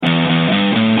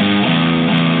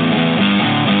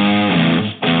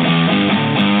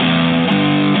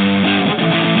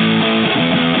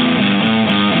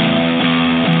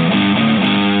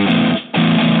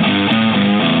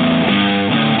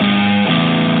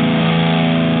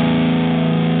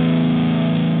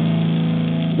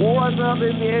up,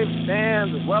 NBA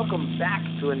fans? Welcome back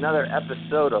to another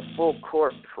episode of Full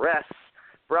Court Press,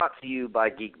 brought to you by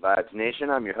Geek Vibes Nation.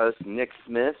 I'm your host, Nick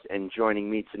Smith, and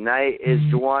joining me tonight is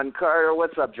Jawan Carter.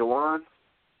 What's up, Jawan?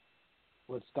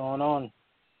 What's going on?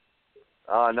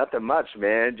 Nothing much,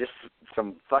 man. Just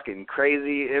some fucking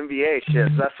crazy NBA shit.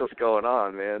 That's what's going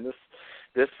on, man.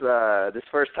 This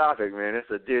first topic, man, it's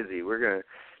a doozy. We're gonna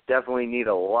definitely need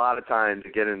a lot of time to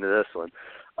get into this one.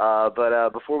 But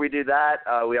before we do that,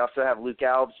 we also have Luke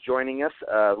Alves joining us.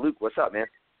 Luke, what's up, man?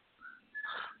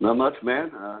 Not much,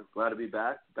 man. Glad to be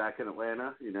back in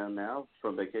Atlanta, now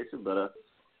from vacation. But,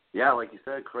 yeah, like you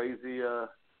said, crazy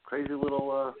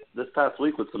little this past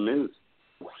week with some news.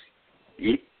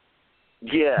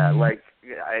 Yeah,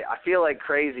 I feel like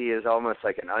crazy is almost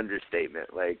like an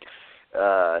understatement.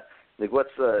 What's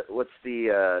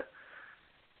the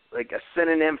like a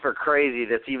synonym for crazy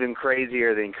that's even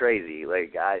crazier than crazy?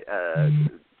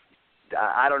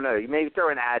 I don't know. You maybe throw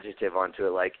an adjective onto it,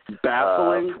 like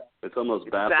baffling. It's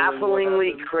almost baffling.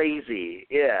 Bafflingly crazy.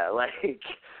 Yeah,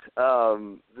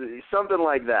 something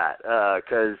like that.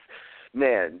 Because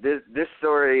man, this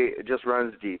story just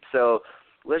runs deep. So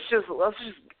let's just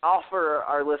offer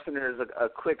our listeners a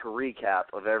quick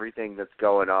recap of everything that's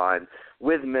going on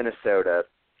with Minnesota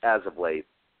as of late.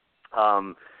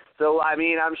 So, I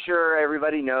mean, I'm sure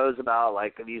everybody knows about,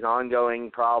 these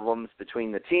ongoing problems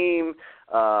between the team.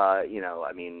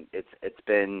 It's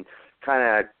been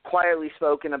kind of quietly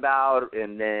spoken about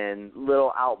and then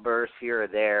little outbursts here or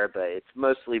there, but it's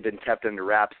mostly been kept under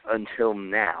wraps until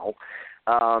now.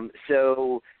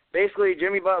 So, basically,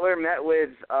 Jimmy Butler met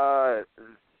with, Tom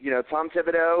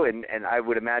Thibodeau and I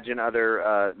would imagine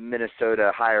other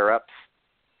Minnesota higher-ups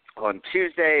on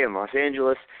Tuesday in Los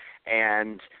Angeles,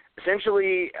 and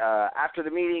essentially, after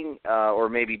the meeting, or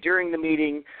maybe during the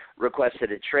meeting,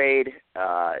 requested a trade,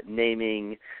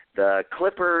 naming the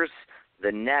Clippers,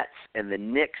 the Nets, and the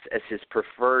Knicks as his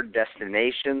preferred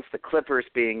destinations, the Clippers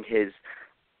being his,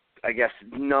 I guess,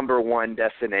 number one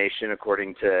destination,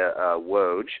 according to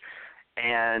Woj.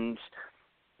 And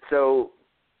so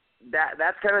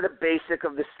that's kind of the basic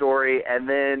of the story, and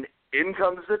then in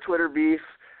comes the Twitter beef.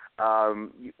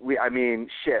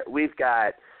 We've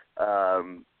got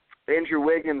Andrew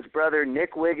Wiggins' brother,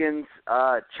 Nick Wiggins,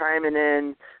 chiming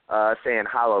in, saying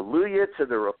hallelujah to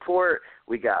the report.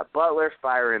 We got Butler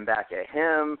firing back at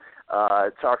him,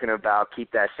 talking about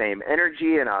keep that same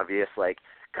energy, and obvious,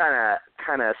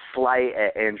 kind of slight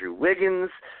at Andrew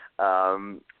Wiggins.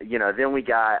 Then we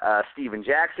got Steven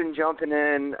Jackson jumping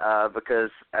in,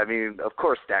 because, of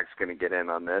course Stack's going to get in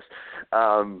on this.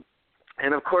 And,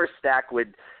 of course, Stack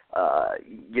would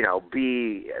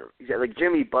be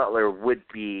Jimmy Butler would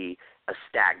be a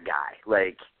Stack guy.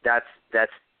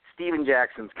 That's Steven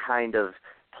Jackson's kind of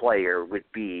player would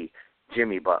be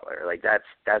Jimmy Butler.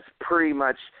 That's pretty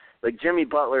much Jimmy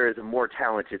Butler is a more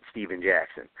talented Steven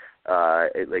Jackson.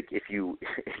 If you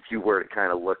were to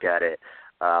kind of look at it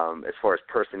as far as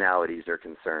personalities are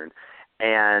concerned,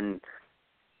 and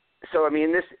so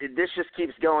this just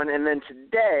keeps going. And then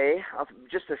today,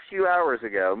 just a few hours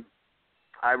ago,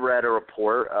 I read a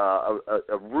report, a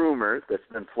rumor that's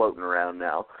been floating around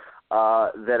now,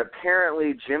 that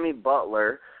apparently Jimmy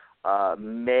Butler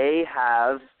may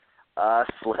have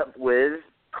slept with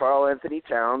Karl Anthony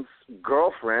Towns'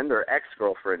 girlfriend or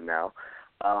ex-girlfriend now.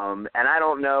 And I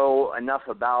don't know enough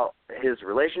about his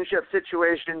relationship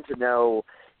situation to know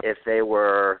if they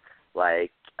were a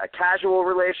casual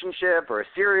relationship or a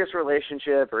serious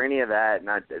relationship or any of that,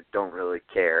 and I don't really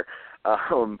care.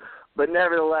 But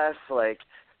nevertheless, who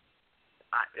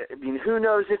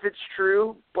knows if it's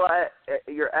true, but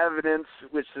your evidence,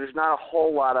 which there's not a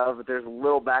whole lot of, but there's a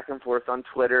little back and forth on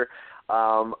Twitter.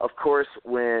 Of course,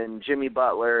 when Jimmy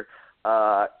Butler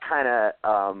had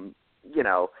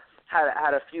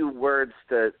a few words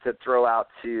to throw out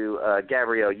to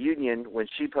Gabrielle Union when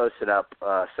she posted up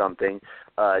something,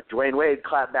 Dwayne Wade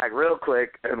clapped back real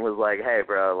quick and was like, hey,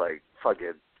 bro, fuck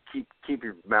it, keep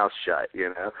your mouth shut,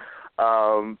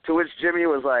 to which Jimmy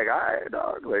was like, all right,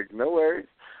 dog, no worries.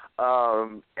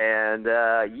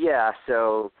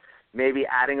 So maybe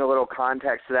adding a little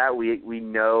context to that, we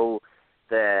know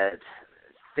that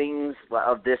things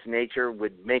of this nature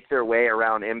would make their way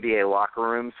around NBA locker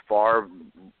rooms far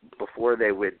before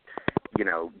they would,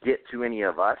 get to any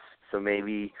of us. So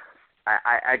maybe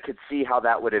I could see how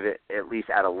that would have at least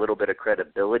add a little bit of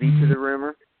credibility to the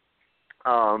rumor.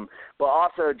 But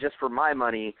also, just for my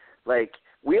money,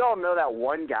 we all know that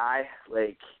one guy,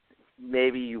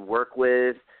 maybe you work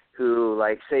with who,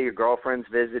 say your girlfriend's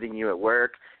visiting you at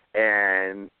work,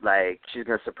 and like she's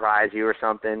gonna surprise you or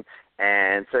something.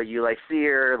 And so you like see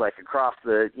her like across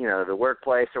the the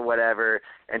workplace or whatever,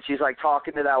 and she's like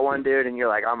talking to that one dude, and you're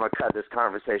like, I'm gonna cut this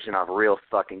conversation off real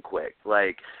fucking quick.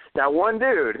 Like that one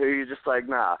dude who you're just like,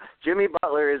 nah, Jimmy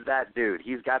Butler is that dude.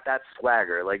 He's got that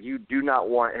swagger. Like you do not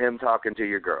want him talking to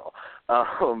your girl.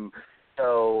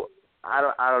 So I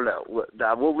don't know.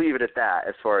 We'll leave it at that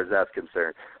as far as that's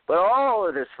concerned. But all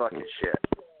of this fucking shit,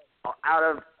 out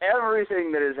of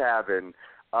everything that has happened,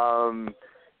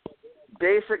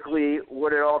 basically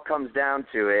what it all comes down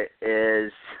to it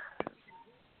is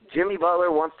Jimmy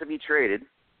Butler wants to be traded,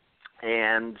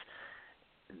 and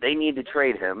they need to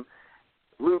trade him.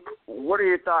 Luke, what are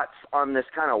your thoughts on this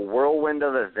kind of whirlwind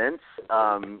of events,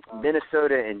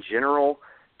 Minnesota in general,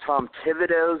 Tom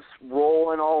Thibodeau's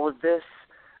role in all of this,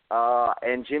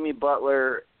 and Jimmy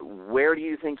Butler, where do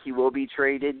you think he will be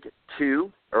traded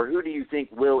to, or who do you think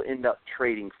will end up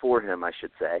trading for him, I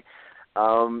should say?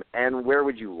 And where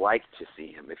would you like to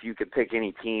see him? If you could pick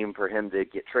any team for him to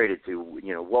get traded to,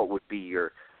 what would be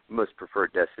your most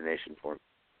preferred destination for him?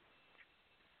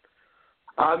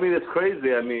 I mean, it's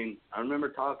crazy. I mean, I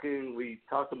remember we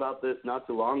talked about this not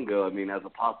too long ago. I mean, as a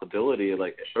possibility,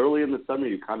 like early in the summer,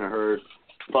 you kind of heard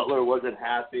Butler wasn't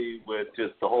happy with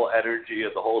just the whole energy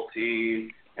of the whole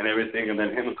team and everything, and then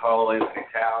him and Karl-Anthony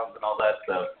Towns and all that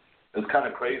stuff. It's kind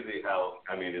of crazy how,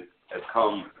 I mean, it's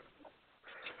come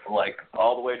like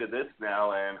all the way to this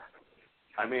now, and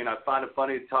I mean, I find it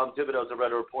funny. Tom Thibodeau's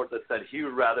read a report that said he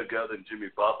would rather go than Jimmy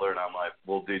Butler, and I'm like,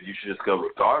 well, dude, you should just go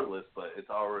regardless. But it's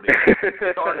already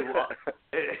lost.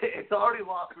 It's already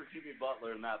lost for Jimmy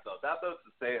Butler in that boat. That boat's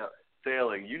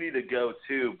sailing. You need to go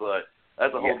too, but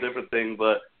that's a whole different thing.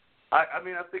 But I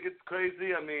mean, I think it's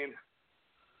crazy. I mean,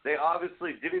 they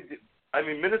obviously didn't.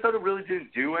 Minnesota really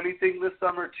didn't do anything this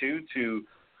summer too to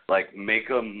like make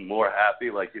him more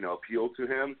happy, like appeal to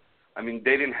him. I mean,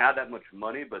 they didn't have that much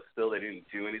money, but still they didn't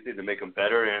do anything to make them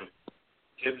better. And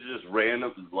Tibbs just runs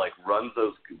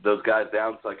those guys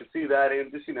down. So I could see that.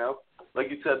 And just, like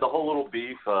you said, the whole little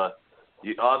beef.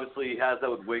 Obviously, he has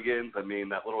that with Wiggins. I mean,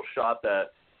 that little shot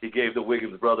that he gave to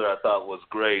Wiggins' brother I thought was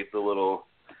great.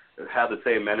 It had the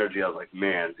same energy. I was like,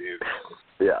 man, dude.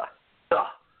 Yeah.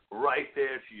 Right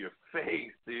there to your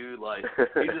face, dude. Like,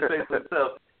 he just basically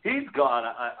so he's gone.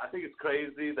 I think it's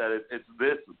crazy that it's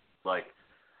this, like,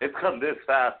 it's come this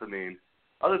fast. I mean,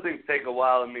 other things take a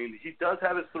while. I mean, he does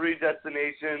have his 3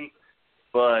 destinations,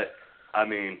 but, I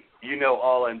mean,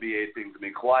 all NBA things. I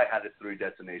mean, Kawhi had his 3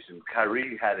 destinations.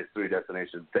 Kyrie had his 3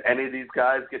 destinations. Do any of these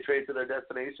guys get traded to their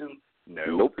destinations? No.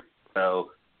 Nope.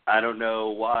 So I don't know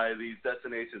why these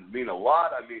destinations mean a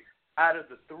lot. I mean, out of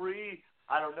the 3,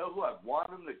 I don't know who I want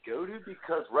him to go to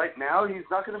because right now he's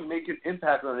not going to make an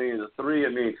impact on any of the 3. I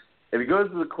mean, if he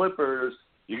goes to the Clippers,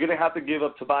 you're going to have to give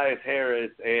up Tobias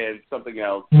Harris and something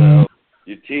else. So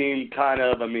your team kind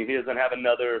of, he doesn't have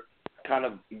another kind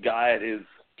of guy at his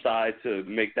side to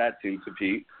make that team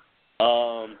compete.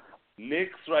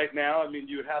 Knicks right now,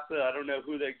 you would have to, I don't know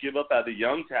who they give up out of the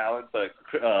young talent, but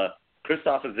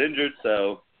Kristaps is injured,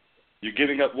 so you're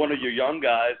giving up one of your young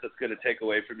guys that's going to take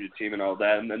away from your team and all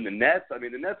that. And then the Nets,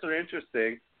 the Nets are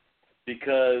interesting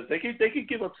because they could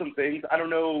give up some things. I don't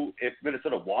know if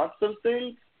Minnesota wants those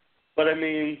things. But,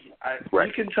 you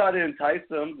can try to entice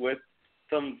them with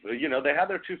some, they have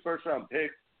their 2 first-round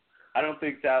picks. I don't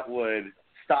think that would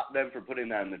stop them from putting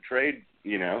that in the trade,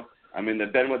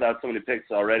 they've been without so many picks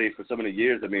already for so many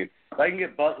years. If I can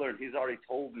get Butler, and he's already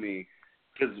told me,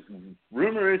 because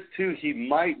rumor is, too, he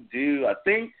might do,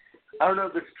 I don't know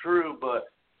if it's true, but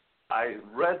I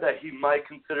read that he might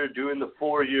consider doing the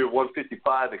 4-year,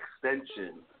 $155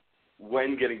 extension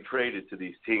when getting traded to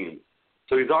these teams.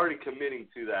 So he's already committing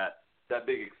to that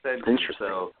big extension. Interesting.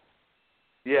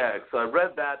 So I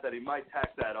read that he might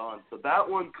tack that on. So that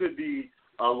one could be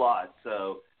a lot.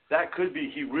 So that could be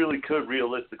he really could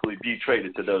realistically be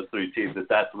traded to those 3 teams if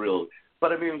that's real.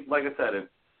 But, like I said,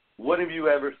 when have you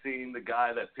ever seen the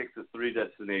guy that picks the 3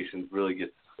 destinations really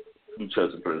gets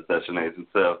chosen for his destination?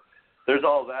 So there's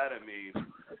all that. I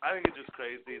think it's just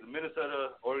crazy. The Minnesota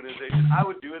organization, I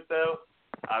would do it, though.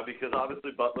 Because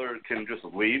obviously Butler can just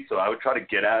leave, so I would try to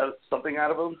get something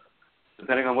out of him,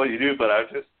 depending on what you do. But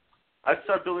I'd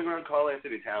start building around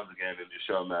Karl-Anthony Towns again and just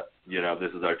show him that,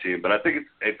 this is our team. But I think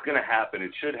it's going to happen.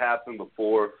 It should happen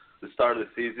before the start of the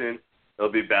season.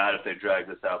 It'll be bad if they drag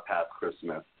this out past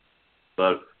Christmas.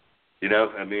 But,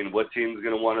 what team's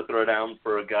going to want to throw down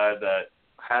for a guy that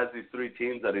has these 3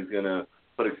 teams that he's going to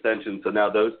put extensions? So now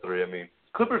those 3,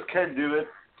 Clippers can do it.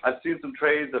 I've seen some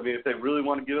trades. If they really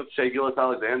want to give up Shai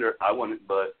Gilgeous-Alexander, I wouldn't,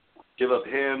 but give up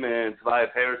him and Tobias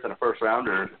Harris and a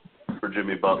first-rounder for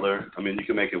Jimmy Butler. You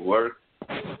can make it work.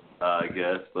 I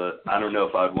guess. But I don't know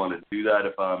if I'd want to do that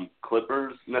if I'm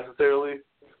Clippers necessarily.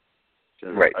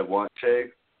 Right. I want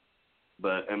Shea.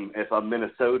 But if I'm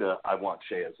Minnesota, I want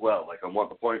Shea as well. Like, I want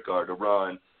the point guard to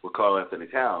run with Karl Anthony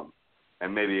Towns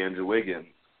and maybe Andrew Wiggins,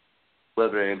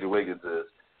 whoever Andrew Wiggins is.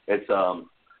 It's so,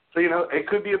 it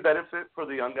could be a benefit for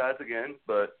the young guys again,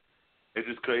 but it's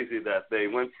just crazy that they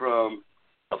went from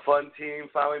a fun team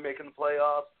finally making the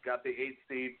playoffs, got the 8th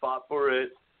seed, fought for it,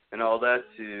 and all that,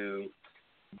 to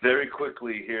very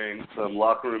quickly hearing some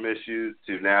locker room issues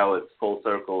to now it's full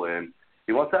circle and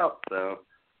he wants out. So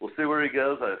we'll see where he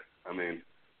goes. I mean,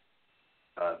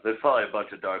 there's probably a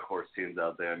bunch of dark horse teams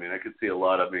out there. I mean, I could see a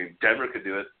lot. I mean, Denver could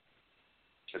do it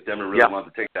if Denver really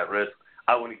wants to take that risk.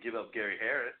 I wouldn't give up Gary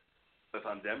Harris. If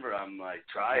I'm Denver, I'm like,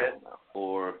 try it.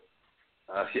 Or,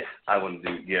 I wouldn't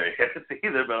do Gary Harris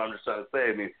either, but I'm just trying to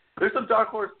say, I mean, there's some dark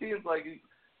horse teams like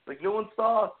no one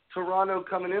saw Toronto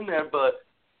coming in there, but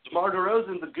DeMar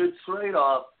DeRozan's a good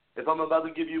trade-off. If I'm about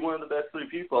to give you one of the best 3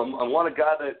 people, I want a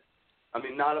guy that, I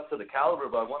mean, not up to the caliber,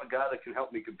 but I want a guy that can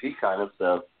help me compete kind of.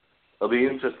 So it'll be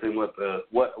interesting what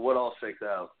all shakes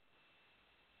out.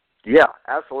 Yeah,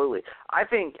 absolutely. I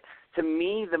think, to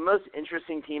me, the most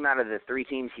interesting team out of the 3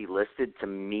 teams he listed, to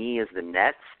me, is the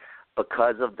Nets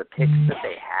because of the picks that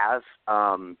they have,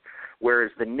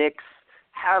 whereas the Knicks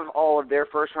have all of their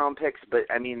first-round picks, but,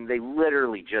 I mean, they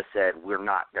literally just said, we're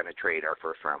not going to trade our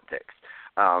first-round picks.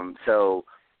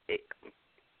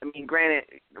 Granted,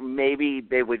 maybe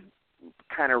they would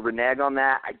kind of renege on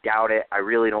that. I doubt it. I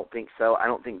really don't think so. I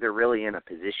don't think they're really in a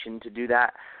position to do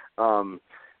that.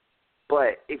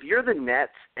 But if you're the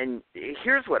Nets, and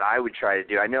here's what I would try to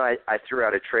do. I know I threw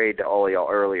out a trade to all y'all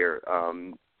earlier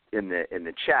in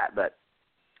the chat, but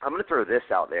I'm going to throw this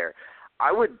out there.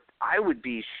 I would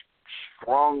be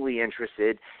strongly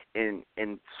interested in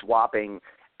swapping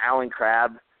Allen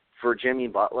Crabbe for Jimmy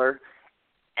Butler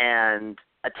and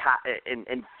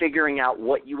figuring out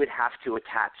what you would have to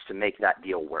attach to make that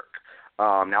deal work.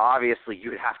 Now, obviously, you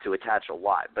would have to attach a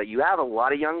lot, but you have a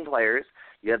lot of young players.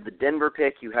 You have the Denver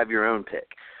pick. You have your own pick.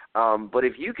 But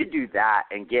if you could do that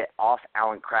and get off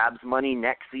Allen Crabbe's money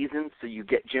next season so you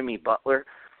get Jimmy Butler,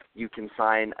 you can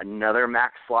sign another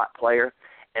max slot player,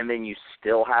 and then you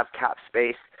still have cap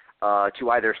space to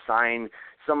either sign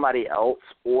somebody else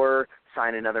or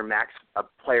sign another max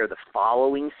player the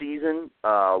following season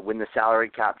when the salary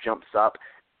cap jumps up,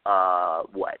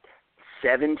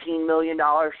 $17 million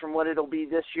from what it'll be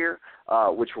this year,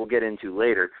 which we'll get into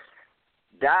later.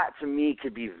 That, to me,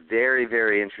 could be very,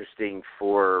 very interesting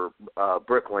for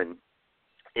Brooklyn,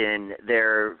 and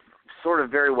they're sort of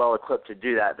very well equipped to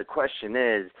do that. The question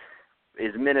is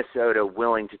Minnesota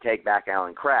willing to take back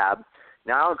Allen Crabbe?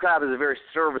 Now, Allen Crabbe is a very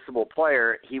serviceable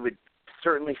player. He would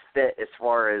certainly fit as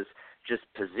far as just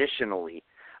positionally.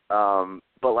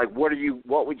 But, like,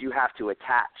 what would you have to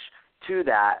attach to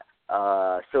that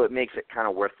so it makes it kind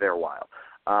of worth their while?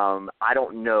 I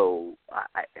don't know.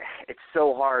 It's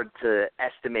so hard to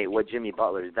estimate what Jimmy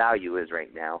Butler's value is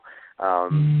right now.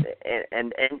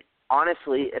 And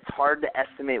honestly, it's hard to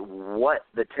estimate what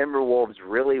the Timberwolves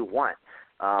really want.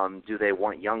 Do they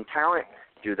want young talent?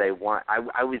 Do they want –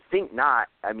 I would think not.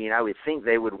 I mean, I would think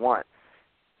they would want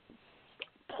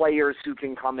players who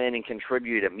can come in and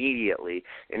contribute immediately.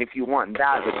 And if you want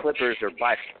that, the Clippers are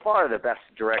by far the best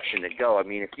direction to go. I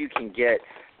mean, if you can get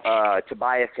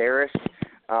Tobias Harris –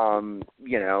 and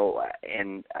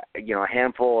a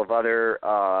handful of other,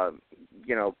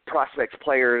 prospects,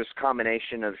 players,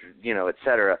 combination of, et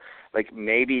cetera. Like,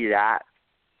 maybe that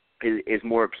is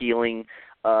more appealing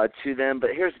to them.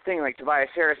 But here's the thing, like, Tobias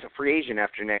Harris, a free agent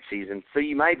after next season, so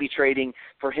you might be trading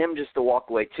for him just to walk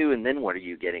away too, and then what are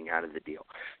you getting out of the deal?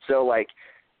 So, like,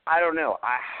 I don't know.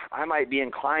 I might be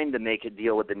inclined to make a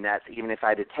deal with the Nets, even if I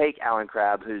had to take Allen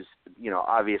Crabbe, who's,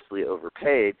 obviously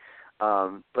overpaid.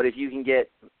 But if you can get,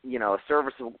 a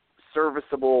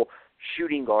serviceable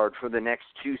shooting guard for the next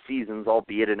 2 seasons,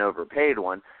 albeit an overpaid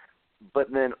one,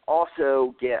 but then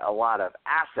also get a lot of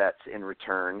assets in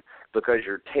return because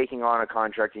you're taking on a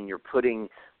contract and you're putting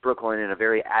Brooklyn in a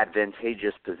very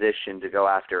advantageous position to go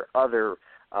after other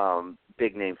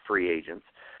big-name free agents.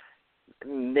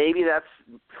 Maybe that's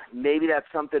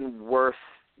something worth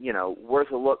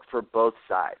a look for both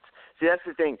sides. See, that's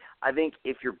the thing. I think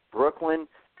if you're Brooklyn,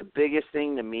 the biggest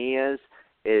thing to me is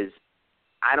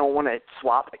I don't want to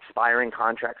swap expiring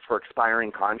contracts for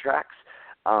expiring contracts,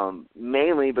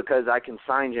 mainly because I can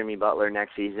sign Jimmy Butler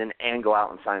next season and go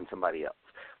out and sign somebody else.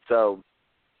 So,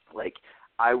 like,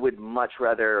 I would much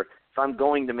rather, if I'm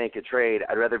going to make a trade,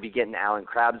 I'd rather be getting Allen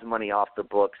Crabbe's money off the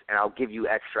books, and I'll give you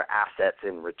extra assets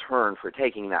in return for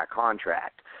taking that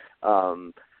contract.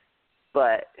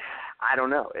 But I don't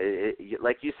know.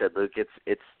 Like you said, Luke,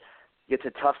 it's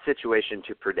a tough situation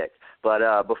to predict.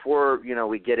 But before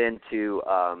we get into,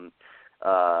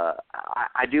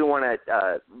 I do want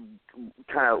to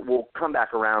we'll come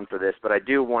back around for this, but I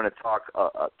do want to talk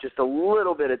just a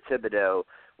little bit of Thibodeau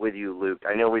with you, Luke.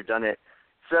 I know we've done it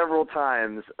several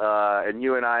times, and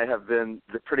you and I have been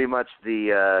pretty much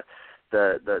the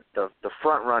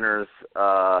front runners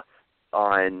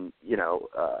on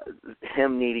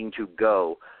him needing to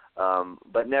go.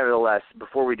 But nevertheless,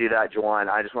 before we do that, Jawan,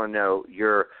 I just want to know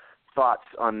your thoughts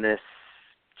on this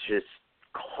just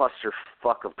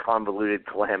clusterfuck of convoluted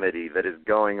calamity that is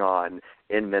going on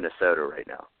in Minnesota right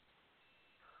now.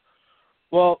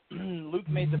 Well, Luke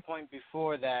made the point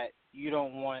before that you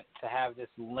don't want to have this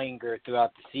linger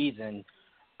throughout the season.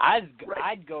 I'd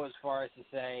go as far as to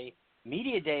say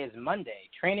media day is Monday,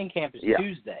 training camp is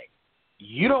Tuesday.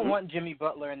 You don't want Jimmy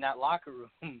Butler in that locker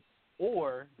room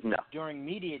or during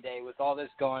media day with all this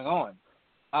going on.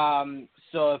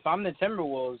 So if I'm the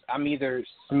Timber-Woes, I'm either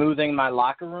smoothing my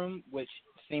locker room, which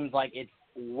seems like it's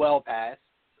well past,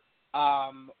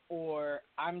 or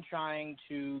I'm trying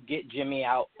to get Jimmy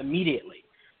out immediately.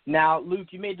 Now, Luke,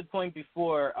 you made the point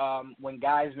before when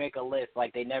guys make a list,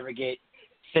 like they never get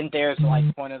sent there as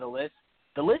like point of the list.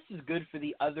 The list is good for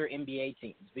the other NBA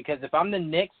teams because if I'm the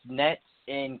Knicks, Nets,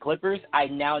 and Clippers, I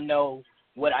now know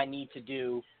what I need to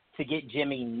do to get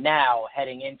Jimmy now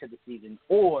heading into the season.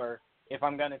 Or if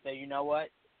I'm going to say, you know what,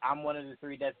 I'm one of the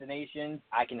three destinations,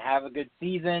 I can have a good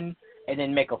season and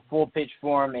then make a full pitch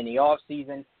for him in the off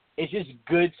season. It's just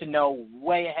good to know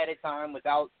way ahead of time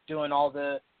without doing all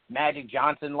the Magic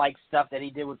Johnson-like stuff that he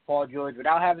did with Paul George,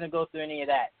 without having to go through any of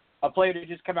that. A player to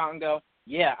just come out and go,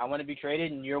 yeah, I want to be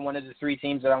traded, and you're one of the three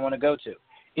teams that I want to go to.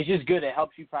 It's just good. It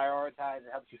helps you prioritize.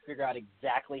 It helps you figure out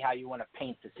exactly how you want to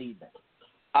paint the season.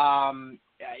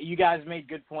 You guys made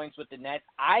good points with the Nets.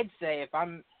 I'd say if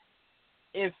I'm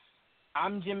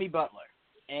Jimmy Butler,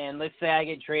 and let's say I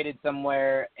get traded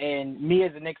somewhere, and me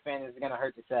as a Knicks fan, this is going to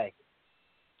hurt to say,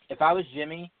 if I was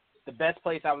Jimmy, the best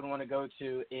place I would want to go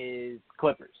to is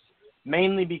Clippers,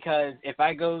 mainly because if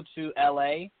I go to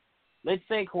L.A., let's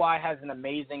say Kawhi has an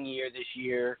amazing year this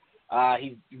year.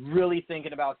 He's really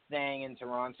thinking about staying in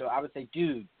Toronto. I would say,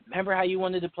 dude, remember how you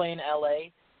wanted to play in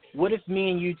L.A.? What if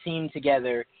me and you teamed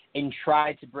together and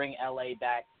tried to bring L.A.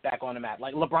 back on the map?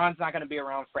 Like, LeBron's not going to be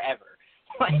around forever.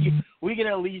 Like, we can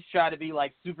at least try to be,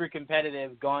 like, super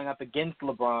competitive going up against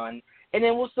LeBron, and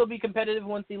then we'll still be competitive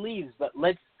once he leaves. But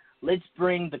let's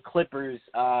bring the Clippers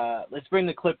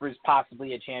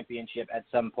possibly a championship at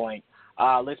some point.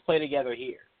 Let's play together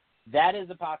here. That is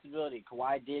a possibility.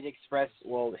 Kawhi did his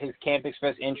camp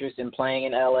expressed interest in playing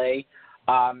in L.A.,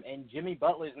 and Jimmy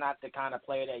Butler's not the kind of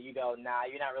player that you go, nah,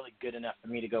 you're not really good enough for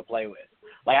me to go play with.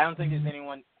 Like, I don't think there's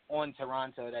anyone on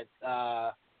Toronto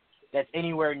that's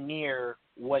anywhere near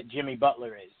what Jimmy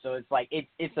Butler is. So it's like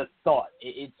it's a thought.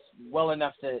 It's well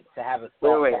enough to have a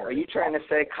thought. Wait, are you trying to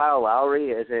say Kyle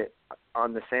Lowry isn't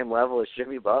on the same level as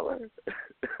Jimmy Butler?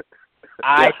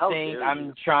 I think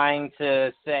I'm trying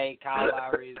to say Kyle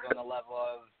Lowry is on the level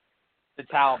of the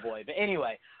towel boy. But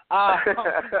anyway,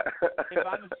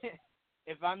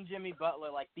 if I'm Jimmy Butler,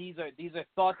 like these are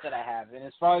thoughts that I have. And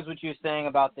as far as what you're saying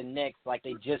about the Knicks, like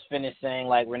they just finished saying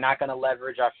like we're not going to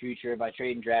leverage our future by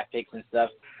trading draft picks and stuff.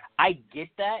 I get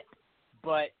that,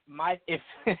 but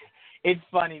it's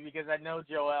funny because I know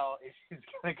Joel is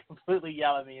going to completely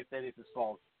yell at me and say this is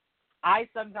false. I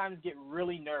sometimes get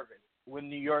really nervous when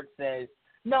New York says,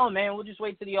 no, man, we'll just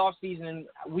wait till the offseason and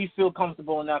we feel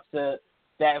comfortable enough that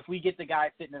if we get the guy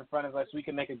sitting in front of us, we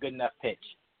can make a good enough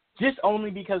pitch. Just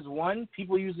only because, one,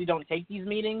 people usually don't take these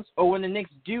meetings, or when the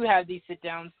Knicks do have these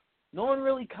sit-downs, no one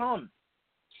really comes.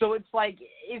 So it's like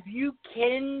if you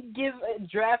can give a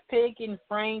draft pick and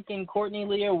Frank and Courtney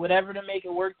Lee or whatever to make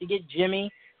it work to get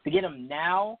Jimmy, to get him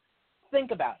now,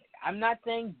 think about it. I'm not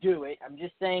saying do it. I'm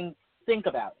just saying think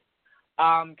about it.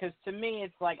 Because to me,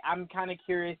 it's like I'm kind of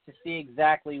curious to see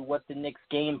exactly what the Knicks'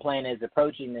 game plan is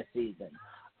approaching this season.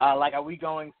 Like, are we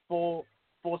going full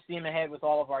steam ahead with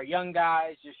all of our young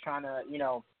guys, just trying to,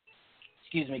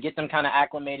 get them kind of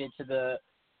acclimated to the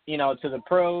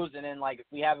pros, and then, like, if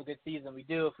we have a good season, we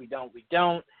do. If we don't, we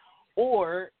don't.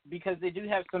 Or, because they do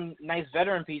have some nice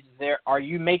veteran pieces there, are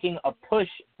you making a push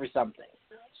for something?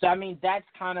 So, I mean, that's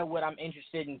kind of what I'm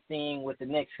interested in seeing with the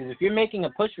Knicks, because if you're making a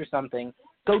push for something,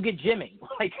 go get Jimmy.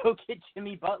 Like, go get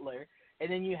Jimmy Butler, and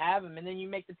then you have him, and then you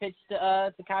make the pitch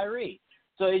to Kyrie.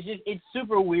 So it's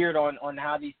super weird on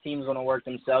how these teams want to work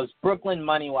themselves. Brooklyn,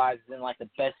 money-wise, is in, like, the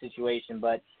best situation,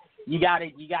 but you gotta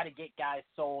get guys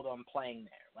sold on playing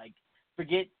there. Like,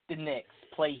 forget the Knicks,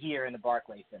 play here in the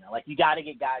Barclays Center. Like, you got to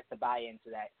get guys to buy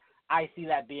into that. I see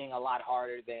that being a lot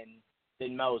harder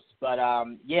than most. But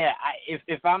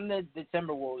if I'm the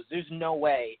Timber-Woes, there's no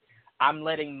way I'm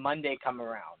letting Monday come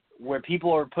around where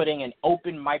people are putting an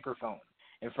open microphone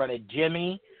in front of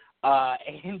Jimmy,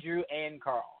 Andrew, and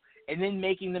Carl, and then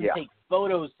making them take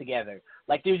photos together.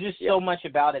 Like, there's just so much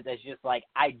about it that's just like,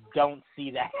 I don't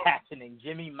see that happening.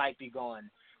 Jimmy might be gone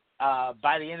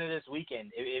by the end of this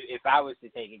weekend, if I was to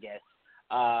take a guess,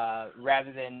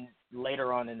 rather than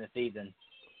later on in the season.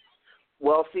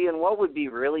 Well, see, and what would be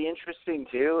really interesting,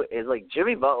 too, is, like,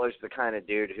 Jimmy Butler's the kind of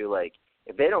dude who, like,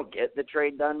 if they don't get the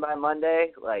trade done by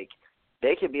Monday, like,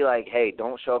 they could be like, hey,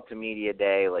 don't show up to media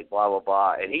day, like, blah, blah,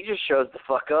 blah. And he just shows the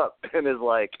fuck up and is,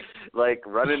 like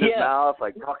running his mouth,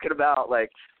 like, talking about, like,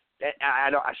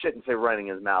 I shouldn't say running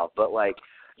his mouth, but, like,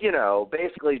 you know,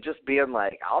 basically just being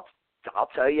like, I'll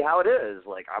tell you how it is.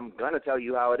 Like, I'm going to tell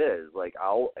you how it is. Like,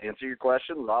 I'll answer your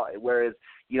questions. Whereas,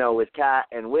 you know, with Cat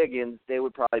and Wiggins, they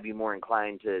would probably be more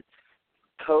inclined to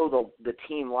toe the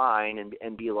team line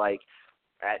and be like,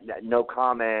 no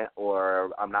comment,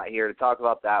 or I'm not here to talk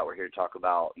about that. We're here to talk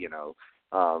about, you know,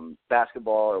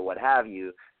 basketball or what have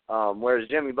you. Whereas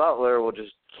Jimmy Butler will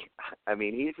just, I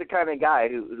mean, he's the kind of guy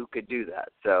who could do that.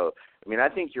 So, I mean, I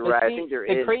think you're right. I think there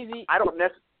is. Crazy. I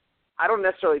don't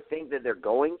necessarily think that they're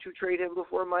going to trade him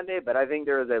before Monday, but I think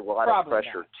there is a lot of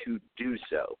pressure to do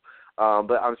so.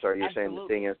 But I'm sorry, you're saying the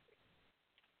thing is?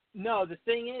 No, the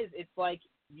thing is, it's like,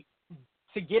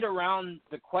 to get around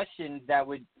the questions that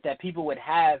people would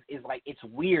have is like, it's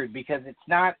weird because it's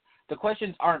not, the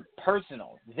questions aren't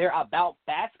personal. They're about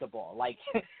basketball. Like,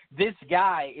 this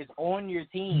guy is on your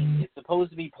team, is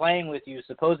supposed to be playing with you,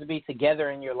 supposed to be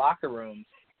together in your locker room,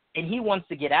 and he wants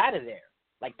to get out of there.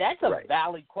 Like, that's a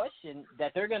valid question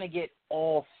that they're going to get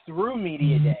all through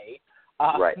media day.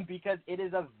 Because it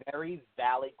is a very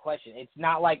valid question. It's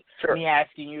not like me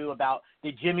asking you about,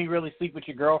 did Jimmy really sleep with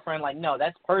your girlfriend? Like, no,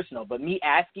 that's personal. But me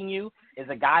asking you, is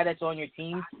a guy that's on your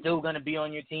team still going to be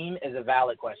on your team, is a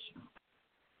valid question.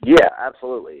 Yeah,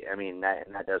 absolutely. I mean,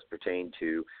 that does pertain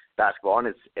to basketball,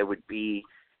 and it would be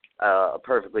a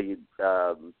perfectly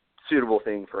suitable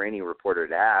thing for any reporter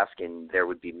to ask, and there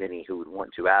would be many who would want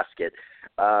to ask it.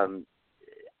 I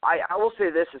will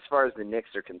say this as far as the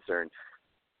Knicks are concerned.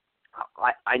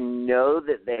 I know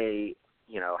that they,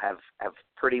 you know, have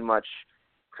pretty much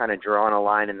kind of drawn a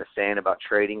line in the sand about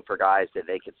trading for guys that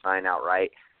they could sign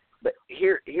outright. But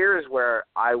here is where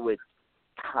I would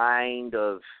kind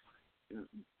of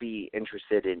be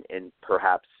interested in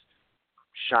perhaps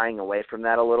shying away from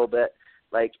that a little bit.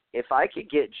 Like, if I could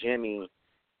get Jimmy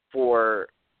for,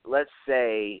 let's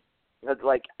say,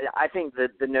 like, I think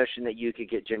the notion that you could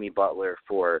get Jimmy Butler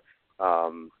for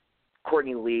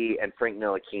Courtney Lee and Frank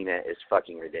Ntilikina is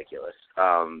fucking ridiculous.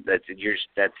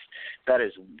 That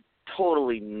is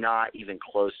totally not even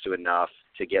close to enough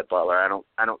to get Butler.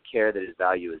 I don't care that his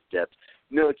value is dipped.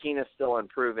 Ntilikina is still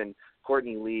unproven.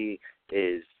 Courtney Lee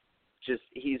is just,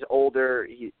 he's older.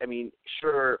 I mean,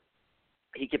 sure,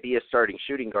 he could be a starting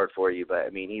shooting guard for you, but I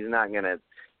mean, he's not gonna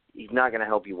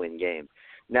help you win games.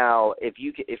 Now, if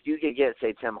you could get,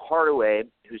 say, Tim Hardaway,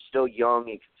 who's still young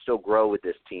and can still grow with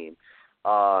this team.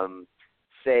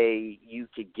 Say you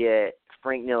could get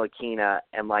Frank Ntilikina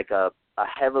and like a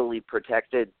heavily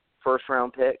protected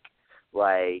first-round pick,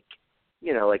 like,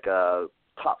 you know, like a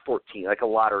top 14, like a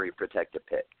lottery protected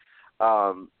pick.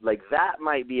 Like, that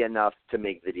might be enough to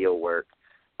make the deal work.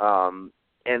 And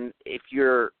if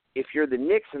you're the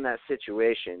Knicks in that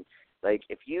situation, like,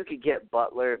 if you could get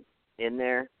Butler in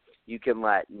there, you can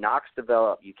let Knox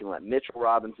develop, you can let Mitchell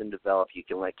Robinson develop, you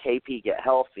can let KP get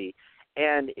healthy,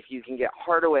 and if you can get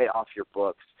Hardaway off your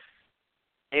books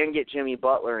and get Jimmy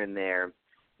Butler in there,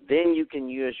 then you can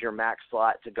use your max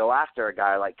slot to go after a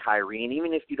guy like Kyrie. And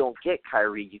even if you don't get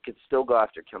Kyrie, you could still go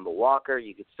after Kemba Walker.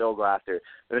 You could still go after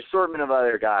an assortment of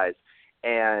other guys.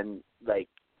 And, like,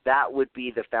 that would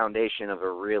be the foundation of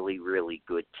a really, really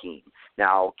good team.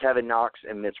 Now, Kevin Knox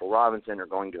and Mitchell Robinson are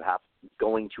going to have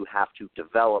to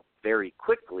develop very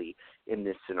quickly in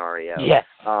this scenario. Yes.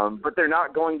 But they're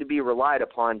not going to be relied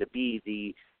upon to be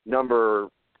the number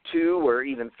 2 or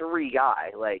even 3 guy.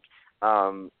 Like,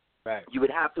 you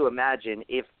would have to imagine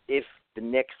if the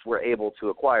Knicks were able to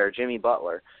acquire Jimmy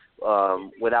Butler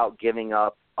without giving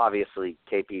up, obviously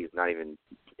KP is not even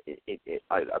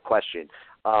a question,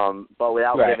 but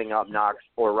without giving up Knox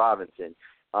or Robinson,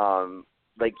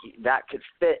 like, that could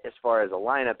fit as far as a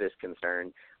lineup is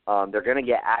concerned. They're going to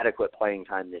get adequate playing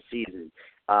time this season.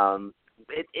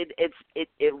 It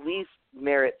at least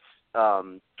merits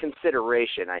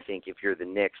consideration, I think, if you're the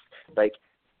Knicks. Like,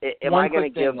 am I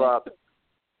going to give up?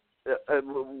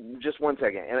 Just one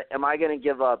second. Am I going to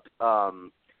give up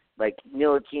like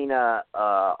Ntilikina,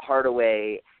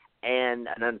 Hardaway, and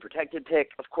an unprotected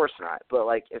pick? Of course not. But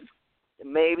like if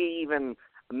maybe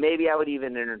I would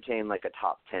even entertain like a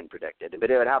top 10 protected,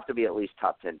 but it would have to be at least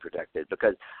top 10 protected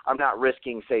because I'm not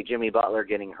risking, say, Jimmy Butler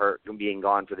getting hurt and being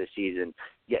gone for the season,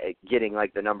 getting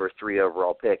like the number 3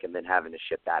 overall pick and then having to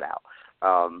ship that out.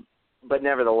 But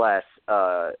nevertheless,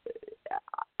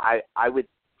 I would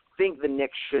think the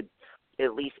Knicks should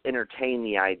at least entertain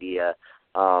the idea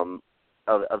of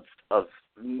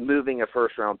moving a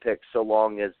first-round pick so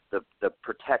long as the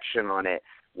protection on it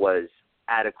was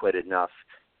adequate enough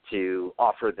to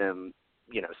offer them,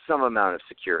 some amount of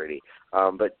security.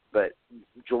 But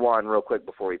Jawan, real quick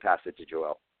before we pass it to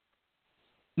Joel.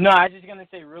 No, I was just going to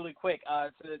say really quick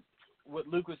to what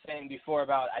Luke was saying before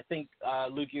about, I think,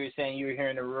 Luke, you were saying you were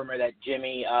hearing a rumor that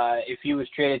Jimmy, if he was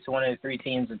traded to one of the 3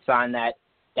 teams, would sign that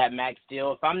max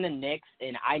deal. If I'm the Knicks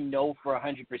and I know for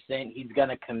 100% he's going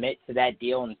to commit to that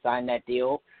deal and sign that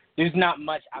deal, there's not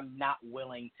much I'm not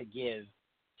willing to give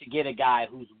to get a guy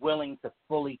who's willing to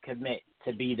fully commit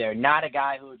to be there, not a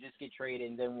guy who will just get traded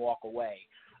and then walk away.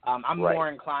 I'm more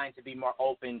inclined to be more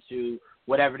open to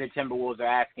whatever the Timberwolves are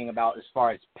asking about as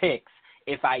far as picks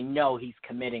if I know he's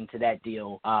committing to that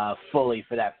deal fully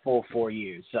for that full 4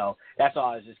 years. So that's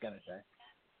all I was just going to say.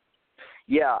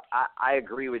 Yeah, I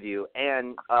agree with you.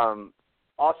 And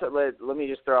also, let me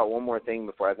just throw out one more thing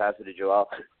before I pass it to Joel.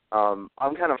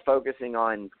 I'm kind of focusing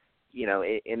on,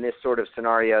 in this sort of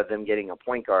scenario, them getting a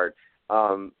point guard.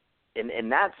 In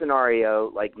that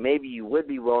scenario, like maybe you would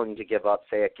be willing to give up,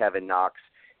 say, a Kevin Knox,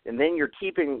 and then you're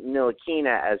keeping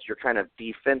Ntilikina as your kind of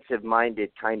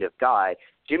defensive-minded kind of guy.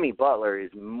 Jimmy Butler is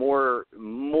more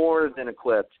than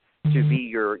equipped to be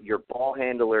your ball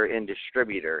handler and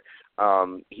distributor.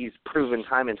 He's proven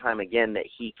time and time again that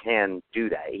he can do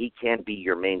that. He can be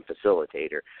your main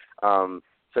facilitator.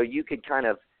 So you could kind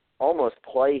of almost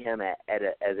play him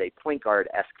as a point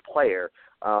guard-esque player,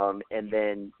 and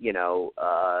then,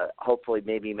 hopefully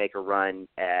maybe make a run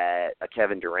at a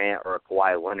Kevin Durant or a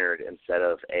Kawhi Leonard instead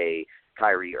of a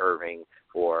Kyrie Irving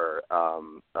or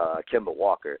Kemba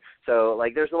Walker. So,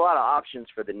 like, there's a lot of options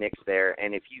for the Knicks there,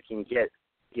 and if you can get,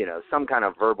 some kind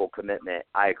of verbal commitment,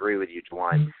 I agree with you,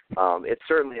 Juwan. It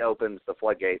certainly opens the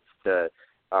floodgates to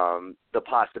the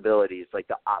possibilities, like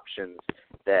the options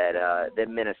that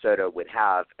Minnesota would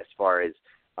have as far as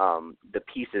the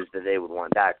pieces that they would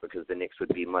want back, because the Knicks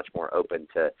would be much more open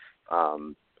to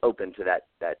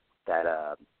that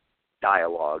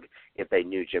dialogue if they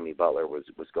knew Jimmy Butler was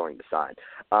going to sign.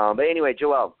 But anyway,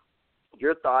 Joel,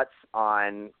 your thoughts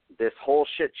on this whole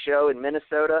shit show in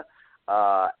Minnesota,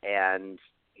 and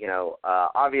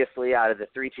obviously out of the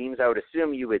 3 teams, I would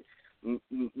assume you would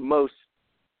most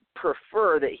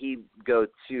prefer that he go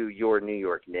to your New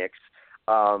York Knicks.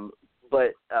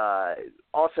 But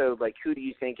also, like, who do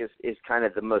you think is kind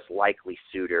of the most likely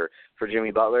suitor for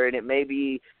Jimmy Butler? And it may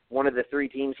be one of the 3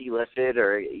 teams he listed,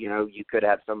 or, you could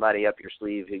have somebody up your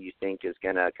sleeve who you think is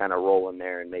going to kind of roll in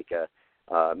there and make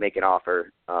an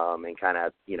offer and kind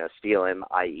of, steal him,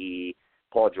 i.e.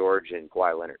 Paul George and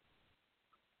Kawhi Leonard.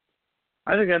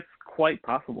 I think that's quite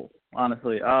possible,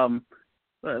 honestly. The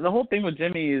whole thing with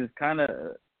Jimmy is kind of,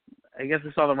 I guess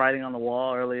we saw the writing on the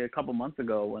wall earlier a couple months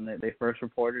ago when they first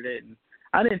reported it. And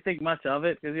I didn't think much of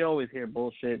it because you always hear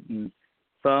bullshit. And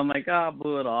so I'm like,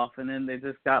 blew it off. And then they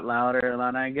just got louder.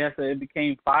 And I guess it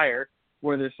became fire.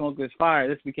 Where there's smoke, there's fire.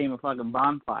 This became a fucking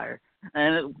bonfire.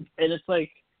 And it's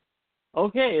like,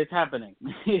 okay, it's happening.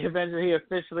 Eventually he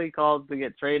officially called to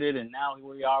get traded, and now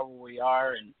we are where we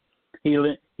are. And he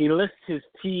lists his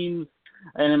teams.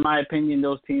 And in my opinion,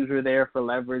 those teams were there for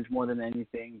leverage more than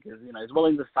anything because, he's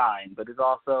willing to sign. But it's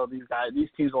also these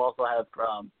teams will also have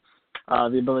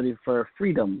the ability for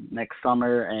freedom next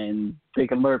summer, and they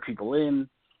can lure people in.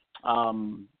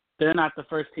 They're not the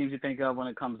first teams you think of when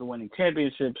it comes to winning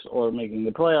championships or making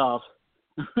the playoffs,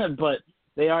 but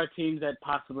they are teams that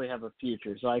possibly have a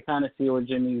future. So I kind of see where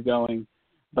Jimmy's going,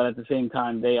 but at the same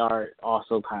time, they are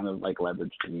also kind of like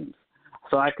leverage teams.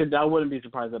 So I wouldn't be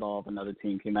surprised at all if another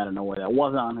team came out of nowhere that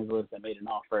wasn't on his list that made an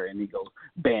offer and he goes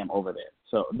bam over there.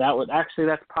 So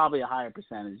that's probably a higher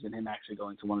percentage than him actually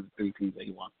going to one of the 3 teams that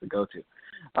he wants to go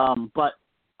to. But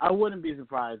I wouldn't be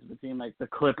surprised if a team like the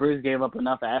Clippers gave up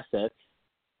enough assets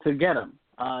to get him.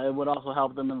 It would also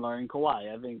help them in luring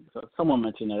Kawhi. I think someone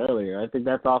mentioned that earlier. I think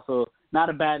that's also not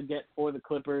a bad get for the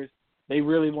Clippers. They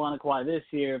really want Kawhi this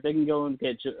year. If they can go and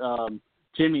get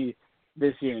Jimmy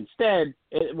this year instead,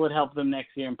 it would help them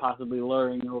next year and possibly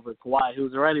luring over Kawhi,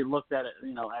 who's already looked at it,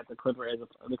 at the Clippers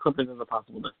as a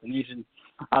possible destination.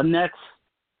 Nets,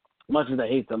 much as I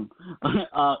hate them,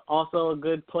 also a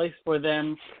good place for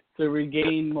them to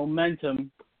regain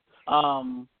momentum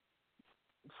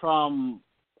from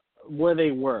where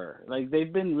they were. Like,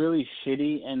 they've been really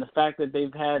shitty, and the fact that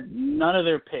they've had none of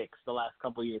their picks the last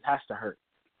couple of years has to hurt.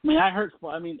 I mean,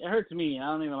 it hurts me. I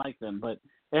don't even like them, but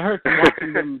it hurts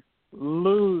watching them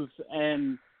lose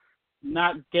and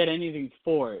not get anything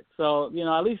for it. So,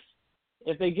 at least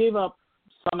if they gave up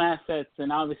some assets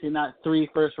and obviously not 3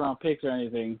 first-round picks or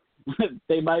anything,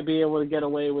 they might be able to get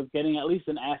away with getting at least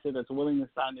an asset that's willing to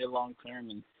sign there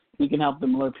long-term, and he can help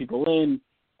them lure people in.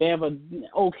 They have an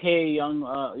okay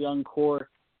young core,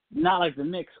 not like the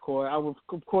Knicks core. I would,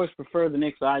 of course, prefer the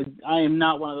Knicks. I am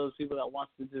not one of those people that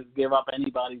wants to just give up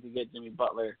anybody to get Jimmy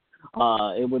Butler.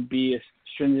 It would be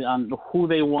stringent on who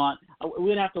they want.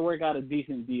 We'd have to work out a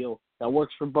decent deal that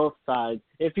works for both sides.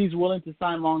 If he's willing to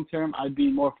sign long-term, I'd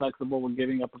be more flexible with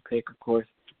giving up a pick, of course,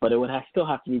 but it would still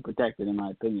have to be protected, in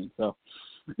my opinion. So,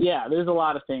 yeah, there's a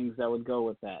lot of things that would go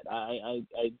with that. I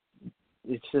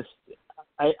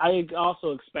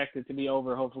also expect it to be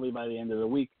over hopefully by the end of the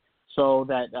week, so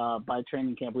that by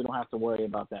training camp we don't have to worry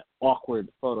about that awkward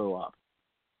photo op.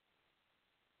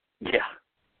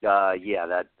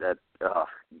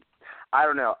 I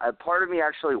don't know. Part of me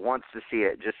actually wants to see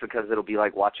it just because it'll be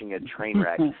like watching a train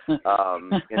wreck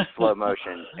in slow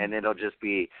motion, and it'll just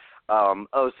be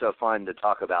so fun to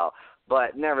talk about.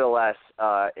 But nevertheless,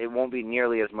 it won't be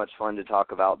nearly as much fun to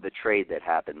talk about the trade that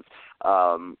happens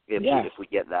if we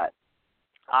get that.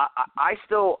 I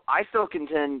still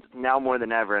contend now more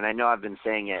than ever, and I know I've been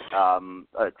saying it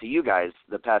to you guys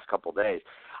the past couple days.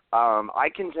 I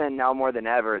contend now more than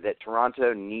ever that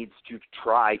Toronto needs to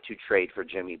try to trade for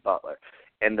Jimmy Butler,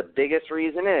 and the biggest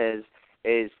reason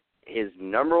is his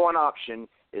number one option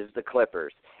is the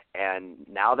Clippers, and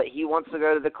now that he wants to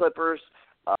go to the Clippers,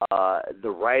 the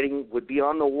writing would be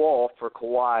on the wall for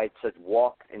Kawhi to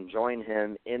walk and join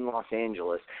him in Los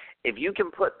Angeles. If you can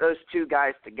put those two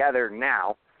guys together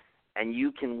now, and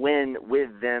you can win with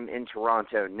them in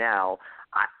Toronto now,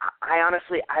 I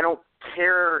honestly, I don't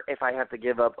care if I have to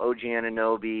give up OG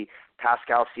Anunoby,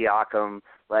 Pascal Siakam.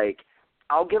 Like,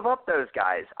 I'll give up those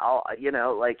guys.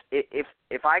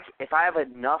 If I have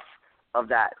enough of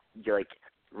that, like,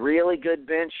 really good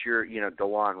bench,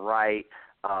 DeLon Wright.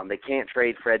 They can't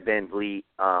trade Fred VanVleet,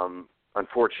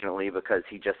 unfortunately, because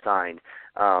he just signed.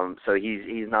 So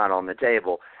he's not on the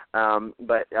table.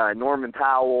 But Norman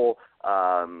Powell,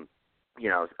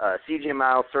 CJ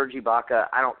Miles, Serge Ibaka,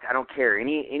 I don't care.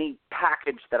 Any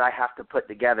package that I have to put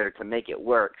together to make it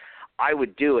work, I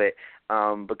would do it,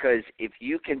 because if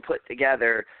you can put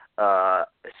together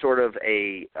sort of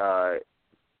a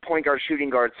point guard, shooting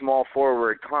guard, small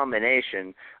forward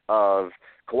combination of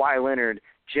Kawhi Leonard,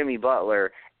 Jimmy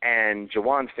Butler, and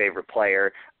Jawan's favorite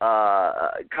player,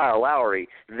 Kyle Lowry,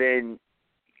 then,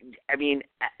 I mean,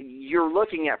 you're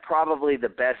looking at probably the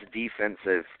best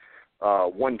defensive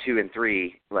 1, 2, and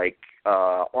 3,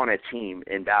 on a team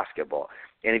in basketball.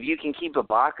 And if you can keep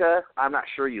Ibaka, I'm not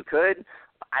sure you could.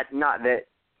 Not that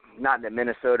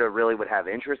Minnesota really would have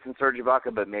interest in Serge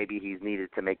Ibaka, but maybe he's needed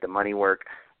to make the money work.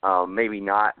 Maybe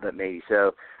not, but maybe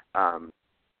so.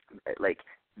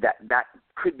 That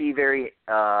could be very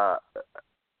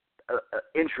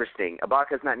interesting.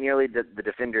 Ibaka's not nearly the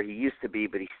defender he used to be,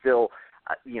 but he's still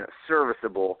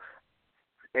serviceable.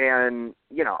 And,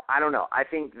 I don't know. I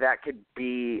think that could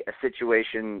be a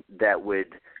situation that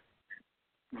would,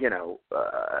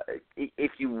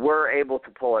 if you were able to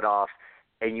pull it off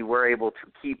and you were able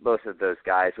to keep both of those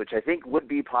guys, which I think would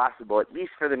be possible at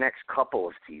least for the next couple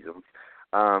of seasons.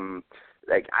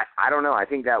 I don't know. I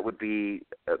think that would be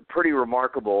pretty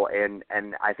remarkable, and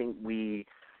I think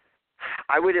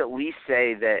I would at least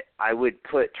say that I would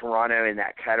put Toronto in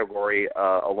that category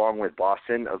along with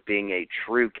Boston of being a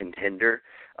true contender,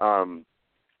 to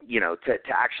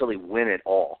actually win it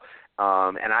all.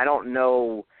 And I don't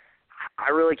know, I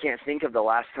really can't think of the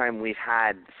last time we've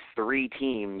had 3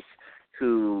 teams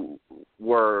who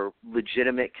were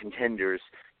legitimate contenders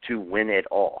to win it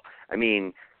all. I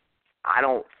mean, I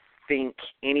don't think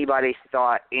anybody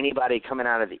thought anybody coming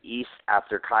out of the East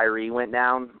after Kyrie went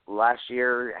down last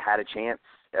year had a chance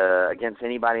against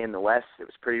anybody in the West. It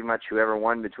was pretty much whoever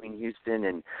won between Houston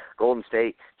and Golden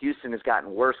State. Houston has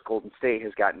gotten worse. Golden State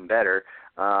has gotten better.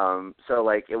 So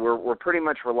we're pretty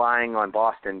much relying on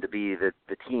Boston to be the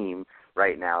team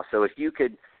right now. So if you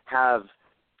could have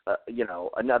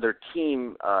another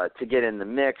team to get in the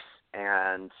mix,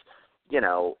 and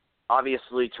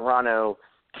obviously Toronto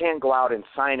can't go out and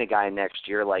sign a guy next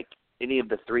year like any of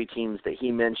the 3 teams that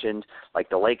he mentioned, like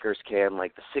the Lakers can,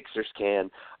 like the Sixers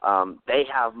can. They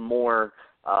have more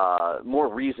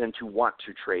reason to want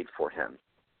to trade for him.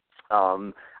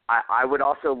 I would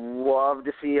also love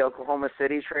to see Oklahoma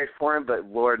City trade for him, but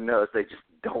Lord knows they just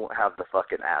don't have the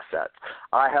fucking assets.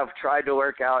 I have tried to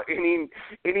work out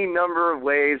any number of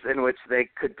ways in which they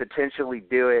could potentially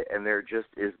do it, and there just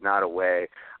is not a way.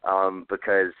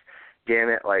 Because, damn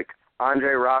it, like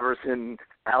Andre Robertson,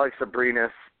 Alex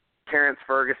Abrinas, Terrence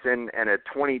Ferguson, and a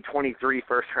 2023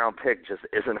 first-round pick just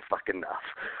isn't fucking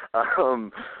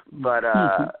enough.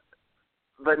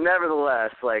 But nevertheless,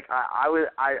 like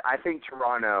I think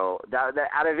Toronto, that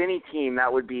out of any team,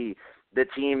 that would be the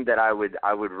team that I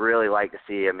would really like to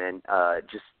see him in,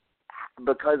 just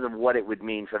because of what it would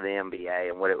mean for the NBA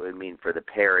and what it would mean for the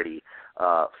parity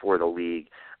for the league.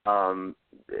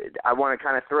 I want to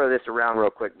kind of throw this around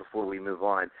real quick before we move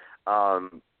on.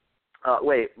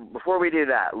 Wait, before we do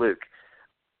that, Luke,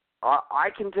 I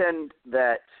contend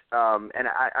that, and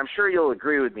I'm sure you'll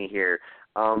agree with me here,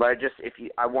 but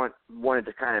I wanted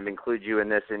to kind of include you in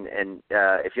this, and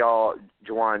if y'all,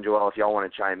 Joel, if y'all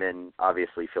want to chime in,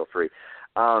 obviously feel free.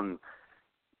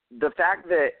 The fact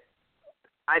that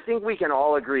I think we can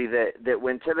all agree that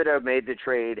when Thibodeau made the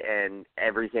trade and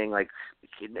everything, like,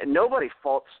 nobody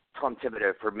faults Tom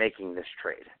Thibodeau for making this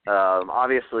trade.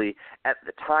 Obviously, at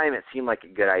the time, it seemed like a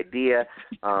good idea.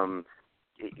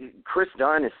 Chris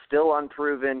Dunn is still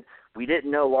unproven. We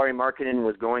didn't know Lauri Markkanen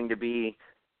was going to be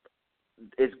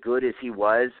as good as he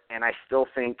was, and I still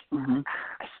think I'm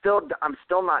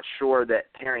still not sure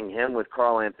that pairing him with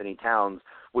Karl Anthony Towns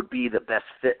would be the best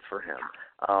fit for him.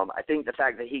 I think the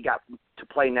fact that he got to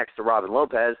play next to Robin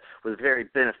Lopez was very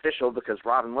beneficial because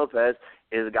Robin Lopez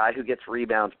is a guy who gets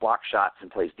rebounds, blocks shots,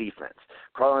 and plays defense.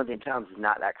 Karl Anthony Towns is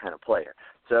not that kind of player.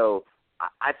 So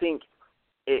I think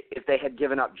if they had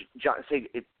given up,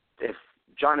 if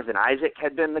Jonathan Isaac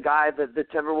had been the guy that the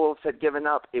Timberwolves had given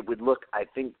up, it would look, I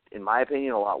think, in my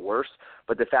opinion, a lot worse.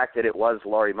 But the fact that it was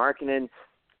Lauri Markkanen,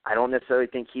 I don't necessarily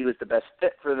think he was the best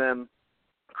fit for them.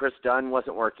 Chris Dunn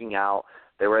wasn't working out.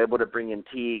 They were able to bring in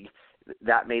Teague.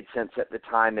 That made sense at the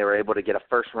time. They were able to get a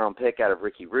first-round pick out of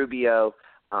Ricky Rubio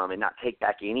and not take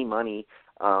back any money.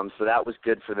 So that was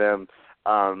good for them.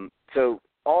 So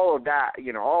all of that,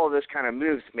 all of those kind of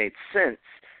moves made sense.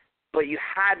 But you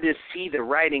had to see the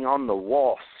writing on the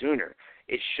wall sooner.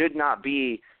 It should not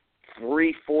be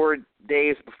 3-4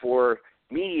 days before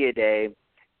media day,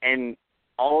 and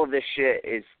all of this shit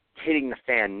is hitting the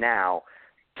fan now.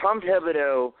 Tom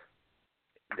Thibodeau,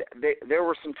 there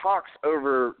were some talks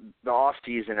over the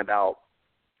offseason about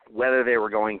whether they were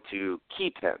going to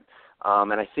keep him.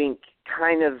 And I think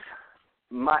kind of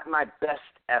my best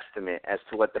estimate as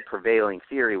to what the prevailing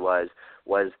theory was,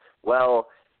 well,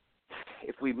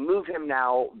 if we move him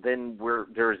now, then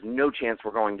there's no chance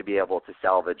we're going to be able to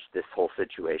salvage this whole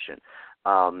situation,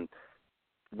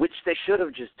 which they should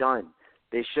have just done.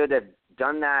 They should have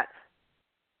done that.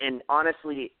 And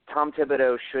honestly, Tom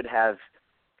Thibodeau should have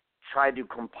tried to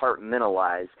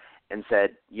compartmentalize and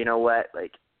said, you know what,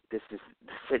 like, the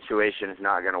situation is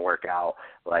not going to work out.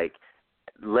 Like,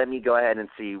 let me go ahead and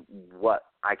see what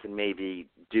I can maybe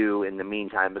do in the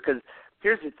meantime. Because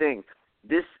here's the thing,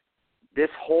 this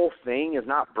whole thing is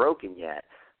not broken yet,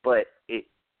 but it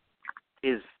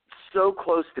is so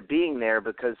close to being there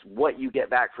because what you get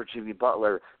back for Jimmy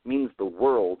Butler means the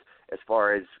world as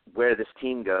far as where this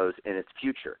team goes in its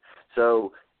future.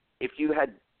 So if you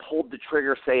had pulled the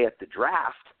trigger, say, at the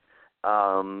draft,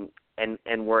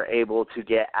 and were able to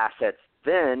get assets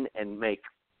then and make,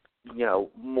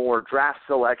 more draft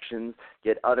selections,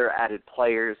 get other added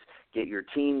players, get your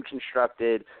team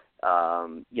constructed,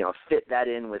 fit that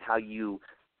in with how you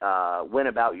went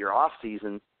about your off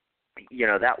season,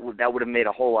 that would have made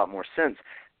a whole lot more sense.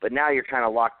 But now you're kind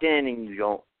of locked in,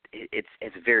 and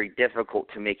it's very difficult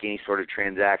to make any sort of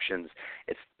transactions.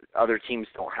 Other teams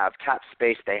don't have cap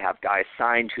space. They have guys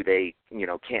signed who they,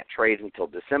 can't trade until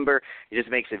December. It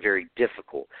just makes it very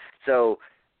difficult. So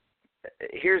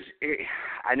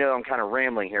I know I'm kind of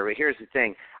rambling here, but here's the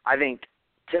thing. I think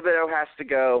Thibodeau has to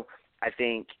go. I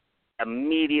think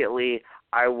immediately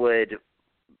I would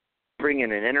bring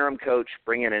in an interim coach,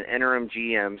 bring in an interim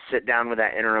GM, sit down with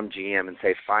that interim GM and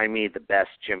say, find me the best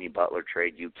Jimmy Butler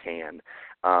trade you can.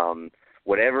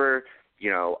 Whatever,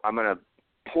 I'm going to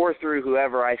pour through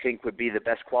whoever I think would be the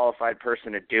best qualified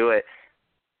person to do it,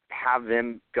 have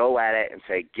them go at it and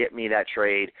say, get me that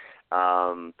trade,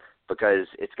 because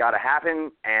it's got to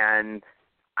happen, and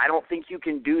I don't think you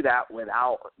can do that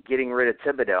without getting rid of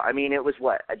Thibodeau. I mean, it was,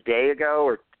 a day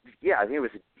ago? I think it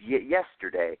was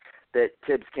yesterday that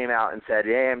Tibbs came out and said,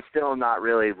 hey, I'm still not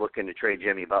really looking to trade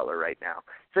Jimmy Butler right now.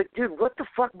 It's like, dude, what the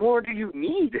fuck more do you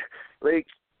need? Like,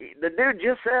 the dude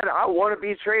just said, I want to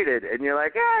be traded. And you're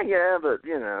like, yeah, but,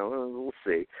 we'll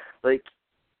see. Like,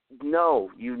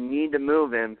 no, you need to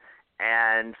move him.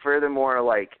 And furthermore,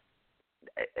 like,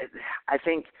 I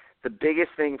think the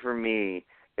biggest thing for me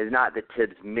is not that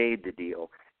Tibbs made the deal.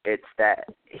 It's that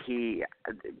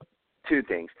two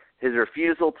things. His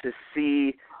refusal to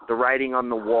see the writing on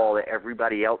the wall that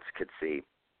everybody else could see.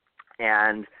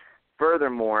 And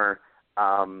furthermore,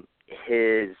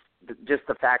 just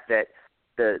the fact that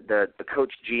the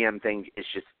coach GM thing is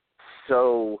just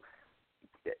so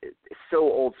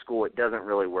old school, it doesn't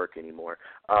really work anymore.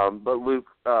 But Luke,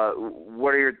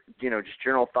 what are your just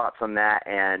general thoughts on that?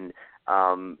 And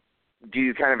do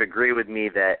you kind of agree with me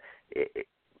that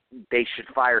they should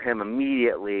fire him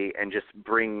immediately and just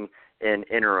bring in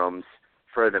interims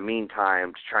for the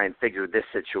meantime to try and figure this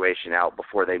situation out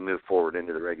before they move forward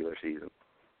into the regular season?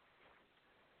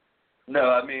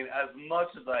 No, I mean, as much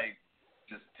as I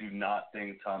just do not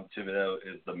think Tom Thibodeau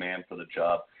is the man for the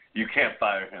job, you can't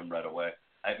fire him right away.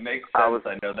 It makes sense,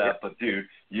 I know that, but, dude,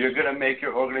 you're going to make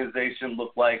your organization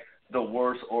look like the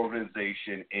worst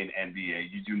organization in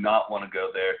NBA. You do not want to go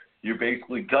there. You're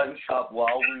basically gutting shop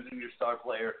while losing your star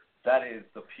player. That is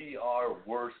the PR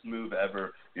worst move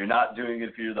ever. You're not doing it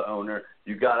if you're the owner.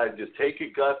 You got to just take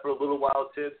a gut for a little while,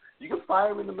 Tibbs. You can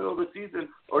fire him in the middle of the season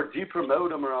or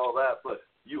depromote him or all that, but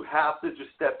you have to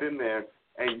just step in there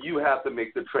and you have to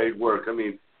make the trade work. I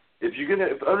mean,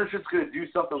 if ownership's going to do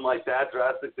something like that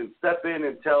drastic, then step in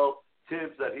and tell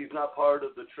Tibbs that he's not part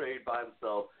of the trade by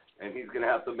himself and he's going to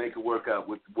have to make it work out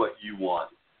with what you want.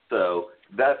 So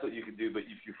that's what you can do. But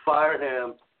if you fire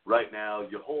him right now,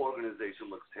 your whole organization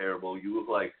looks terrible. You look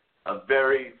like a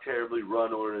very terribly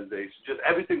run organization. Just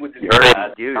everything with you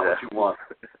bad. Not what you want.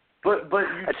 But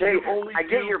I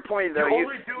get your point though.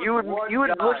 You would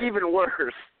look even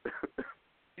worse.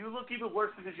 You look even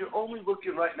worse because you're only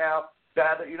looking right now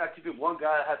bad that you're not keeping one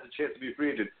guy that has a chance to be a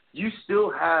free agent. You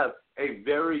still have a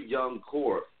very young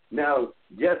core. Now,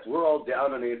 yes, we're all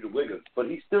down on Andrew Wiggins, but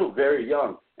he's still very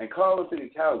young. And Karl-Anthony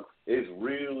Towns is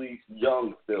really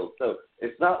young still. So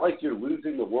it's not like you're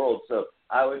losing the world. So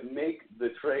I would make the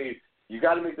trade. You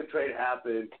got to make the trade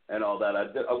happen and all that.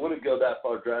 I wouldn't go that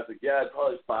far drastic. Yeah, I'd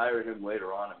probably fire him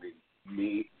later on. I mean,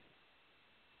 me,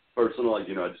 personally,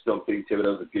 I just don't think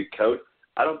Thibodeau's a good coach.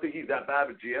 I don't think he's that bad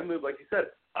of a GM move. Like you said,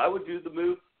 I would do the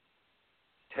move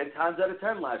 10 times out of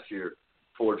 10 last year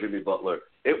for Jimmy Butler.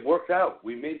 It worked out.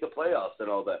 We made the playoffs and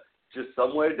all that. Just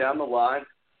somewhere down the line,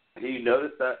 he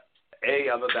noticed that, A,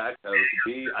 I'm a bad coach.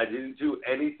 B, I didn't do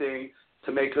anything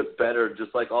to make us better,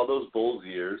 just like all those Bulls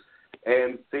years.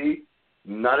 And C,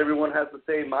 not everyone has the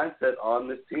same mindset on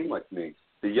this team like me.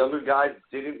 The younger guys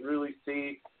didn't really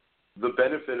see the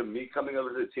benefit of me coming over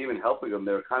to the team and helping them.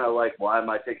 They were kind of like, why am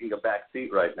I taking a back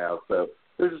seat right now? So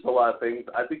there's just a lot of things.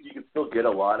 I think you can still get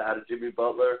a lot out of Jimmy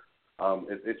Butler.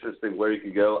 It's interesting where he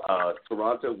can go.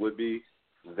 Toronto would be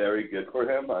very good for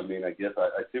him. I mean, I guess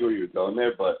I see where you're going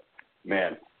there, but,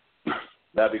 man,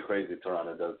 that'd be crazy if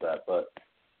Toronto does that. But,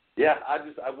 yeah,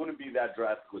 I wouldn't be that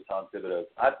drastic with Tom Thibodeau.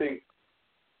 I think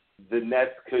the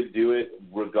Nets could do it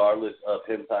regardless of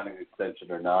him signing an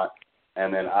extension or not.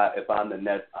 And then if I'm the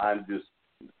Nets, I'm just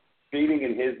feeding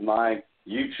in his mind,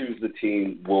 you choose the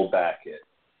team, we'll back it.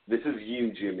 This is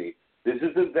you, Jimmy. This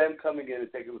isn't them coming in and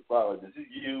taking the spotlight. This is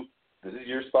you. This is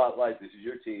your spotlight. This is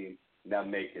your team. Now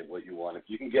make it what you want. If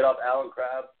you can get off Allen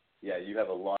Crabbe, yeah, you have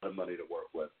a lot of money to work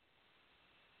with.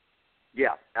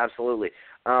 Yeah, absolutely.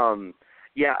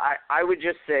 I would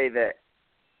just say that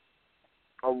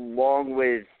along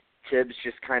with Tibbs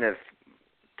just kind of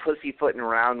pussyfooting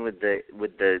around with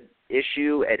the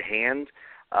issue at hand,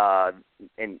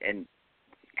 and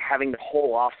having the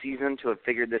whole off season to have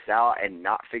figured this out and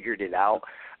not figured it out,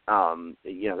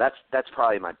 that's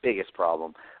probably my biggest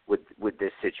problem with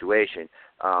this situation.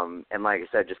 And like I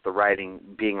said, just the writing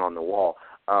being on the wall.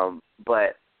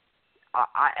 But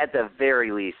I, at the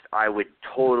very least, I would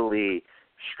totally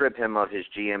strip him of his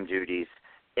GM duties,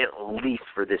 at least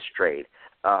for this trade,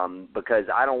 because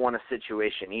I don't want a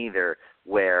situation either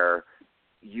where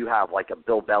you have like a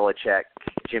Bill Belichick,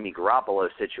 Jimmy Garoppolo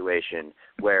situation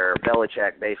where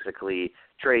Belichick basically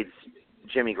trades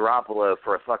Jimmy Garoppolo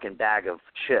for a fucking bag of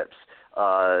chips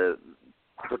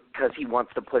because he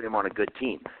wants to put him on a good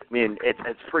team. I mean,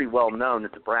 it's pretty well known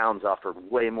that the Browns offered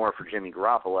way more for Jimmy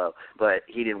Garoppolo, but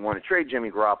he didn't want to trade Jimmy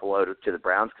Garoppolo to the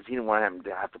Browns because he didn't want him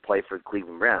to have to play for the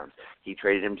Cleveland Browns. He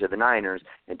traded him to the Niners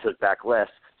and took back less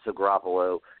so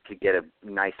Garoppolo could get a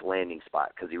nice landing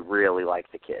spot because he really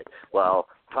liked the kid. Well,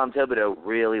 Tom Thibodeau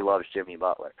really loves Jimmy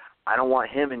Butler. I don't want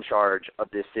him in charge of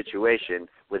this situation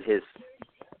with his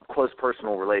close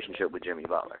personal relationship with Jimmy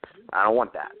Butler. I don't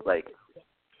want that.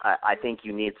 I think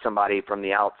you need somebody from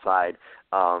the outside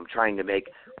trying to make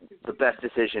the best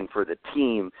decision for the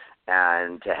team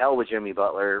and to hell with Jimmy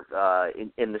Butler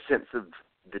in the sense of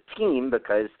the team,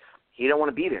 because he don't want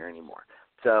to be there anymore.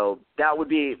 So that would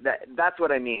be that's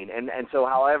what I mean. And so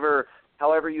however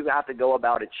you have to go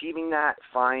about achieving that,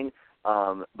 fine.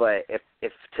 But if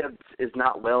Tibbs is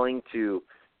not willing to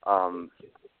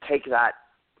take that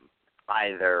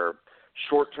either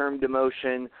short-term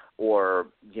demotion, or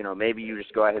maybe you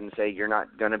just go ahead and say you're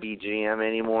not going to be GM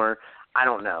anymore, I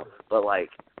don't know. But like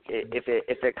if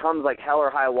it comes like hell or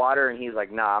high water and he's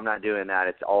like, nah, I'm not doing that,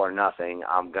 it's all or nothing,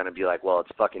 I'm going to be like, well, it's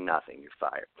fucking nothing, you're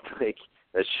fired. Like,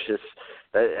 that's just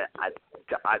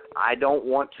I don't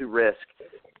want to risk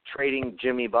trading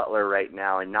Jimmy Butler right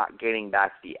now and not getting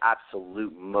back the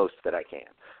absolute most that I can.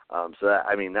 So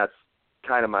that's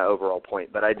kind of my overall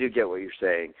point. But I do get what you're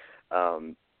saying.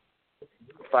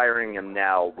 Firing him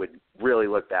now would really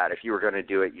look bad. If you were going to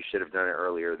do it, you should have done it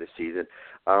earlier this season.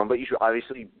 But you should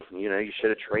obviously, you should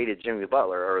have traded Jimmy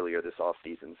Butler earlier this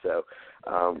offseason. So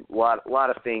a lot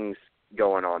of things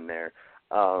going on there.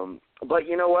 But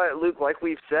you know what, Luke, like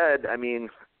we've said,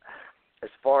 as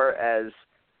far as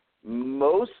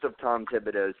most of Tom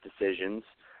Thibodeau's decisions,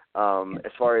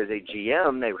 as far as a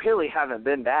GM, they really haven't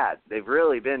been bad. They've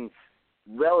really been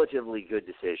relatively good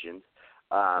decisions.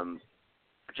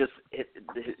 Just his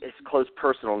close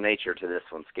personal nature to this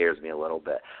one scares me a little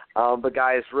bit. But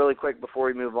guys, really quick before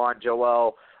we move on,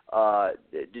 Joel,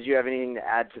 did you have anything to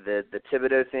add to the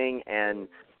Thibodeau thing? And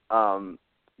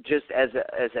just as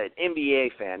an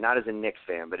NBA fan, not as a Knicks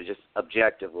fan, but just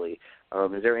objectively,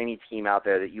 is there any team out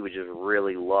there that you would just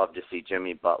really love to see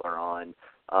Jimmy Butler on,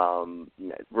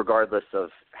 regardless of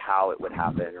how it would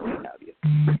happen or what have you?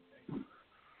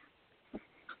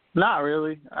 Not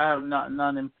really. I have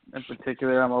none in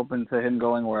particular. I'm open to him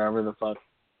going wherever the fuck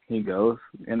he goes.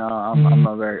 I'm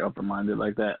not very open-minded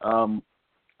like that.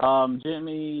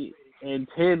 Jimmy and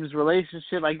Tibbs'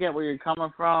 relationship, I get where you're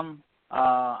coming from.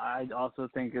 I also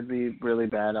think it'd be really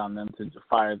bad on them to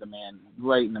fire the man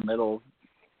right in the middle.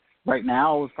 Right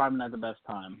now is probably not the best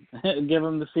time. Give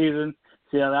him the season,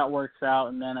 see how that works out,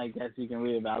 and then I guess you can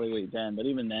reevaluate then. But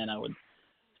even then, I would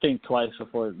think twice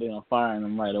before firing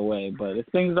them right away. But if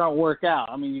things don't work out,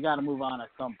 you got to move on at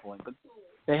some point. But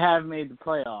they have made the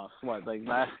playoffs.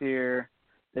 Last year?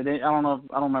 I don't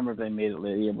remember if they made it the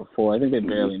year before. I think they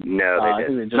barely. No, they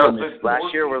didn't.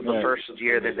 Last year was the first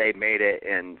year that they made it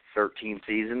in 13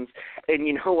 seasons. And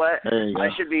you know what? I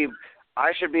should be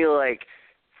like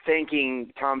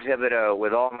thanking Tom Thibodeau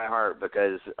with all my heart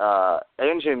because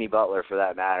and Jimmy Butler for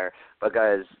that matter,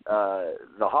 because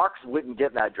the Hawks wouldn't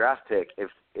get that draft pick if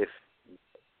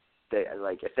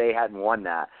they hadn't won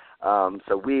that.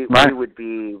 So we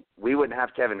wouldn't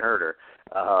have Kevin Huerter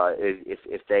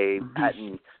if they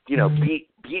hadn't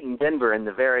beaten Denver in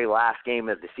the very last game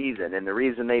of the season. And the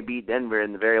reason they beat Denver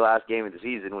in the very last game of the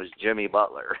season was Jimmy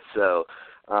Butler. So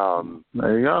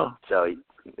there you go. So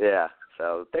yeah.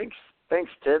 So thanks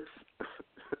Tibbs.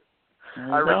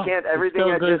 I recant everything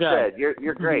I just said.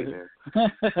 You're great, man.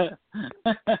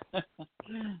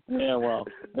 Yeah, well,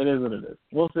 it is what it is.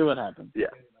 We'll see what happens.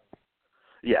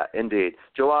 Yeah, indeed.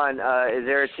 Joanne, is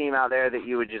there a team out there that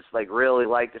you would just really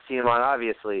like to see him on?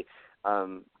 Obviously,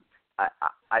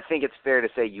 I think it's fair to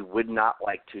say you would not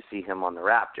like to see him on the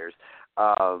Raptors.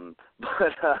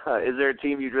 But is there a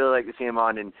team you'd really like to see him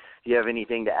on? And do you have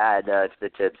anything to add to the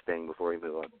Tibbs thing before we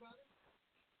move on?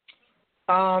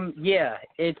 Yeah,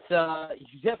 it's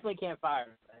you definitely can't fire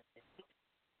him.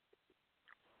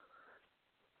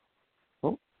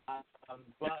 Oh.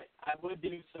 But I would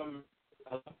do some.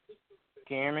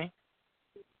 Can you hear me?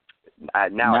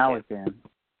 Now I can.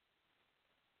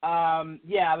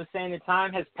 Yeah, I was saying the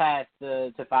time has passed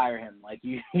to fire him.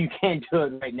 You can't do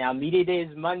it right now. Media day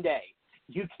is Monday.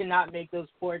 You cannot make those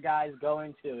poor guys go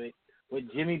into it with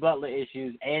Jimmy Butler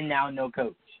issues and now no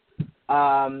coach.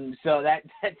 So that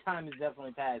time is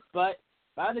definitely passed. But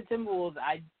by the Timber-Woes,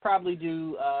 I'd probably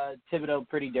do Thibodeau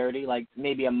pretty dirty,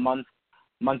 maybe a month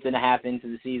and a half into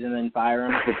the season, then fire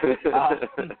him.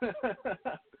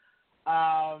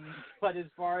 But as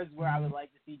far as where I would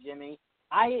like to see Jimmy,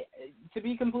 to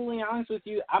be completely honest with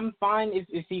you, I'm fine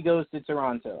if he goes to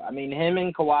Toronto. Him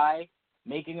and Kawhi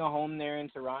making a home there in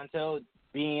Toronto,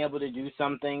 being able to do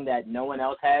something that no one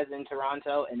else has in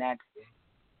Toronto, and that's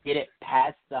get it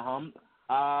past the hump.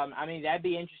 That'd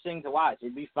be interesting to watch.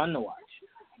 It'd be fun to watch.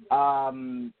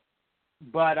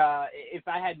 But if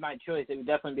I had my choice, it would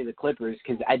definitely be the Clippers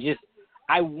because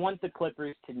I want the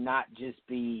Clippers to not just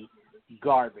be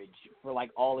garbage for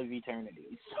all of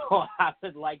eternity. So I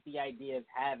would like the idea of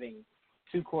having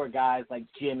two core guys like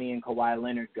Jimmy and Kawhi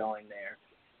Leonard going there.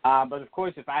 But of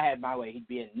course, if I had my way, he'd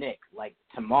be a Knick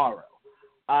tomorrow.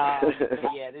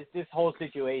 But yeah, this whole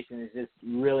situation is just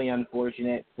really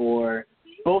unfortunate for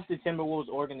both the Timberwolves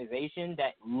organization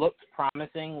that looked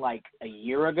promising like a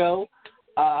year ago,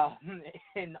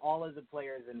 and all of the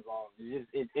players involved.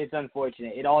 It's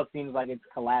unfortunate. It all seems like it's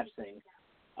collapsing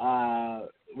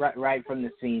right from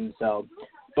the seam. So,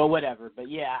 but whatever. But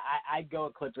yeah, I'd go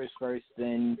with Clippers first,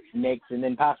 then Knicks, and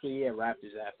then possibly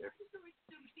Raptors after.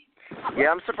 Yeah,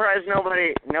 I'm surprised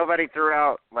nobody threw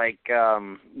out like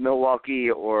Milwaukee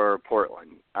or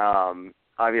Portland.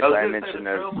 Obviously, I mentioned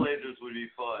the those. Trailblazers would be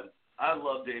fun. I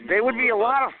love Damian. They would be a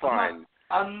lot of fun.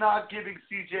 I'm not giving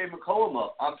C.J. McCollum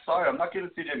up. I'm sorry, I'm not giving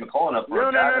C.J. McCollum up.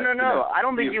 No. I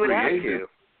don't think you would have to.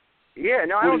 Yeah,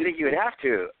 no, I don't think you would have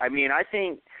to. I mean, I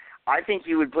think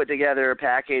you would put together a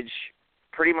package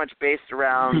pretty much based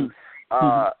around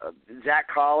Zach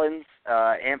Collins,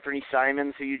 Anthony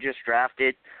Simons, who you just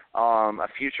drafted, a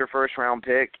future first-round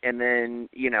pick, and then,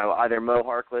 either Mo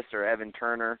Harkless or Evan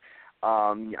Turner.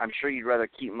 I'm sure you'd rather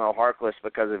keep Mo Harkless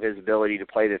because of his ability to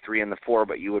play the 3 and the 4,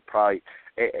 but you would probably,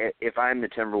 if I'm the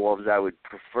Timberwolves, I would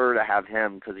prefer to have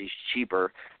him because he's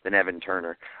cheaper than Evan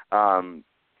Turner.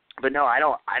 But no, I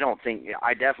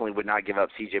definitely would not give up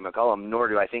C.J. McCollum, nor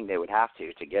do I think they would have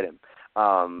to get him.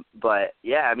 But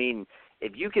yeah, I mean,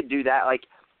 if you could do that, like,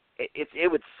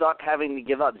 it would suck having to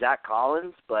give up Zach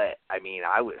Collins, but I mean,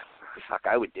 I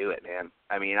would do it, man.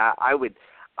 I mean, I would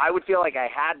feel like I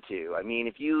had to. I mean,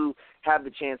 if you have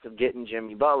the chance of getting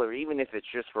Jimmy Butler, even if it's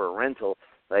just for a rental,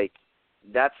 like,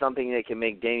 that's something that can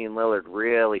make Damian Lillard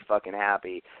really fucking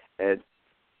happy. And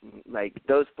like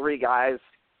those 3 guys,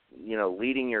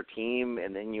 leading your team,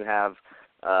 and then you have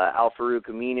Al-Farouq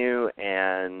Aminu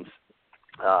and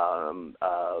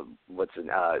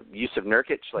Yusuf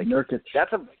Nurkic. Like, Nurkic.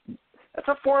 That's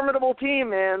a formidable team,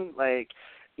 man. Like,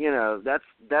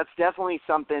 that's definitely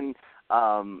something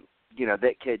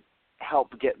that could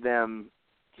help get them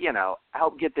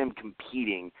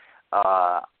competing.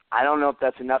 I don't know if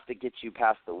that's enough to get you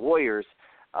past the Warriors,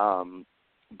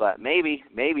 but maybe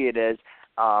it is.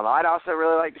 I'd also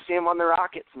really like to see him on the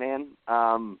Rockets, man.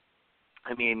 I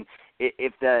mean,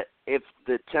 if the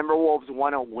Timberwolves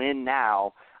want to win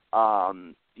now,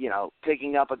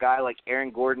 picking up a guy like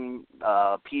Aaron Gordon,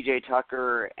 PJ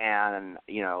Tucker, and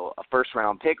a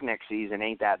first-round pick next season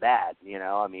ain't that bad.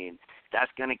 I mean,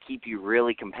 that's going to keep you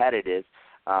really competitive.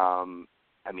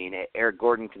 I mean, Eric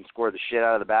Gordon can score the shit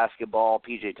out of the basketball.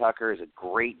 PJ Tucker is a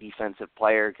great defensive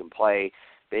player, can play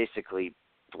basically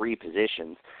 3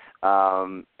 positions.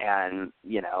 And,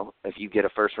 if you get a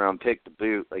first-round pick to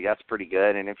boot, like, that's pretty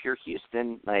good. And if you're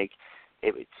Houston, like,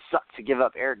 it would suck to give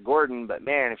up Eric Gordon, but,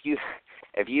 man, if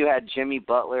you had Jimmy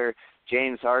Butler,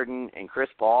 James Harden, and Chris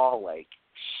Paul, like,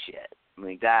 shit.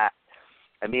 Like that,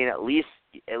 I mean, at least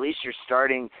you're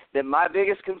starting. Then my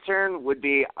biggest concern would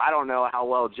be, I don't know how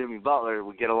well Jimmy Butler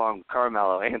would get along with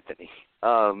Carmelo Anthony.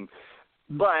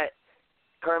 But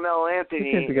Carmelo Anthony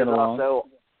is also,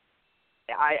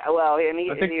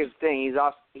 here's the thing,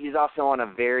 he's also on a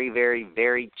very, very,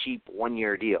 very cheap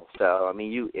 1-year deal. So I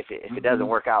mean, if it doesn't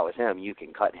work out with him, you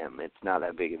can cut him. It's not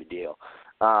that big of a deal.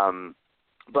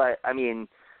 But I mean,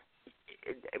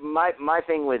 my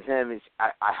thing with him is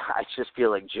I just feel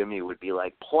like Jimmy would be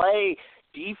like, play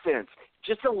defense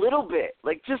just a little bit,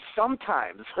 like just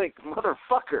sometimes, like,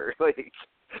 motherfucker, like,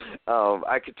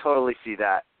 I could totally see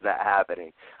that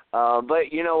happening.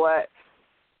 But you know what?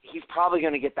 He's probably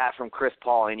going to get that from Chris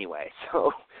Paul anyway,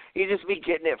 so he'd just be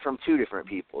getting it from 2 different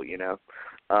people,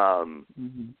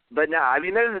 But no, I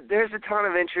mean, there's a ton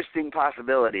of interesting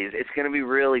possibilities. It's going to be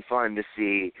really fun to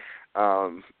see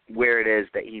where it is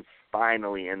that he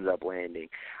finally ends up landing.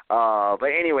 But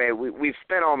anyway, we've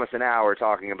spent almost an hour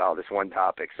talking about this one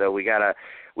topic, so we gotta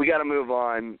move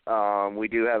on. We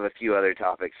do have a few other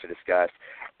topics to discuss.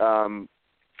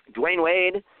 Dwayne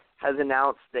Wade has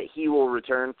announced that he will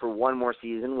return for 1 more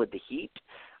season with the Heat.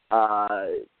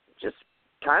 Just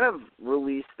kind of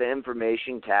released the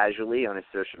information casually on his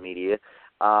social media.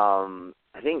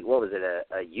 I think, what was it,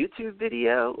 a YouTube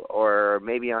video, or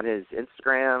maybe on his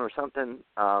Instagram or something,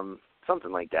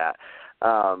 something like that.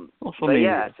 Social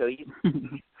media.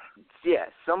 Yeah,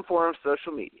 so some form of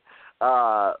social media.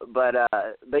 But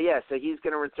yeah, so he's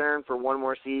going to return for 1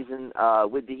 more season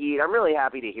with the Heat. I'm really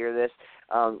happy to hear this.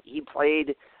 He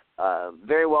played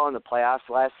very well in the playoffs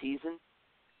last season,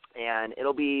 and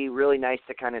it'll be really nice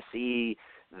to kind of see,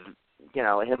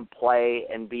 him play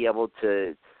and be able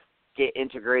to get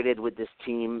integrated with this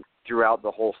team throughout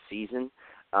the whole season.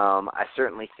 I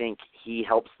certainly think he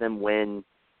helps them win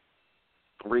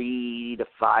 3 to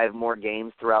 5 more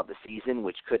games throughout the season,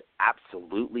 which could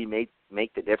absolutely make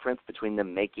the difference between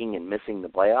them making and missing the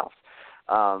playoffs.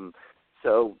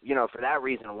 So, for that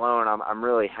reason alone, I'm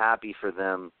really happy for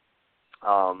them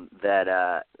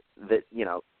that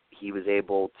he was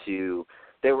able to.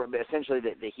 They were essentially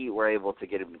the Heat were able to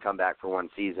get him to come back for one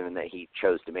season, and that he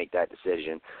chose to make that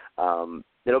decision.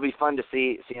 It'll be fun to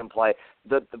see him play.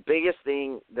 The biggest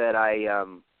thing that I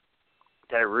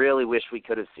really wish we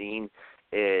could have seen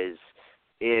is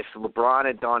if LeBron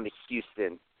had gone to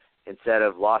Houston instead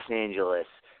of Los Angeles.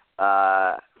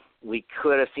 We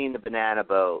could have seen the banana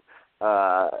boat.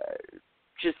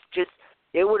 Just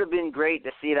it would have been great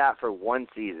to see that for one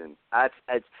season. I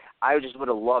just would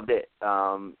have loved it.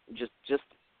 Just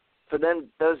for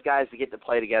those guys to get to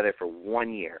play together for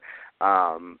 1 year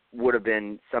would have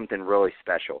been something really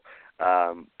special.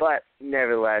 But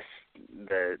nevertheless,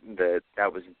 that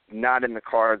was not in the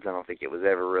cards. I don't think it was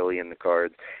ever really in the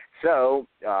cards. So,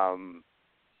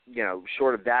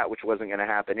 short of that, which wasn't going to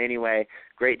happen anyway,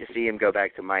 great to see him go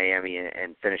back to Miami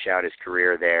and finish out his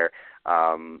career there.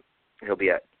 He'll be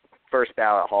a first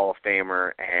ballot Hall of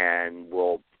Famer and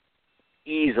will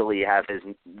easily have his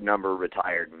number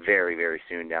retired very, very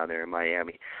soon down there in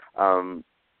Miami.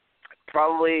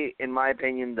 Probably, in my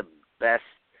opinion, the best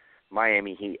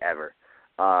Miami Heat ever.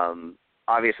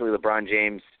 Obviously, LeBron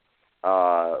James,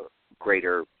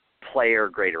 greater player,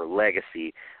 greater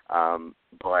legacy.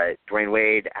 But Dwayne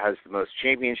Wade has the most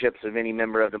championships of any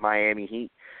member of the Miami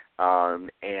Heat.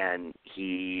 And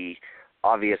he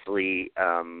obviously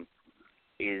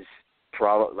is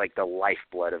probably like the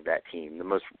lifeblood of that team, the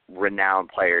most renowned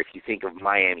player. If you think of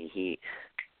Miami Heat,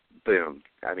 boom.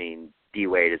 I mean, D.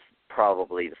 Wade is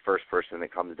probably the first person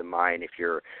that comes to mind if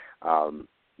you're, a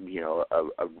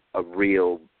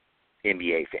real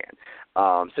NBA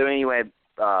fan. So anyway,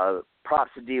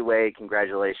 props to D. Wade.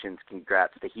 Congratulations.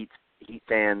 Congrats to Heat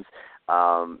fans.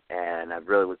 And I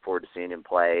really look forward to seeing him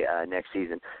play next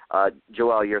season.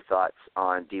 Joel, your thoughts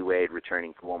on D. Wade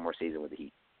returning for one more season with the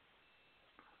Heat?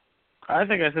 I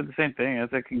think I said the same thing. I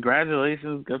said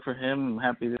congratulations, good for him. I'm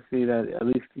happy to see that at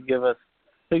least to give us,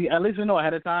 at least we know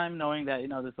ahead of time, knowing that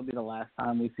this will be the last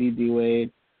time we see D.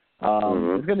 Wade.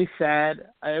 It's gonna be sad.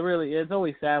 It really is. It's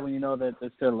always sad when you know that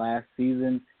it's their last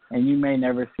season and you may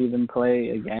never see them play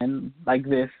again like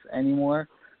this anymore.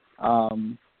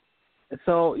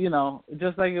 So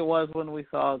just like it was when we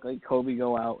saw like Kobe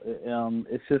go out,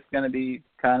 it's just gonna be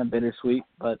kind of bittersweet,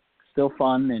 but still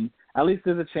fun, and at least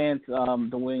there's a chance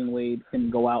Dwayne Wade can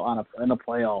go out on a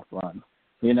playoff run,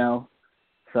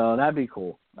 So that'd be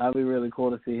cool. That'd be really cool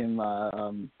to see him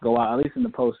go out at least in the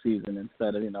postseason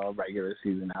instead of a regular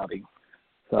season outing.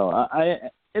 So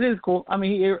it is cool. I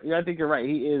mean, I think you're right.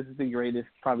 He is the greatest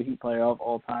probably Heat player of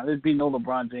all time. There'd be no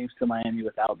LeBron James to Miami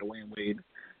without Dwayne Wade.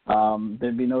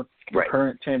 There'd be no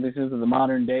current championships of the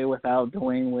modern day without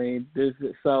Dwayne Wade.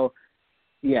 So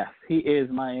yes, he is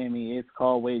Miami. It's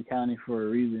called Wade County for a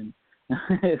reason.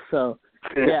 So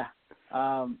yeah.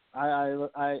 I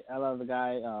love the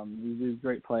guy. He's a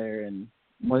great player and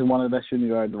one of the best shooting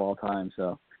guards of all time.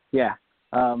 So, yeah,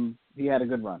 he had a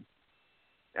good run.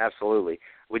 Absolutely.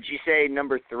 Would you say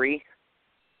number 3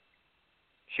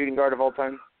 shooting guard of all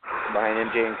time behind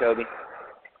MJ and Kobe?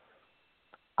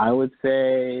 I would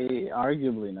say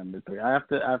arguably number 3. I have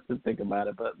to think about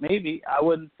it, but maybe I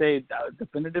wouldn't say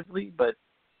definitively, but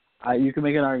you can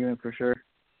make an argument for sure.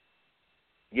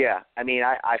 Yeah, I mean,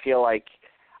 I feel like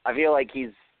he's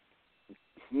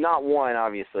not 1,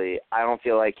 obviously. I don't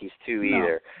feel like he's 2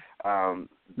 either.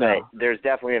 But there's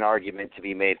definitely an argument to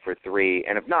be made for 3.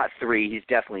 And if not 3, he's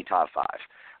definitely top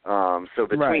 5. So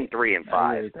between 3 and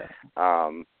 5.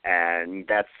 And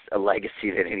that's a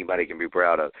legacy that anybody can be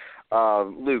proud of.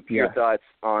 Luke, your thoughts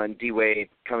on D. Wade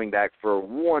coming back for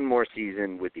one more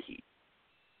season with the Heat?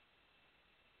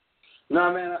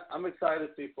 No, man, I'm excited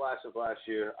to see Flash of last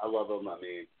year. I love him. I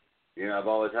mean, I've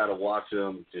always had to watch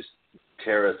him just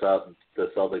tear us up,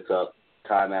 the Celtics up,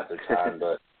 time after time.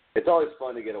 But it's always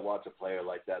fun to get to watch a player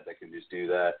like that can just do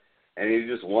that. And he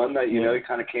just won that, he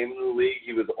kind of came into the league.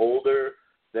 He was older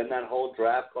than that whole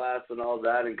draft class and all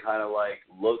that, and kind of like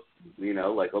looked,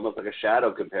 like almost like a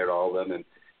shadow compared to all of them. And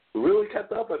really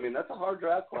kept up. I mean, that's a hard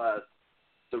draft class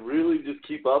to really just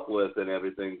keep up with and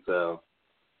everything. So,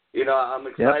 I'm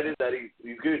excited that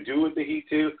he's going to do with the Heat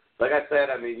too. Like I said,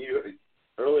 I mean,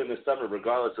 early in the summer,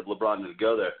 regardless if LeBron didn't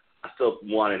go there, I still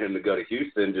wanted him to go to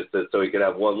Houston so he could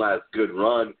have one last good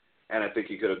run, and I think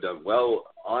he could have done well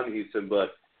on Houston. But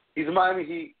he's a Miami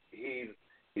Heat. He's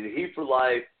a Heat for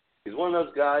life. He's one of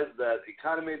those guys that he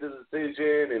kind of made the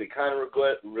decision, and he kind of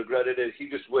regretted it. He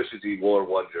just wishes he wore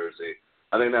one jersey.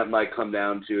 I think that might come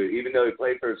down to it. Even though he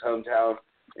played for his hometown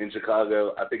in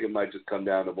Chicago, I think it might just come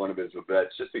down to one of his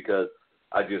regrets, just because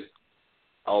I just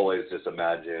always just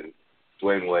imagine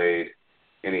Dwayne Wade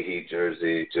in a Heat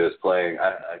jersey, just playing.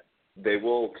 They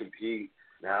will compete.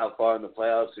 Now, how far in the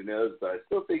playoffs, who knows? But I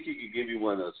still think he could give you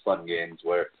one of those fun games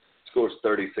where he scores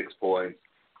 36 points,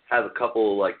 has a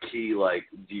couple key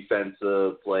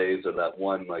defensive plays or that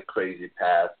one crazy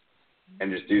pass,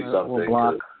 and just do something.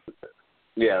 Block.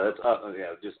 Yeah, that's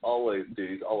just always,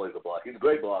 dude. He's always a blocker. He's a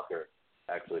great blocker,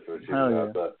 actually, for a shooting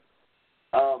guard. But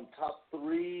top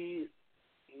three,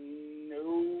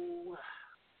 no.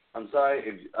 I'm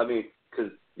sorry.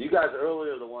 Because you guys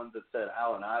earlier are the ones that said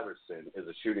Allen Iverson is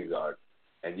a shooting guard,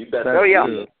 and you best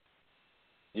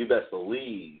you best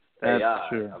believe That's AI.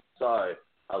 true. I'm sorry.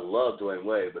 I love Dwayne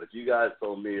Wade, but if you guys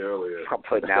told me earlier, I'm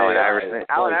putting Allen Iverson.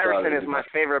 Allen Iverson is my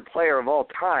favorite player of all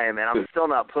time, and I'm still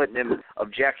not putting him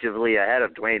objectively ahead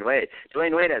of Dwayne Wade.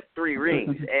 Dwayne Wade has 3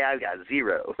 rings. AI got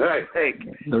 0. Right.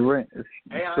 The ring.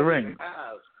 The ring.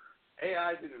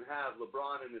 AI didn't have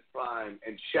LeBron in his prime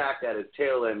and Shaq at his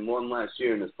tail end one last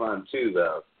year in his prime too,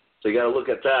 though. So you got to look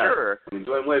at that. Sure. I mean,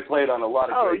 Dwayne Wade played on a lot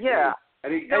of great teams.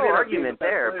 And he no argument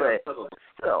there, but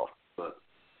still.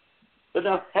 But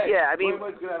no, hey, yeah, Dwayne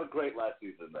Wade's going to have a great last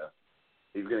season, though.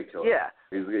 He's going to kill it. Yeah.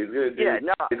 He's going to do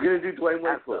he's going to do Dwayne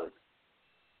Wade stuff.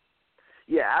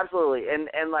 Yeah, absolutely.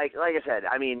 And like I said,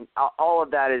 I mean, all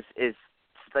of that is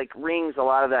rings, a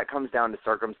lot of that comes down to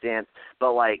circumstance,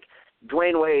 but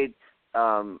Dwayne Wade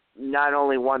not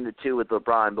only won the 2 with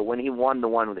LeBron, but when he won the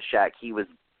 1 with Shaq, he was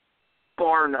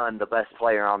bar none the best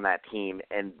player on that team,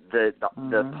 and the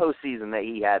postseason that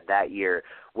he had that year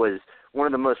was one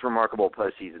of the most remarkable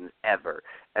postseasons ever.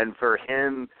 And for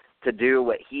him to do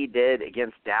what he did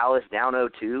against Dallas down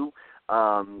 0-2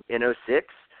 in 06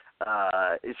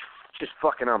 is just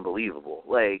fucking unbelievable.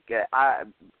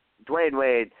 Dwayne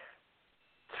Wade,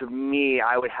 to me,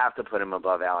 I would have to put him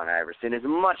above Allen Iverson. As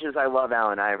much as I love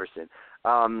Allen Iverson,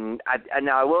 now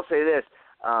I will say this: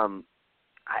 Allen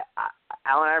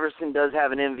Iverson does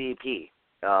have an MVP,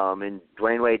 and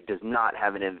Dwayne Wade does not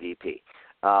have an MVP.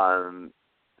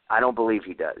 I don't believe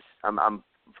he does. I'm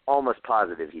almost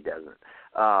positive he doesn't.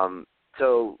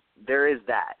 So there is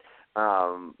that.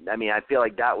 I feel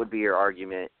like that would be your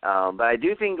argument. But I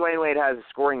do think Dwayne Wade has a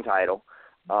scoring title.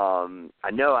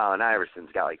 I know Allen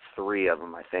Iverson's got 3 of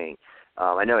them, I think.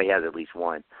 I know he has at least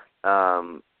 1.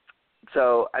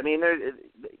 So,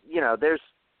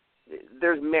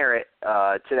 there's merit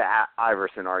to the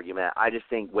Iverson argument. I just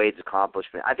think Wade's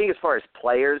accomplishment. I think as far as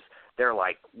players, they're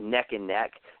neck and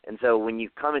neck. And so when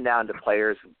you're coming down to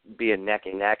players being neck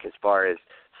and neck as far as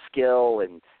skill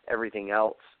and everything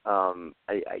else,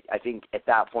 I think at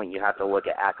that point you have to look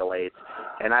at accolades.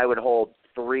 And I would hold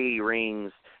 3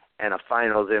 rings and a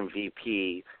Finals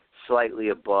MVP slightly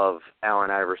above Allen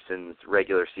Iverson's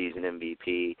regular season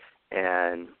MVP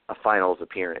and a Finals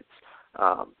appearance.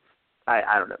 I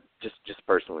don't know, just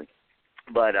personally.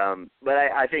 But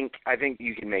I think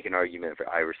you can make an argument for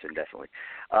Iverson, definitely.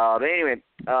 But anyway,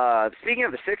 speaking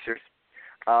of the Sixers,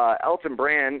 Elton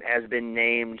Brand has been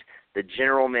named the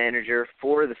general manager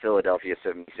for the Philadelphia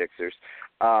 76ers.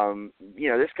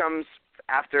 This comes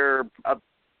after a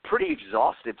pretty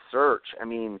exhaustive search. I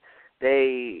mean,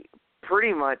 they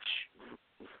pretty much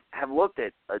have looked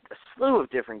at a slew of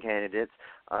different candidates,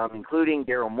 including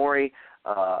Daryl Morey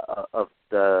of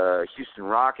the Houston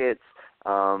Rockets,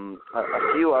 a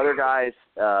few other guys,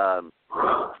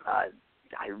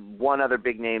 one other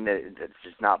big name that's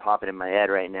just not popping in my head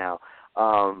right now.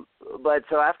 But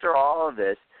so after all of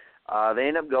this, they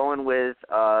end up going with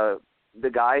the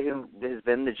guy who has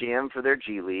been the GM for their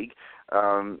G League,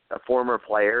 a former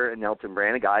player, Elton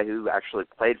Brand, a guy who actually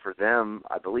played for them,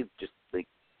 I believe, just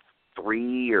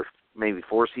 3 or maybe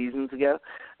 4 seasons ago.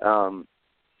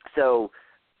 So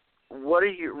what are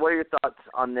your thoughts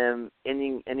on them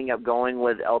ending up going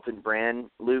with Elton Brand,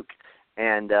 Luke?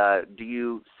 And do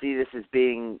you see this as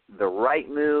being the right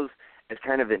move, as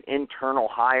kind of an internal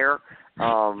hire,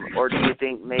 or do you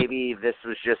think maybe this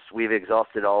was just we've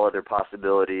exhausted all other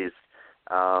possibilities?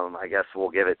 I guess we'll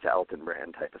give it to Elton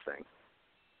Brand type of thing.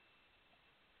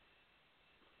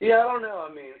 Yeah, I don't know.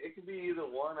 I mean, it could be either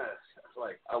one.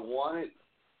 I want it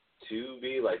to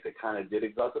be they kind of did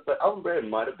exhaust it, but Elton Brand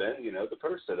might have been, the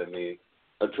person. I mean,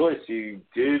 a choice. He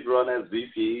did run as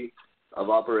VP of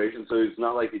operations, so it's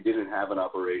not like he didn't have an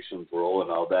operations role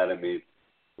and all that. I mean,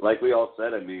 like we all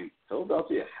said,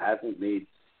 Philadelphia hasn't made.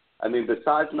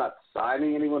 Besides not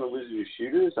signing anyone and losing your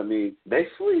shooters, they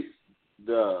fleeced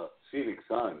the Phoenix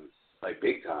Suns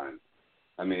big time.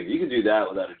 If you could do that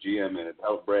without a GM and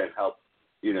Elton Brand help,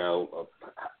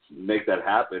 make that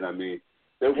happen.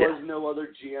 There was no other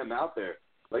GM out there.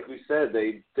 Like we said,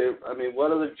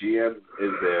 what other GM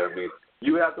is there?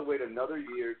 You have to wait another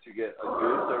year to get a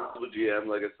good serviceable GM,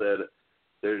 like I said,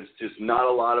 There's just not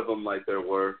a lot of them like there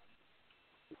were.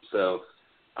 So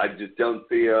I just don't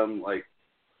see them like,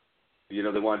 they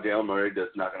want Dale Murray.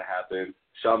 That's not going to happen.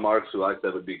 Sean Marks, who I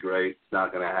said would be great, it's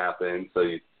not going to happen. So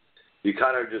you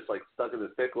kind of just like stuck in the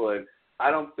pickle. And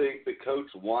I don't think the coach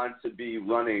wants to be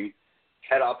running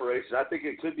head operations. I think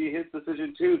it could be his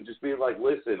decision too, just being like,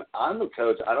 listen, I'm the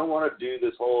coach. I don't want to do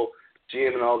this whole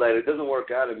GM and all that. It doesn't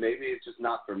work out, and maybe it's just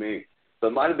not for me. So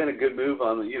it might have been a good move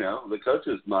on the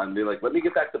coach's mind, be like, let me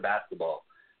get back to basketball,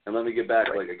 and let me get back.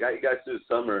 Like, I got you guys through the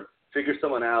summer, figure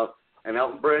someone out. And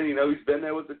Elton Brand, he's been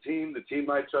there with the team. The team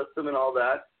might trust him and all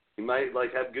that. He might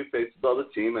have good faith with the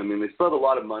team. I mean, they still have a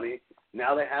lot of money.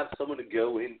 Now they have someone to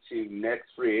go into next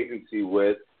free agency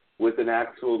with an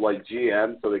actual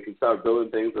GM, so they can start building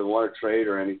things they want to trade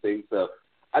or anything. So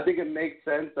I think it makes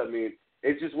sense. I mean,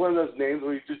 it's just one of those names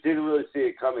where you just didn't really see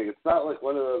it coming. It's not like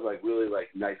one of those really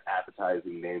nice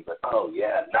appetizing names like, oh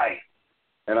yeah, nice,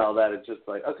 and all that. It's just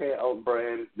like, okay, Elton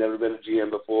Brand, never been a GM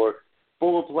before,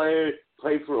 former player,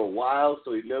 played for a while,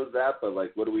 so he knows that. But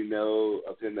what do we know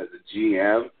of him as a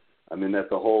GM? I mean,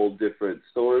 that's a whole different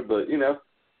story. But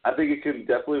I think it can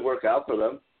definitely work out for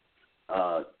them.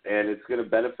 And it's going to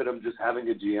benefit them just having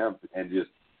a GM and just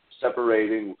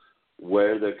separating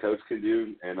where the coach can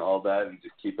do and all that, and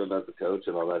just keep him as a coach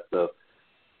and all that stuff.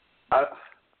 I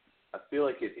feel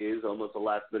like it is almost a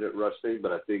last-minute rush thing,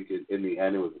 but I think in the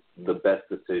end it was the best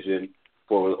decision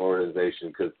for the organization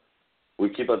because we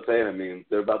keep on saying, I mean,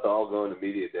 they're about to all go into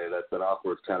media day. That's an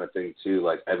awkward kind of thing, too.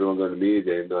 Everyone going to media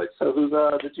day and be like, so who's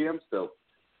the GM still?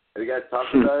 And you guys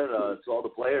talking about it to all the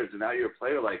players, and now you're a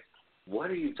player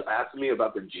what are you asking me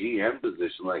about the GM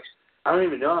position? I don't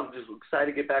even know. I'm just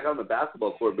excited to get back on the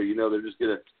basketball court, but, they're just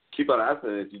going to keep on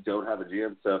asking if you don't have a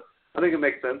GM. So I think it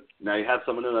makes sense. Now you have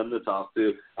someone in them to talk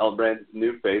to, Elton Brand's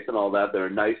new face and all that. They're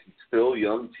a nice, still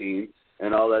young team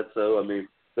and all that. So, I mean,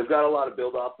 they've got a lot to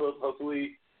build off of.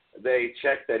 Hopefully they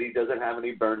check that he doesn't have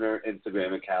any burner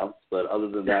Instagram accounts, but other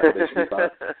than that, they should be fine.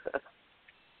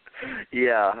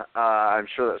 Yeah, I'm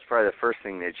sure that's probably the first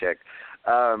thing they checked.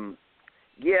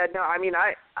 Yeah, no, I mean,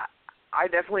 I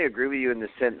definitely agree with you in the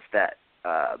sense that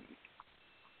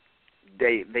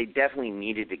they definitely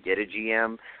needed to get a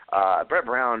GM. Brett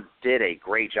Brown did a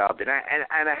great job, and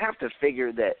I have to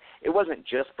figure that it wasn't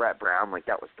just Brett Brown,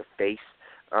 that was the face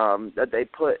that they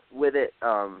put with it,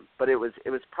 but it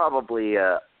was probably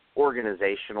a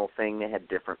organizational thing. They had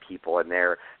different people in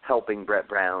there helping Brett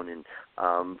Brown and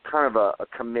kind of a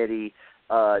committee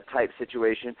type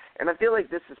situation, and I feel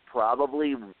like this is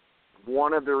probably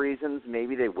one of the reasons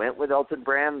maybe they went with Elton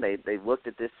Brand. They looked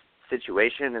at this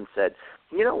situation and said,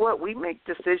 you know what, we make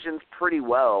decisions pretty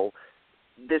well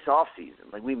this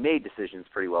offseason. We made decisions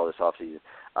pretty well this offseason.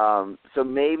 So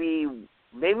maybe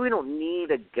we don't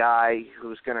need a guy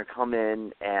who's going to come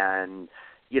in and,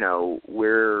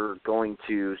 we're going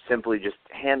to simply just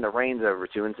hand the reins over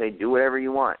to and say, do whatever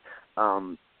you want.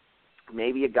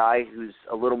 Maybe a guy who's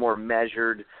a little more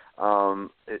measured,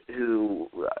 who,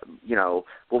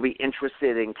 will be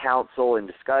interested in counsel and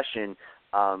discussion,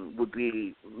 would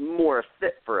be more a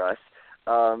fit for us.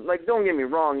 Don't get me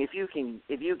wrong, if you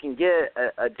can get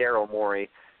a Daryl Morey,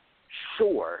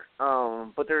 sure.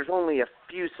 But there's only a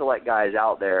few select guys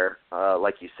out there,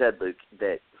 like you said, Luke,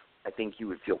 that I think you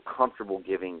would feel comfortable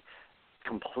giving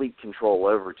complete control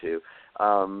over to.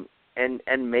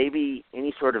 And maybe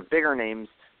any sort of bigger names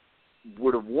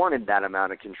would have wanted that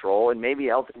amount of control, and maybe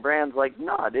Elton Brand's like,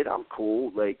 nah, dude, I'm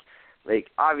cool.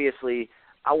 Obviously,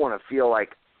 I want to feel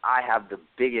like I have the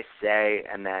biggest say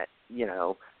and that,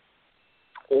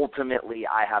 ultimately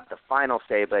I have the final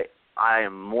say, but I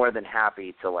am more than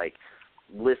happy to,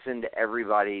 listen to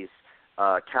everybody's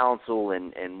counsel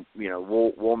and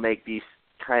we'll make these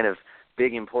kind of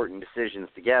big, important decisions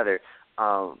together.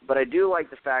 But I do like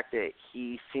the fact that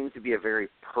he seems to be a very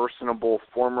personable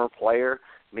former player.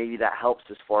 Maybe that helps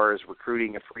as far as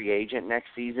recruiting a free agent next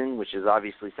season, which is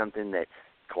obviously something that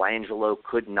Colangelo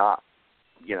could not,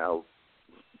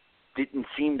 didn't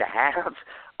seem to have,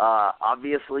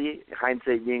 obviously,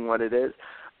 hindsight being what it is.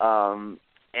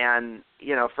 And,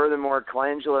 furthermore,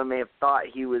 Colangelo may have thought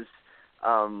he was,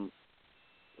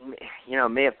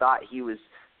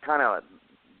 kind of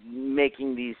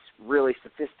making these really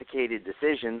sophisticated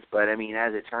decisions, but, I mean,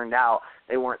 as it turned out,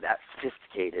 they weren't that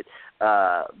sophisticated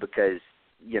because,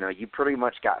 you pretty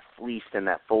much got fleeced in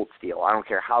that Fultz deal. I don't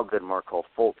care how good Markelle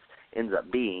Fultz ends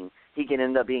up being. He can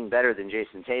end up being better than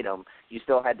Jason Tatum. You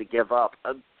still had to give up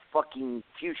a fucking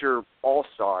future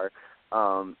all-star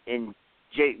in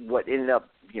what ended up,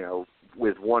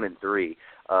 with 1 and 3,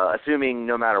 assuming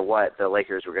no matter what, the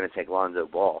Lakers were going to take Lonzo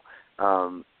Ball.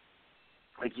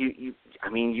 like you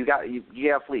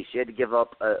have fleece. You had to give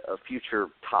up a future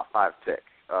top 5 pick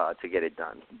to get it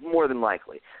done, more than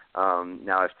likely.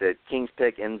 Now, if the Kings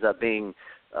pick ends up being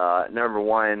number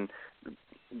 1,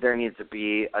 there needs to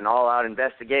be an all-out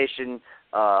investigation,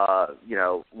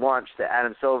 launched that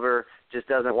Adam Silver just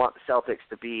doesn't want the Celtics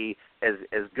to be as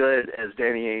good as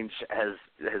Danny Ainge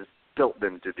has built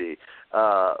them to be.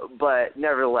 But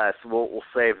nevertheless, we'll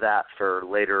save that for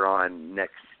later on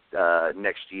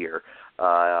next year,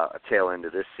 tail end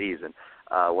of this season,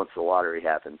 once the lottery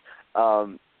happens.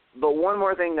 But one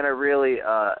more thing that I really,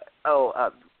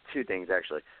 2 things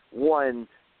actually. One,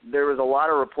 there was a lot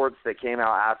of reports that came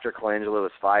out after Colangelo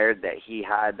was fired that he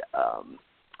had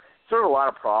sort of a lot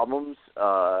of problems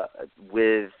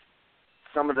with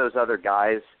some of those other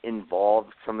guys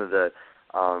involved, some of the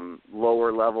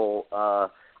lower level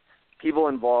people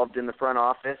involved in the front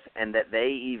office, and that they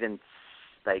even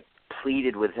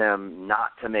pleaded with him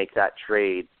not to make that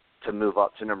trade to move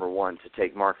up to number 1 to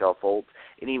take Markelle Fultz.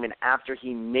 And even after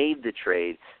he made the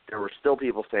trade, there were still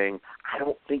people saying, I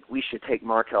don't think we should take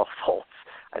Markelle Fultz.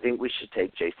 I think we should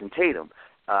take Jason Tatum.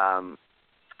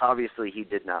 Obviously, he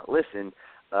did not listen,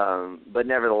 but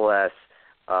nevertheless,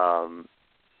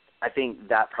 I think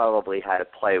that probably had a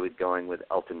play with going with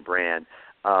Elton Brand.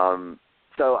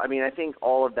 So, I mean, I think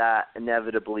all of that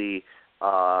inevitably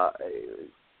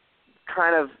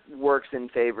kind of works in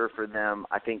favor for them.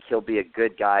 I think he'll be a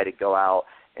good guy to go out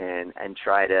and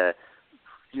try to,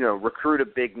 recruit a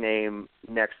big name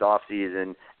next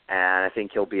offseason, and I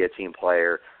think he'll be a team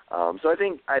player. So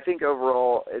I think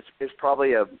overall it's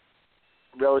probably a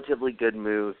relatively good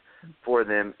move for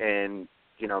them, and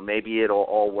maybe it'll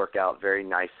all work out very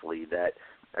nicely that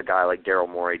a guy like Daryl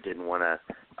Morey didn't want to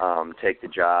take the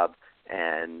job,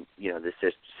 and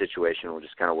this situation will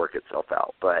just kind of work itself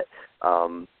out. But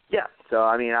yeah, so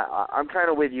I mean I'm kind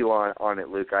of with you on it,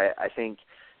 Luke. I think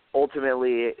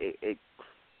ultimately it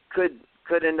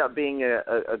could end up being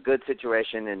a good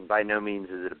situation, and by no means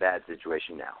is it a bad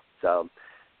situation now. So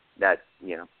that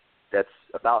that's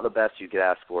about the best you could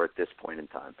ask for at this point in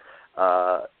time.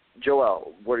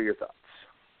 Joel, what are your thoughts?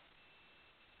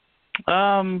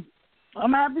 I'm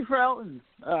happy for Elton.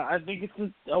 I think it's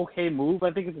an okay move.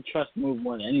 I think it's a trust move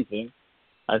more than anything.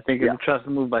 I think it's a trust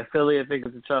move by Philly. I think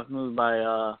it's a trust move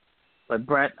by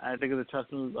Brett. I think it's a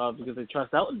trust move because they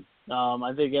trust Elton.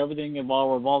 I think everything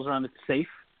revolves around it's safe.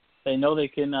 They know they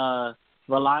can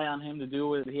rely on him to do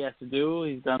what he has to do.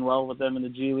 He's done well with them in the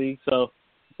G League. So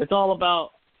it's all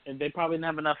about, and they probably didn't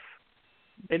have enough.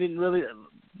 They didn't really,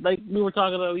 like we were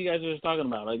talking about, you guys were just talking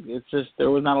about. Like, it's just,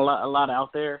 there was not a lot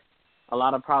out there. A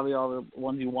lot of probably all the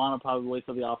ones you want to probably wait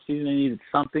till the offseason. They needed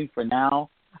something for now.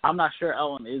 I'm not sure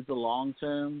Elton is the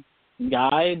long-term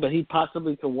guy, but he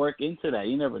possibly could work into that.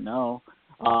 You never know.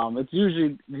 It's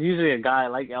usually a guy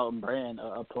like Elton Brand,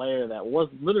 a player that was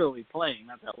literally playing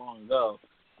not that long ago.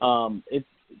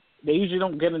 They usually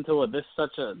don't get into this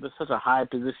such a high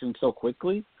position so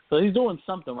quickly. So he's doing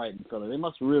something right in Philly. They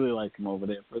must really like him over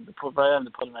there for them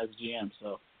to put him as GM.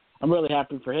 So I'm really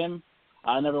happy for him.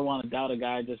 I never want to doubt a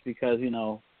guy just because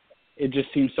it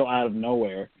just seems so out of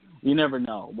nowhere. You never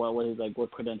know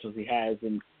what credentials he has,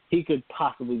 and he could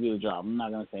possibly do the job. I'm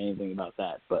not going to say anything about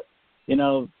that, but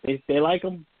they like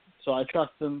him, so I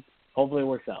trust him. Hopefully it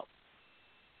works out.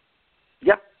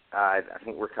 Yep, I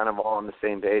think we're kind of all on the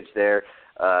same page there.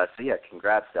 So yeah,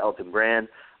 congrats to Elton Brand.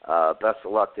 Best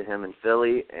of luck to him in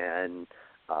Philly, and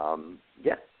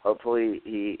yeah, hopefully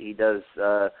he does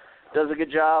a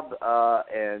good job,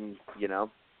 and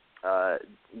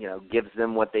gives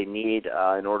them what they need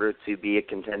in order to be a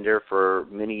contender for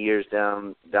many years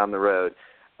down the road.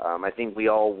 I think we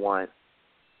all want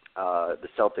the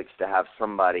Celtics to have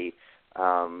somebody,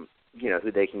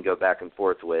 who they can go back and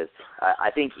forth with. I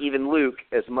think even Luke,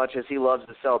 as much as he loves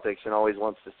the Celtics and always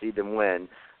wants to see them win,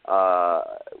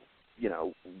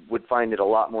 would find it a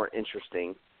lot more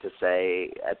interesting to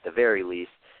say, at the very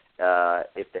least,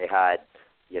 if they had,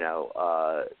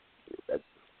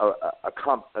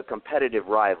 a competitive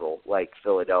rival like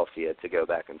Philadelphia to go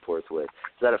back and forth with.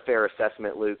 Is that a fair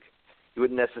assessment, Luke? You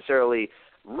wouldn't necessarily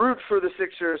root for the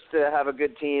Sixers to have a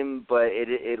good team, but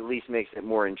it at least makes it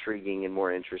more intriguing and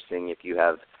more interesting if you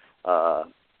have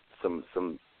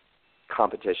some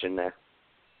competition there.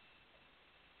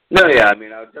 No, yeah, I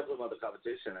mean, I would definitely want the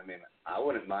competition. I mean, I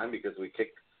wouldn't mind because we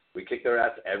kick their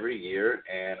ass every year,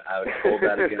 and I would hold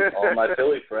that against all my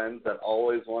Philly friends that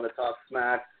always want to talk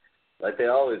smack like they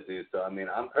always do. So, I mean,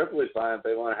 I'm perfectly fine if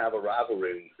they want to have a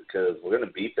rivalry because we're going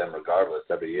to beat them regardless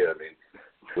every year. I mean,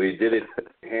 we did it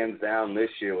hands down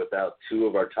this year without 2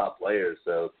 of our top players,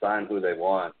 so sign who they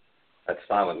want. That's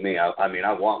fine with me. I mean,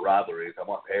 I want rivalries. I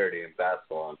want parity in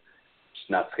basketball. just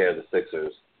not scare the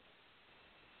Sixers.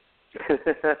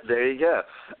 There you go.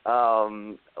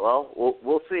 Well,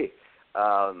 we'll see.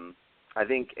 I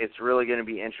think it's really going to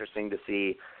be interesting to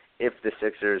see if the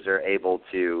Sixers are able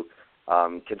to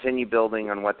continue building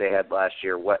on what they had last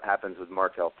year, what happens with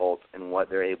Markelle Fultz, and what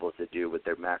they're able to do with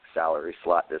their max salary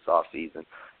slot this offseason.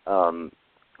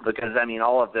 Because, I mean,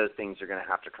 all of those things are going to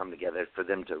have to come together for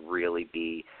them to really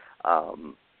be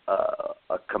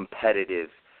a competitive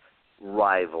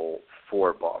rival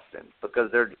for Boston.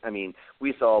 Because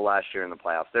we saw last year in the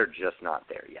playoffs, they're just not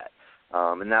there yet.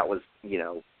 And that was,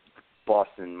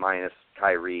 Boston minus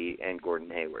Kyrie and Gordon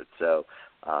Hayward. So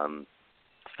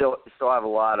still have a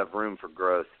lot of room for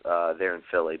growth there in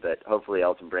Philly, but hopefully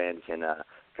Elton Brand can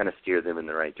kind of steer them in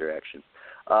the right direction.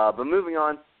 But moving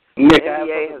on, Nick,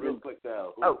 NBA has real quick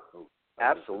now.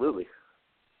 Absolutely.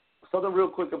 Something real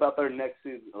quick about their next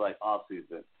season, like off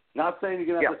season. Not saying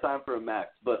you're gonna have to sign for a max,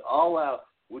 but all out.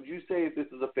 Would you say if this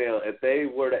is a fail, if they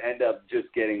were to end up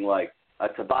just getting like a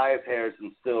Tobias Harris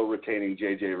and still retaining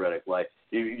J.J. Redick, like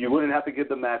you wouldn't have to give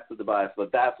the max to Tobias,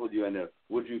 but that's what you end up.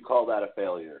 Would you call that a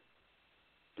failure?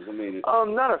 I mean,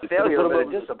 not a failure, but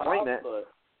a disappointment.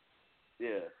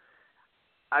 Yeah.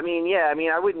 I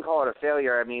wouldn't call it a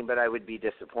failure. But I would be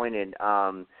disappointed.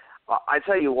 I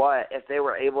tell you what, if they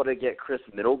were able to get Chris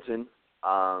Middleton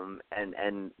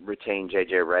and retain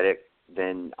J.J. Redick,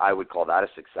 then I would call that a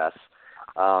success.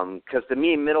 Because to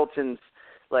me, Middleton's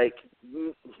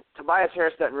Tobias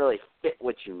Harris doesn't really fit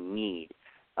what you need.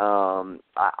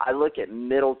 I look at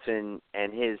Middleton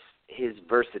and his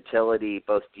versatility,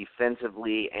 both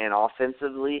defensively and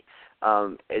offensively,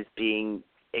 as being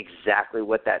exactly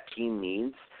what that team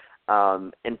needs.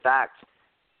 In fact,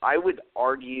 I would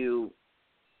argue,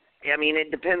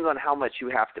 it depends on how much you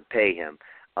have to pay him,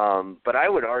 but I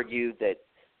would argue that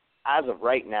as of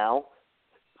right now,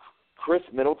 Chris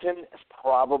Middleton is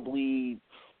probably,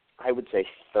 I would say,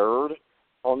 third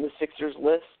on the Sixers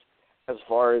list as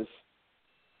far as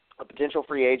a potential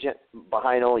free agent,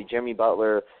 behind only Jimmy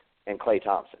Butler and Klay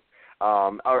Thompson.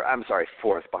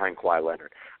 Fourth behind Kawhi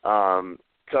Leonard.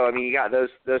 So you got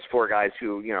those four guys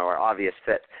who are obvious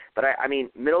fits. But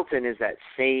Middleton is that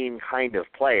same kind of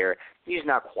player. He's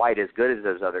not quite as good as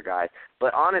those other guys.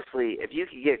 But honestly, if you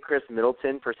could get Chris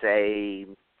Middleton for say,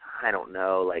 I don't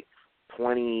know, like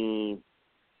 $25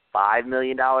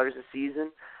 million a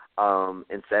season,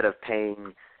 instead of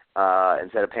paying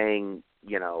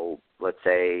let's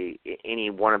say any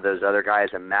one of those other guys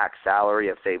a max salary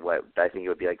of say I think it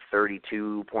would be like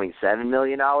 $32.7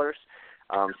 million.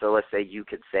 So let's say you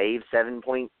could save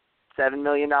 $7.7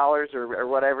 million or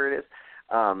whatever it is,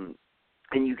 and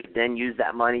you could then use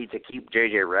that money to keep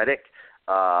J.J. Redick.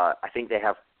 I think they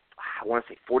have, I want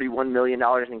to say $41 million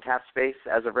in cap space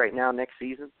as of right now next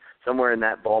season, somewhere in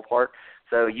that ballpark.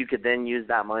 So you could then use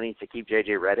that money to keep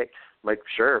J.J. Redick.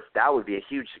 Sure, that would be a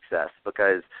huge success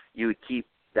because you would keep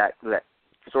that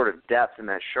sort of depth and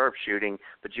that sharpshooting,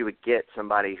 but you would get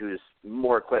somebody who's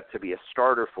more equipped to be a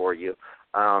starter for you.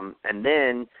 And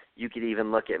then you could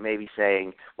even look at maybe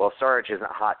saying, well, Sarge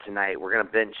isn't hot tonight. We're going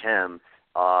to bench him,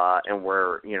 and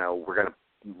we're going to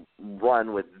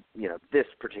run with, this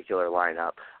particular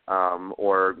lineup.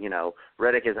 Or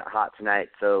Redick isn't hot tonight,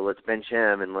 so let's bench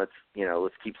him and let's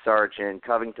keep Sarge in.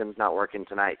 Covington's not working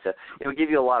tonight. So it would give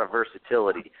you a lot of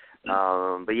versatility.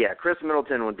 But yeah, Chris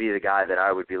Middleton would be the guy that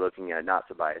I would be looking at, not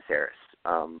Tobias Harris.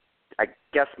 I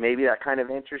guess maybe that kind of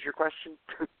answers your question.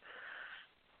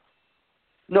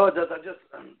 No, it does.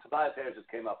 Tobias Harris just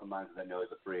came up in mind because I know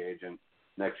he's a free agent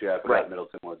next year. I forgot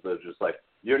Middleton was, but it's just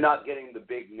you're not getting the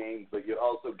big names, but you're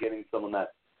also getting someone that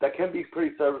can be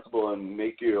pretty serviceable and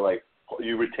make you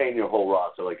you retain your whole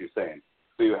roster, like you're saying,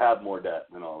 so you have more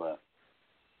depth and all that.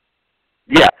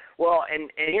 Yeah. Well, and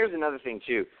here's another thing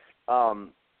too.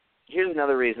 Here's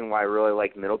another reason why I really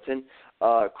like Middleton.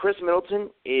 Chris Middleton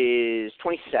is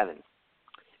 27.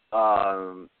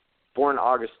 Born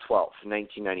August 12th,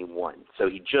 1991. So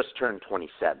he just turned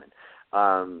 27.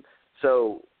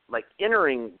 So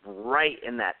entering right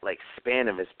in that span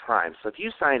of his prime. So if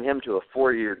you sign him to a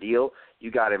 4-year deal, you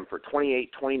got him for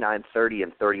 28, 29, 30,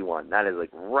 and 31. That is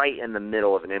right in the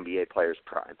middle of an NBA player's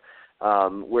prime.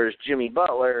 Whereas Jimmy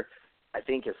Butler, I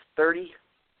think, is 30.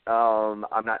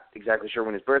 I'm not exactly sure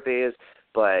when his birthday is,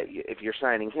 but if you're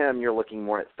signing him, you're looking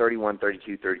more at 31,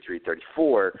 32, 33,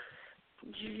 34.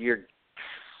 You're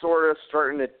sort of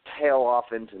starting to tail off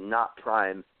into not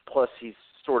prime, plus he's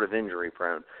sort of injury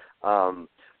prone.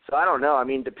 So I don't know.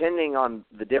 Depending on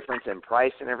the difference in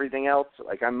price and everything else,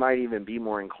 I might even be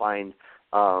more inclined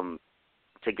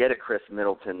to get a Chris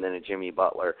Middleton than a Jimmy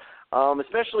Butler,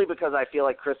 especially because I feel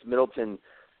like Chris Middleton,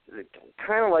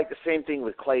 kind of like the same thing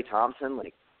with Klay Thompson,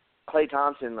 Klay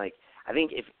Thompson, like, I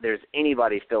think if there's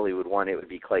anybody Philly would want, it would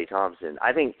be Klay Thompson.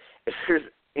 I think if there's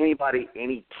anybody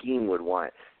any team would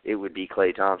want, it would be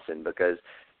Klay Thompson because,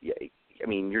 I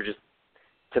mean,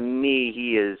 to me,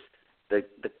 he is the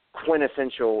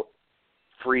quintessential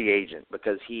free agent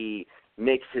because he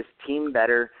makes his team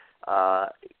better.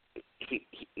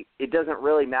 It doesn't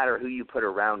really matter who you put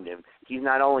around him. He's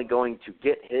not only going to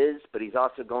get his, but he's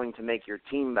also going to make your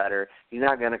team better. He's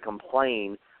not going to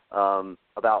complain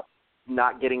about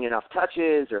not getting enough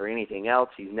touches or anything else.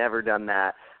 He's never done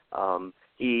that.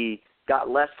 He got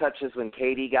less touches when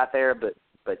KD got there, but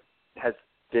has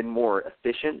been more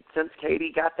efficient since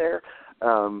KD got there.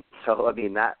 So, I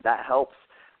mean, that helps.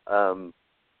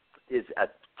 Is a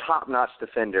top-notch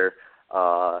defender.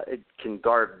 It can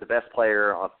guard the best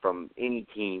player from any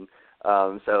team.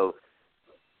 So,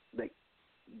 like,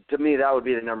 to me, that would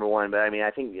be the number one. But, I mean,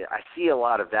 I think I see a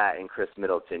lot of that in Chris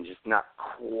Middleton, just not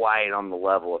quite on the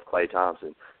level of Klay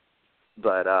Thompson.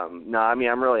 But, no, I mean,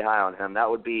 I'm really high on him. That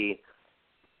would be,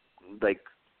 like,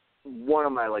 one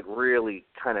of my, like, really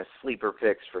kind of sleeper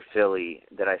picks for Philly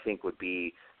that I think would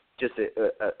be just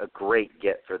a great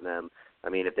get for them. I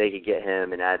mean, if they could get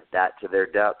him and add that to their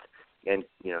depth and,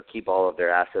 you know, keep all of their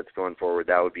assets going forward,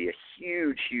 that would be a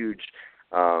huge, huge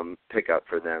pickup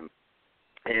for them.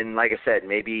 And like I said,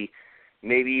 maybe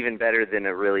even better than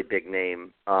a really big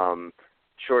name,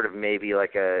 short of maybe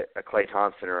like a Klay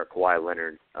Thompson or a Kawhi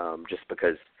Leonard, just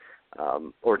because,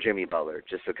 or Jimmy Butler,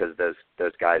 just because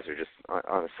those guys are just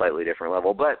on a slightly different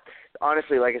level. But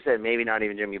honestly, like I said, maybe not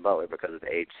even Jimmy Butler because of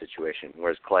the age situation,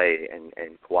 whereas Klay and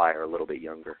Kawhi are a little bit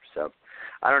younger. So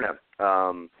I don't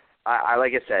know. I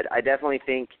like I said, I definitely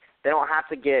think they don't have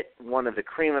to get one of the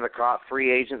cream of the crop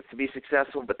free agents to be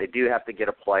successful, but they do have to get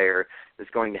a player that's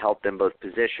going to help them both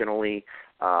positionally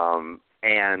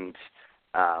and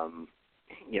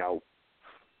you know,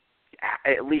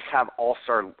 at least have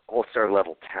all-star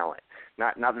level talent.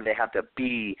 Not that they have to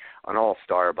be an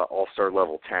all-star, but all-star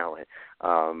level talent.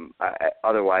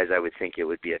 Otherwise, I would think it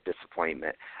would be a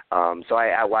disappointment. So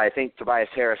I think Tobias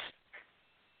Harris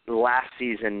last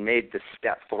season made the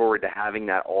step forward to having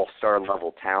that all-star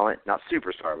level talent, not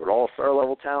superstar, but all-star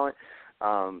level talent.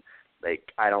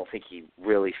 Like, I don't think he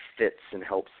really fits and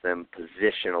helps them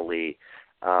positionally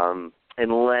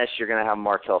unless you're going to have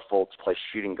Markelle Fultz play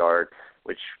shooting guard,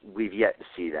 which we've yet to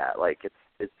see that. Like,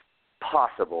 it's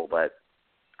possible, but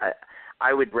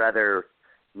I would rather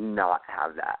not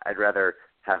have that. I'd rather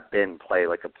have Ben play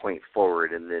like a point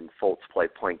forward and then Fultz play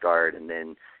point guard, and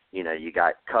then, you know, you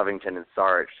got Covington and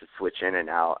Saric to switch in and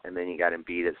out, and then you got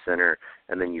Embiid at center,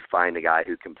 and then you find a guy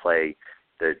who can play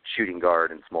the shooting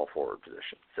guard and small forward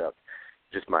position. So,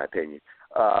 just my opinion.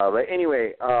 But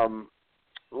anyway,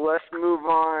 let's move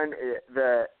on.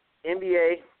 The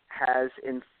NBA has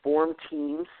informed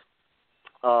teams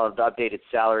of the updated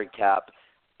salary cap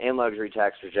and luxury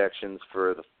tax projections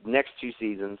for the next two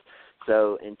seasons.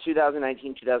 So in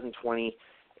 2019-2020,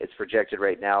 it's projected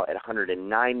right now at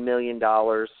 $109 million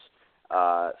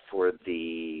for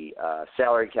the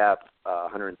salary cap,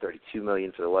 $132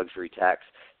 million for the luxury tax.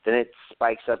 Then it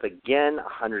spikes up again,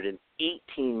 $118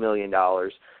 million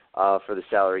for the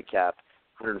salary cap,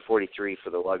 $143 for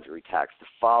the luxury tax the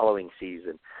following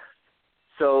season.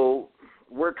 So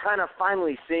we're kind of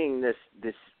finally seeing this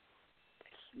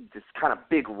kind of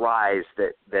big rise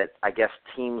that I guess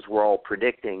teams were all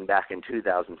predicting back in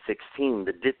 2016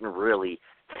 that didn't really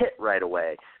hit right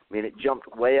away. I mean, it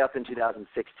jumped way up in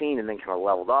 2016 and then kind of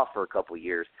leveled off for a couple of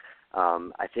years.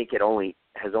 I think it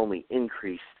has only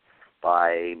increased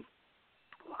by,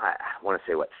 I want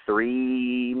to say,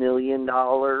 $3 million,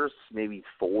 maybe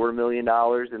 $4 million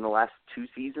in the last two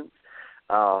seasons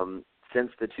since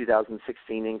the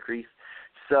 2016 increase.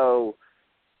 So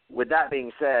with that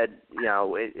being said, you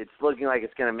know, it's looking like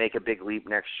it's going to make a big leap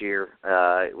next year.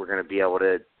 We're going to be able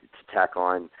to tack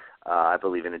on, I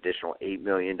believe, an additional $8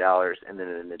 million and then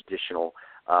an additional,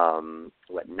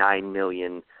 $9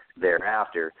 million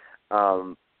thereafter.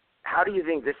 How do you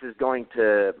think this is going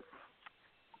to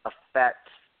affect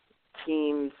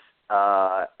teams,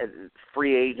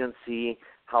 free agency,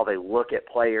 how they look at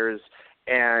players?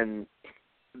 And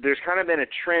there's kind of been a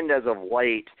trend as of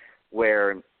late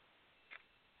where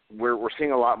we're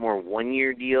seeing a lot more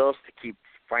one-year deals to keep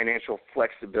financial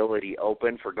flexibility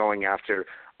open for going after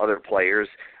other players.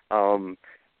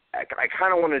 I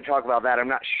kind of wanted to talk about that. I'm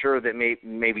not sure that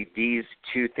maybe these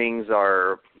two things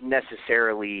are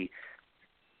necessarily,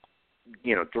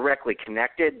 you know, directly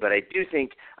connected, but I do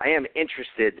think I am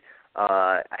interested.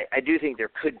 I do think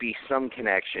there could be some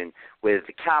connection with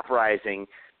the cap rising.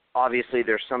 Obviously,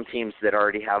 there's some teams that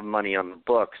already have money on the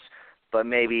books, but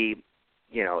maybe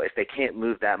if they can't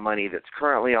move that money that's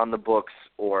currently on the books,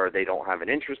 or they don't have an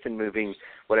interest in moving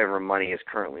whatever money is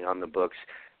currently on the books,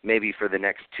 maybe for the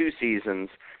next 2 seasons,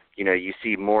 you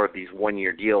see more of these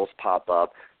one-year deals pop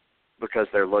up because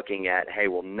they're looking at, hey,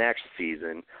 well, next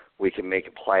season we can make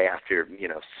a play after,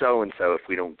 so-and-so if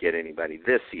we don't get anybody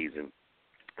this season.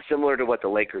 Similar to what the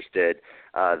Lakers did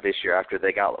this year after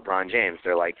they got LeBron James.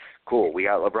 They're like, cool, we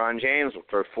got LeBron James, we'll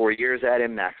throw 4 years at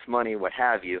him, max money, what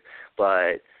have you,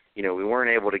 but, we weren't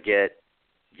able to get,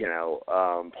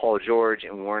 Paul George,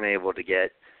 and we weren't able to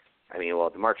get,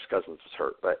 DeMarcus Cousins was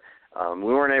hurt, but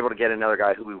we weren't able to get another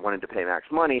guy who we wanted to pay max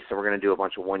money, so we're going to do a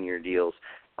bunch of one-year deals.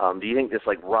 Do you think this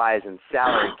rise in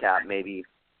salary cap, maybe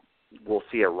we'll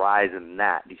see a rise in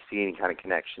that? Do you see any kind of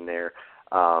connection there?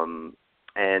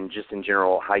 And just in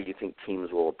general, how you think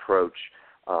teams will approach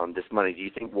this money? Do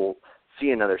you think we'll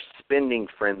see another spending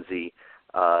frenzy,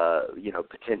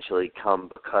 potentially come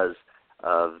because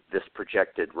of this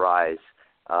projected rise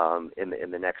in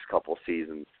the next couple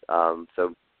seasons?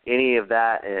 So any of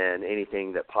that and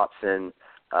anything that pops in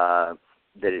that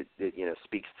it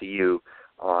speaks to you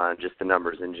on just the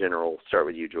numbers in general. Start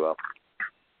with you, Joel.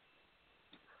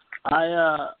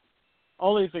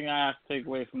 Only thing I have to take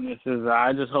away from this is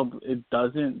I just hope it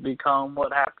doesn't become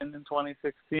what happened in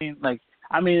 2016.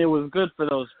 It was good for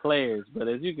those players, but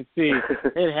as you can see,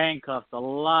 it handcuffed a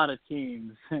lot of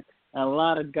teams, a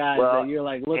lot of guys that you're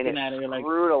looking at it, you're like,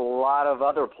 screwed a lot of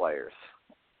other players.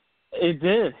 It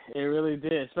did. It really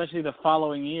did, especially the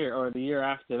following year or the year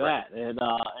after that. And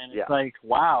it's like,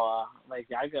 wow,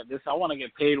 I got this. I want to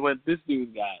get paid what this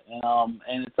dude got.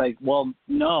 And it's like, well,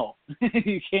 no,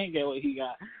 you can't get what he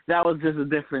got. That was just a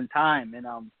different time.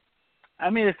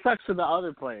 And it sucks for the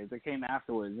other players that came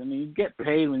afterwards. You get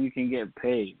paid when you can get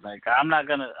paid. I'm not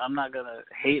gonna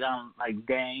hate on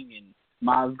Dang and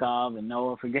Mozgov and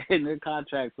Noah for getting their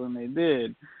contracts when they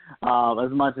did,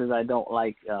 as much as I don't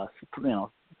like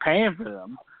paying for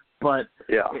them, but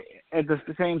at the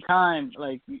same time,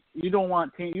 you don't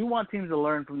want you want teams to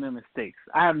learn from their mistakes.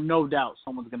 I have no doubt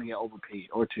someone's going to get overpaid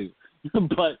or two,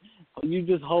 but you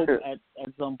just hope at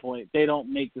some point they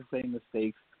don't make the same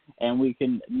mistakes, and we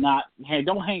can not. Hey,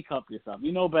 don't handcuff yourself.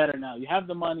 You know better now. You have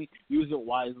the money, use it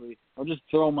wisely, or just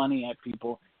throw money at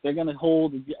people. They're going to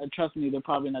hold. Trust me, they're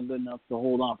probably not good enough to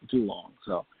hold on for too long.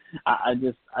 So I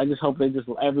just hope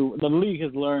the league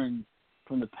has learned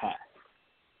from the past.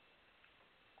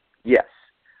 Yes.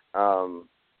 And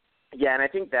I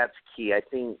think that's key. I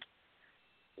think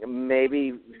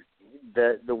maybe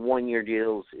the one-year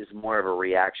deals is more of a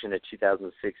reaction to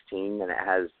 2016 than it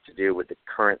has to do with the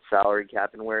current salary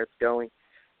cap and where it's going.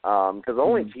 Because the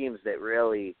only teams that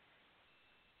really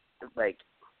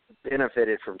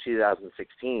benefited from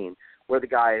 2016 were the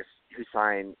guys who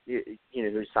signed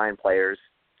players,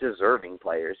 deserving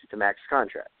players, to max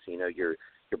contracts. Your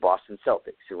Boston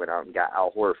Celtics, who went out and got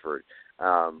Al Horford,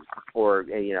 or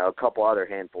a couple other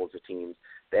handfuls of teams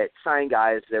that signed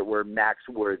guys that were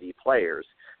max-worthy players,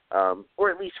 or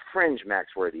at least fringe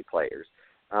max-worthy players.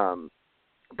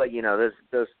 But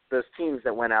those teams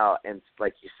that went out and,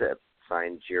 like you said,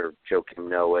 signed your Joakim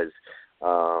Noahs,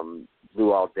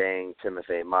 Luol Deng,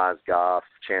 Timofey Mozgov,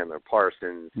 Chandler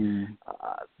Parsons,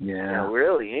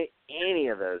 really any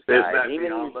of those guys,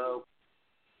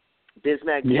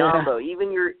 Bismack Biyombo,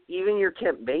 even your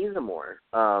Kent Bazemore,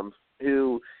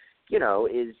 who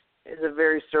is a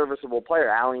very serviceable player.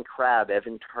 Alan Crabb,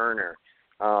 Evan Turner,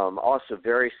 also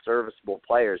very serviceable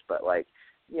players, but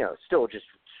still just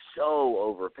so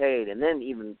overpaid. And then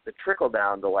even the trickle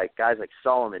down to guys like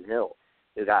Solomon Hill,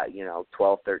 who got $12,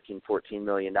 $13, $14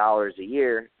 million a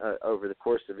year over the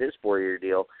course of his 4-year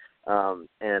deal. And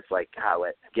it's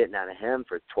getting out of him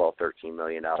for $12, $13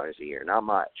 million a year, not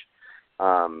much.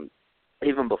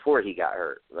 Even before he got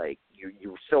hurt,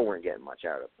 you still weren't getting much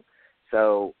out of him.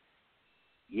 So,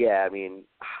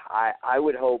 I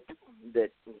would hope that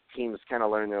teams kind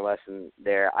of learn their lesson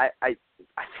there. I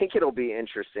think it'll be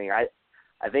interesting. I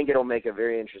think it'll make a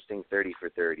very interesting 30 for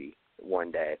 30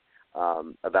 one day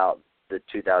about the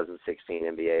 2016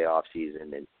 NBA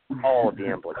offseason and all of the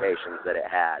implications that it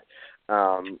had.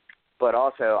 But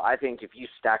also, I think if you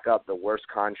stack up the worst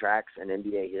contracts in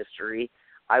NBA history,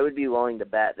 I would be willing to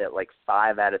bet that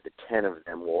 5 out of the 10 of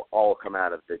them will all come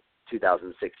out of the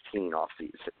 2016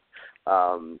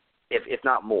 offseason, if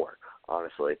not more,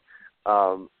 honestly.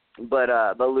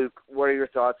 But Luke, what are your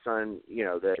thoughts on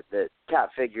the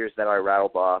cap figures that I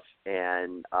rattled off,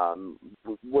 and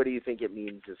what do you think it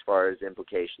means as far as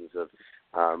implications of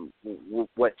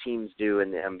what teams do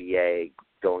in the NBA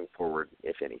going forward,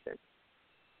 if anything?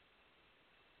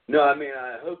 No,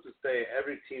 I hope to say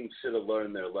every team should have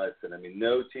learned their lesson.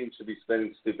 No team should be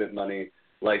spending stupid money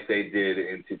like they did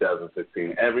in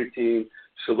 2016. Every team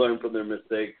should learn from their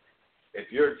mistakes.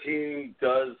 If your team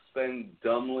does spend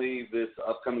dumbly this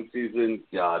upcoming season,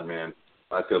 God, man,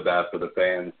 I feel bad for the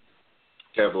fans.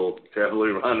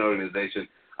 Terribly run organization.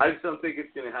 I just don't think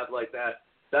it's going to happen like that.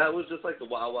 That was just like the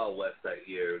Wild Wild West that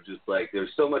year. Just like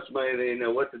there's so much money, they didn't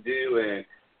know what to do, and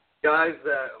guys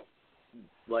that,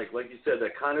 like you said,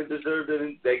 that kind of deserved it,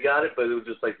 and they got it, but it was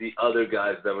just like the other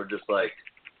guys that were just like,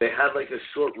 they had like a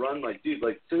short run. Like, dude,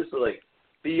 like seriously, like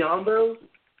Biombo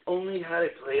only had a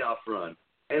playoff run,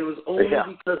 and it was only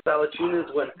because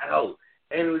Valanciunas went out,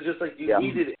 and it was just like you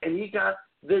needed it, and he got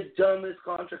the dumbest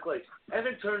contract. Like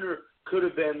Evan Turner could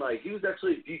have been like, he was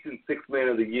actually a decent sixth man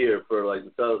of the year for like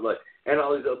and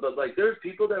all these, but like there's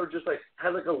people that were just like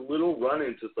had like a little run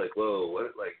in, just like, whoa,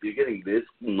 what, like you're getting this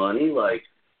money, like,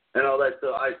 and all that.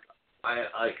 So I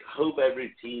hope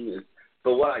every team is,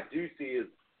 but what I do see is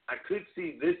I could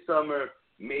see this summer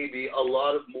maybe a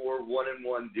lot of more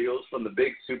 1-and-1 deals from the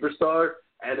big superstar,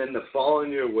 and then the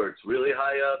following year where it's really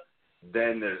high up,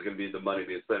 then there's going to be the money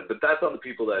being spent. But that's on the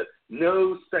people that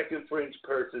no second fringe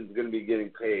person is going to be getting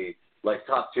paid like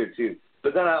top tier teams.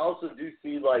 But then I also do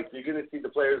see, like, you're going to see the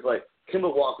players like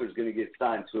Kemba Walker's going to get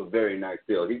signed to a very nice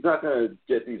deal. He's not going to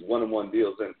get these 1-on-1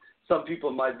 deals. And some people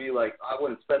might be like, I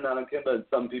wouldn't spend that on Kemba. And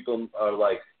some people are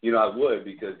like, I would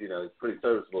because, it's pretty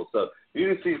serviceable. So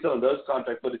you're going to see some of those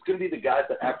contracts. But it's going to be the guys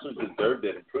that actually deserved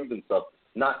it and proved themselves,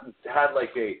 not have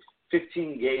like a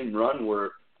 15-game run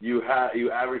where you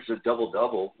average a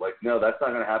double-double. Like, no, that's not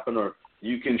going to happen. Or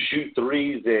you can shoot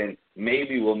threes and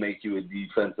maybe we'll make you a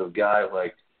defensive guy.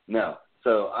 Like, no.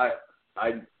 So I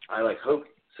like hope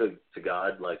to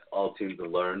God, like all teams will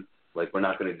learn. Like we're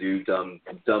not going to do dumb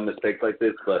mistakes like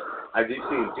this. But I do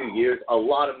see in 2 years a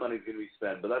lot of money is going to be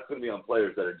spent. But that's going to be on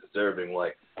players that are deserving,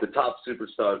 like the top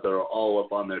superstars that are all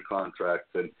up on their contracts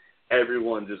and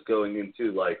everyone just going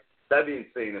into like, that'd be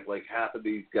insane if like half of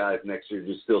these guys next year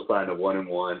just still signed a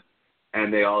 1-and-1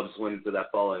 and they all just went into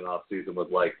that following off season with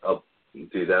like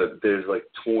there's like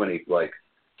 20 like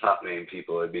top name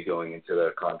people that'd be going into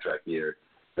their contract year.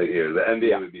 The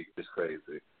NBA would be just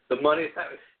crazy. The money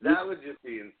that would just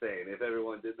be insane if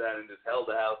everyone did that and just held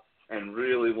out and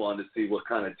really wanted to see what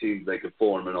kind of teams they could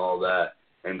form and all that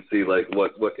and see like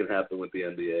what can happen with the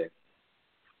NBA.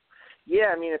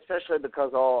 Yeah, I mean, especially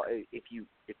because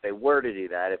if they were to do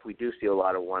that, if we do see a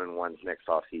lot of 1-and-1s next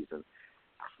off season,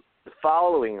 the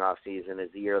following off season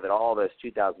is the year that all those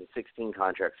 2016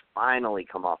 contracts finally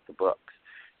come off the books.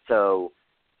 So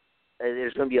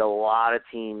there's going to be a lot of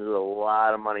teams with a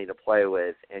lot of money to play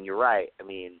with, and you're right. I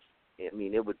mean,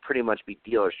 it would pretty much be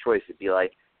dealer's choice. It'd be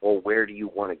like, well, where do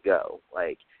you want to go?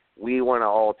 Like, we want to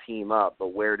all team up,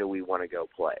 but where do we want to go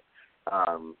play?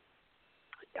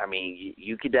 I mean,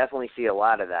 you could definitely see a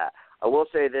lot of that. I will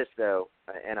say this, though,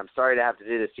 and I'm sorry to have to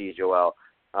do this to you, Joel,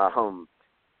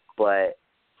 but,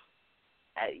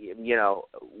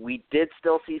 we did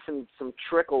still see some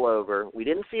trickle over. We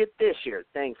didn't see it this year,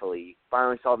 thankfully. You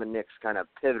finally saw the Knicks kind of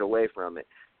pivot away from it.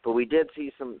 But we did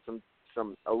see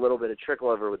a little bit of trickle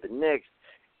over with the Knicks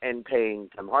and paying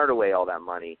Tim Hardaway all that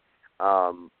money.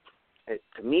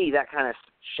 To me, that kind of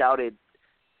shouted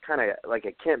kind of like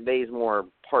a Kent Bazemore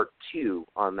part 2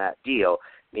 on that deal.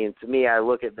 I mean, to me, I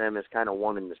look at them as kind of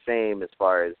one and the same as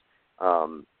far as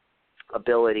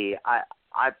ability.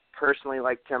 I personally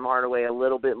like Tim Hardaway a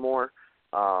little bit more.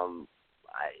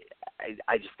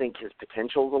 I just think his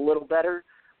potential is a little better.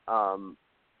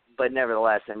 But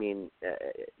nevertheless, I mean,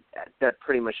 that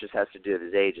pretty much just has to do with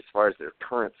his age. As far as their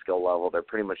current skill level, they're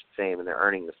pretty much the same, and they're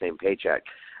earning the same paycheck.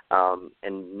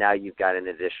 And now you've got an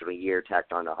additional year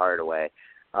tacked on to Hardaway.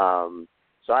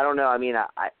 So I don't know. I mean,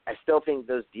 I still think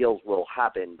those deals will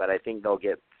happen, but I think they'll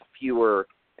get fewer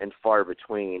and far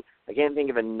between. I can't think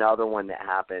of another one that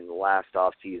happened last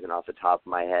offseason off the top of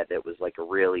my head that was like a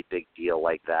really big deal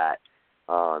like that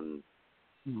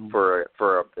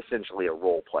for essentially a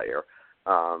role player.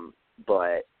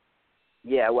 But,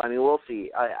 yeah, well, I mean, we'll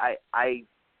see. I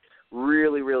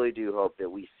really, really do hope that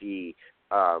we see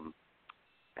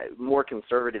more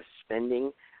conservative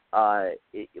spending.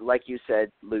 Like you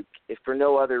said, Luke, if for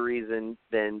no other reason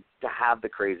than to have the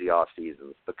crazy off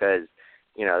seasons, because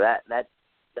that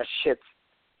shit's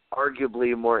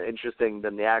arguably more interesting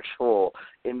than the actual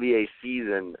NBA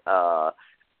season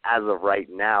as of right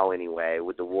now, anyway,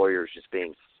 with the Warriors just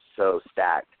being so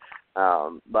stacked.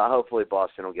 But hopefully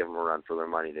Boston will give them a run for their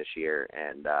money this year,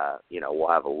 and we'll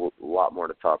have a lot more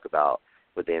to talk about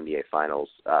with the NBA Finals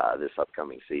this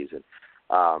upcoming season.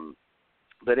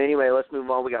 But anyway, let's move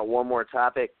on. We got one more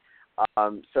topic.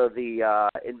 So the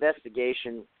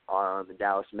investigation on the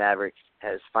Dallas Mavericks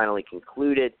has finally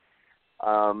concluded.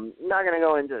 Not going to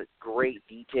go into great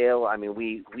detail. I mean,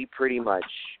 we pretty much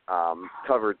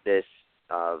covered this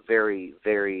very,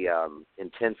 very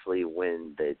intensely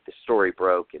when the story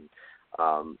broke and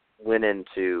went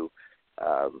into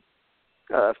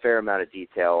a fair amount of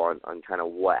detail on kind of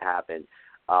what happened.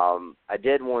 I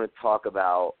did want to talk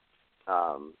about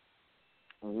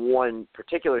one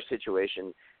particular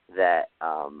situation that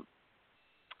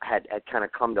had kind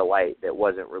of come to light that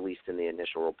wasn't released in the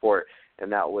initial report,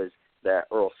 and that was that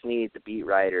Earl Sneed, the beat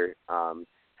writer,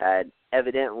 had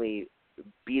evidently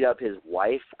beat up his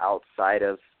wife outside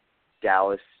of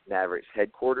Dallas Mavericks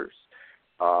headquarters,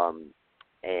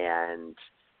 and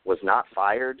was not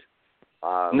fired.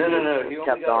 No. He only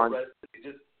got arrested. He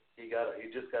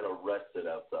just got arrested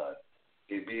outside.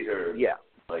 He beat her,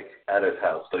 at his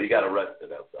house, so he got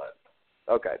arrested outside.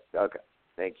 Okay.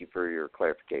 Thank you for your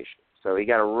clarification. So he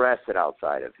got arrested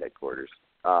outside of headquarters.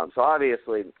 So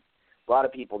obviously, a lot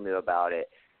of people knew about it.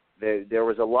 There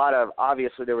was a lot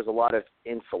of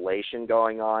insulation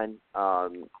going on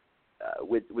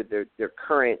with their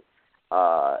current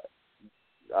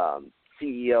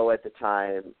CEO at the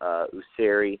time,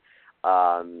 Useri.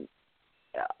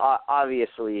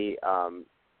 Obviously,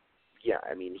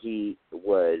 he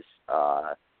was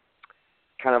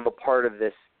kind of a part of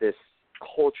this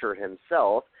culture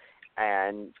himself,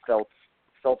 and felt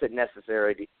it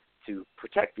necessary to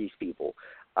protect these people.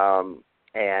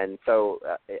 And so,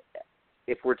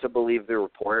 if we're to believe the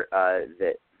report,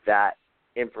 that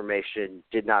information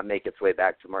did not make its way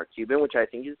back to Mark Cuban, which I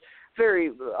think is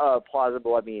very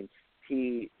plausible. I mean,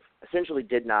 he essentially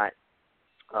did not.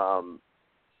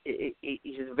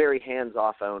 He's a very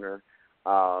hands-off owner.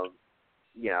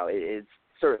 It's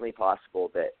certainly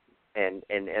possible that, and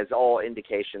as all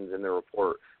indications in the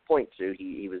report point to,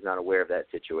 he was not aware of that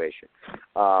situation.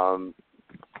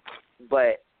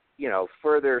 But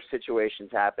further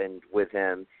situations happened with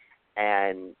him,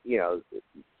 and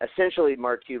essentially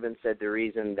Mark Cuban said the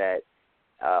reason that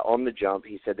on the jump,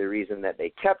 he said the reason that they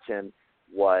kept him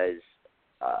was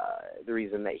the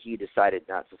reason that he decided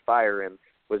not to fire him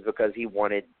was because he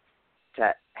wanted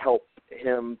to help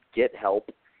him get help,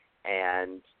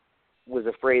 and was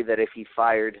afraid that if he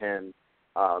fired him,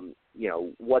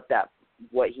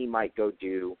 what he might go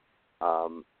do,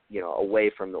 away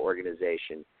from the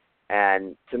organization.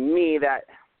 And to me, that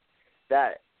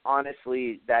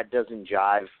honestly, that doesn't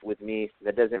jive with me.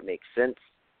 That doesn't make sense.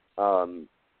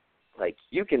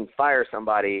 You can fire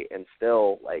somebody and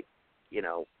still,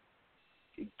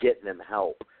 get them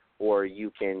help, or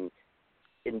you can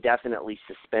indefinitely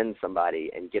suspend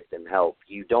somebody and get them help.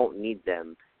 You don't need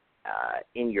them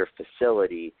in your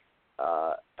facility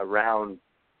around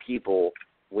people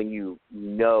when you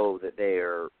know that they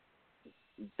are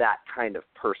that kind of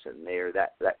person. They are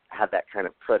that have that kind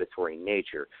of predatory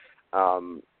nature.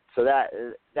 So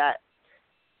that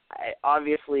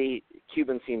obviously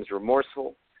Cuban seems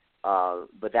remorseful,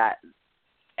 but that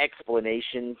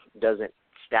explanation doesn't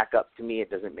stack up to me. It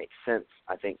doesn't make sense.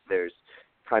 I think there's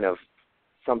kind of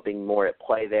something more at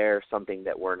play there, something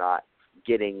that we're not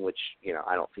getting, which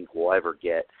I don't think we'll ever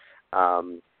get.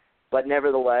 But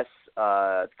nevertheless,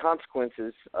 the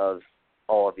consequences of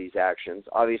all of these actions.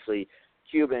 Obviously,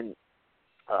 Cuban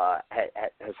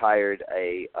has hired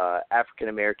a African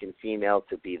American female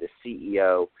to be the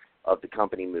CEO of the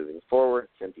company moving forward.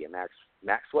 Cynthia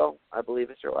Maxwell, I believe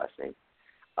is her last name,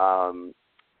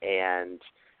 and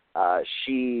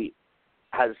she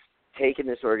has taken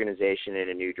this organization in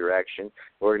a new direction.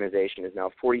 The organization is now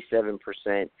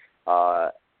 47%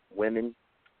 women.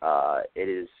 It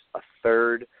is a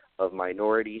third of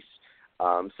minorities.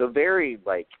 So very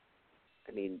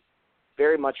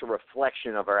much a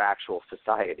reflection of our actual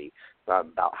society.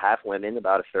 About half women,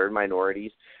 about a third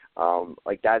minorities.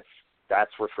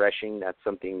 That's refreshing. That's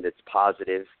something that's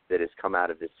positive that has come out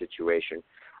of this situation.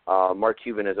 Mark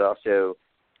Cuban is also,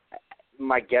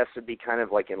 my guess would be kind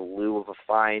of like in lieu of a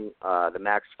fine, the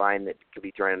max fine that could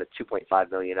be thrown at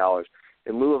 $2.5 million.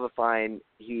 In lieu of a fine,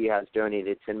 he has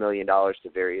donated $10 million to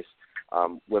various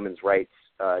women's rights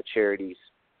charities,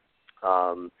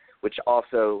 which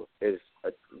also is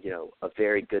a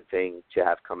very good thing to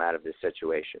have come out of this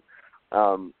situation.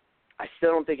 I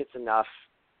still don't think it's enough.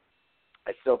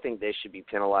 I still think they should be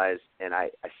penalized, and I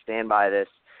stand by this.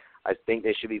 I think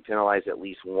they should be penalized at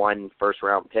least one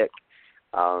first-round pick.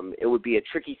 It would be a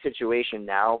tricky situation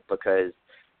now because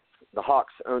the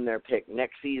Hawks own their pick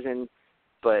next season,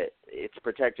 but it's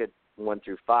protected 1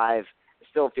 through 5. I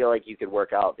still feel like you could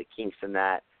work out the kinks in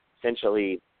that.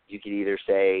 Essentially, you could either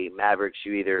say, Mavericks,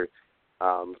 you either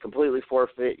completely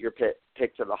forfeit your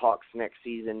pick to the Hawks next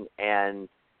season, and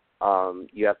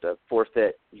you have to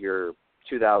forfeit your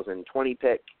 2020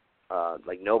 pick,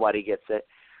 like nobody gets it.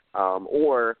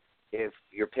 Or if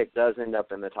your pick does end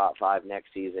up in the top 5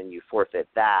 next season, you forfeit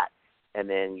that, and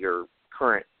then your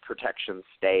current protections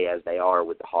stay as they are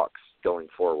with the Hawks going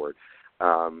forward.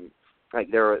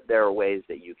 Like there are ways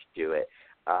that you could do it.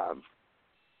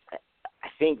 I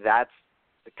think that's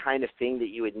the kind of thing that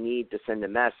you would need to send a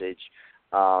message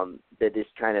that this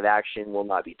kind of action will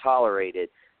not be tolerated,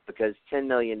 because $10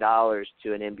 million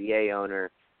to an NBA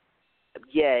owner,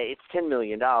 yeah, it's $10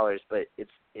 million, but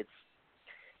it's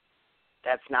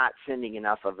that's not sending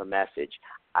enough of a message.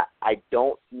 I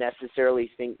don't necessarily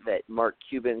think that Mark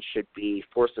Cuban should be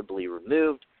forcibly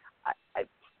removed.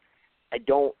 I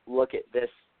don't look at this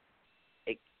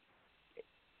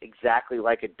exactly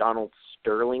like a Donald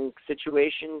Sterling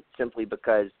situation, simply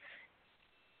because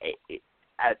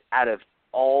out of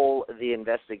all the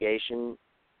investigation,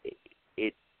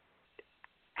 it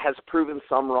has proven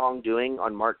some wrongdoing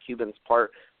on Mark Cuban's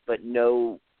part, but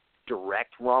no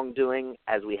direct wrongdoing,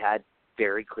 as we had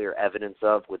very clear evidence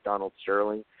of with Donald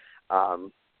Sterling.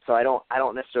 So I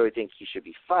don't necessarily think he should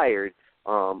be fired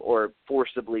or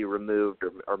forcibly removed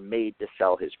or made to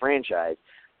sell his franchise.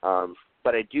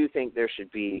 But I do think there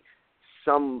should be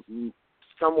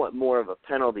somewhat more of a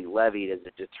penalty levied as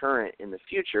a deterrent in the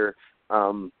future,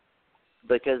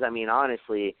 because, I mean,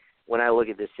 honestly, when I look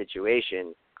at this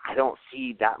situation, I don't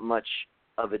see that much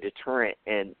of a deterrent.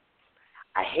 And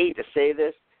I hate to say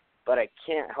this, but I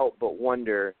can't help but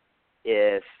wonder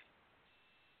if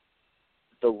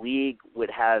the league would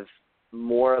have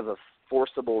more of a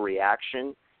forcible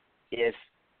reaction if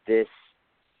this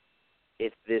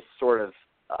sort of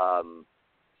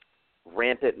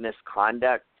rampant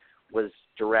misconduct was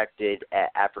directed at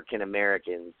African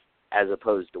Americans as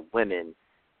opposed to women.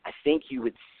 I think you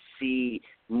would see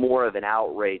more of an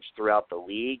outrage throughout the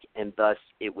league, and thus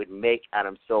it would make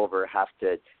Adam Silver have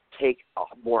to take a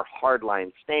more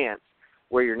hardline stance,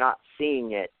 where you're not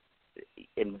seeing it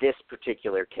in this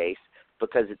particular case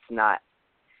because it's not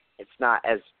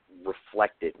as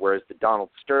reflected. Whereas the Donald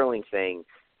Sterling thing,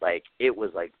 like, it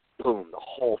was like boom, the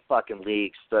whole fucking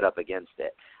league stood up against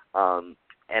it.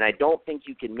 And I don't think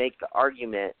you can make the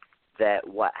argument that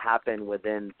what happened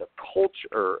within the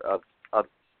culture of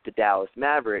the Dallas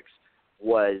Mavericks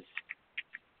was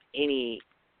any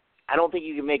 – I don't think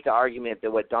you can make the argument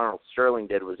that what Donald Sterling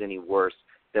did was any worse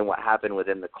than what happened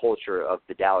within the culture of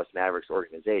the Dallas Mavericks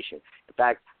organization. In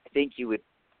fact,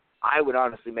 I would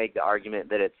honestly make the argument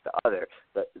that it's the other,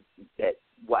 that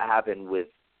what happened with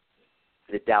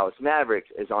the Dallas Mavericks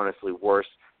is honestly worse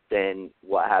than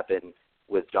what happened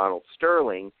with Donald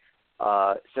Sterling,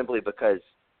 simply because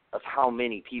of how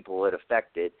many people it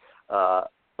affected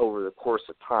over the course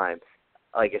of time.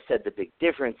 Like I said, the big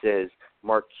difference is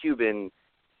Mark Cuban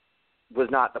was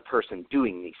not the person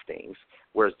doing these things,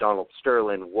 whereas Donald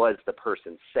Sterling was the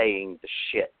person saying the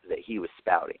shit that he was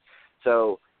spouting.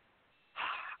 So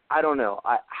I don't know.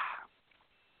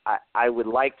 I would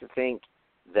like to think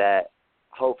that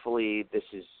hopefully this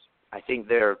is – I think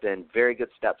there have been very good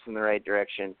steps in the right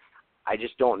direction. I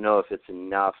just don't know if it's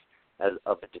enough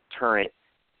of a deterrent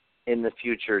in the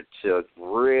future to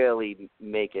really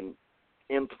make an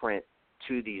imprint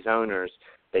to these owners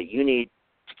that you need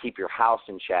to keep your house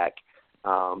in check.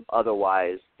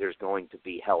 Otherwise, there's going to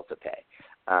be hell to pay.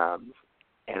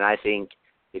 And I think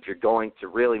if you're going to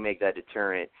really make that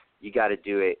deterrent, you got to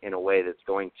do it in a way that's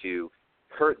going to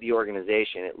hurt the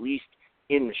organization, at least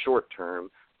in the short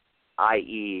term,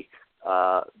 i.e.,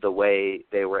 the way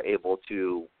they were able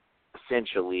to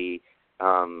essentially,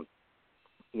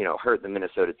 hurt the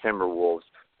Minnesota Timber-Wolves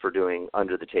for doing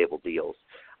under-the-table deals.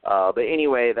 But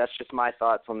anyway, that's just my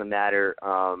thoughts on the matter.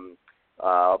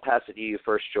 I'll pass it to you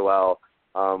first, Joel.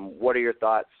 What are your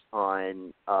thoughts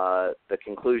on the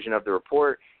conclusion of the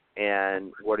report,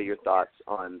 and what are your thoughts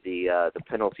on the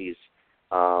penalties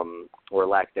or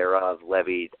lack thereof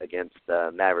levied against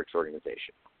the Mavericks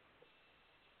organization?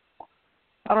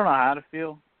 I don't know how to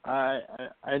feel.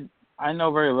 I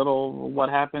know very little of what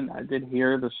happened. I did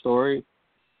hear the story,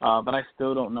 but I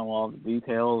still don't know all the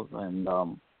details. And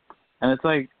it's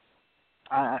like,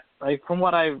 from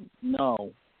what I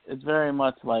know, it's very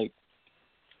much like,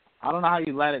 I don't know how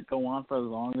you let it go on for as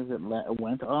long as it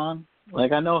went on.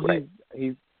 Like, I know right.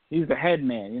 he's the head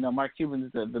man. Mark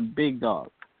Cuban's the big dog.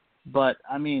 But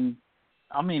I mean,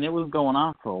 it was going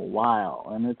on for a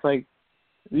while, and it's like,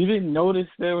 you didn't notice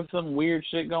there was some weird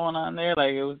shit going on there.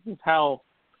 Like, it was just how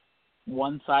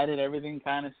one-sided everything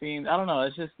kind of seemed. I don't know.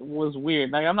 It just was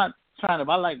weird. Like, I'm not trying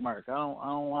to. I like Mark. I don't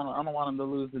want him to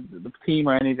lose the team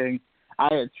or anything.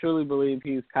 I truly believe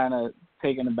he's kind of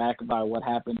taken aback by what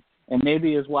happened, and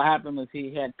maybe what happened is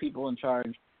he had people in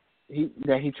charge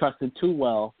that he trusted too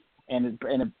well, and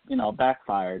it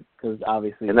backfired because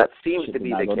obviously and that seems shit to did be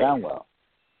not the go case. down well.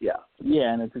 Yeah.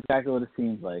 Yeah, and it's exactly what it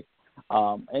seems like.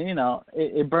 And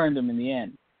it burned him in the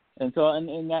end. And so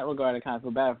in that regard, I kind of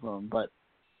feel bad for him.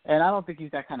 And I don't think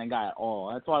he's that kind of guy at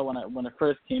all. That's why when it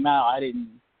first came out,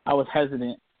 I was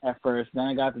hesitant at first. Then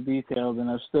I got the details, and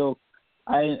I still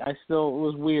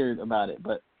was weird about it.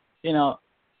 But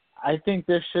I think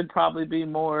there should probably be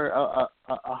more a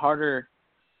harder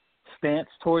stance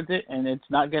towards it, and it's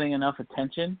not getting enough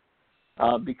attention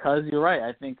because you're right.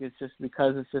 I think it's just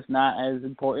because it's just not as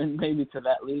important maybe to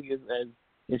that league as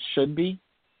it should be.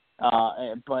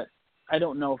 But I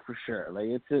don't know for sure. Like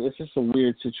it's just a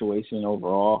weird situation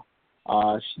overall.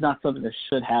 It's not something that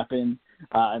should happen.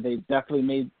 They definitely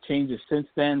made changes since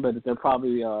then, but they're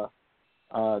probably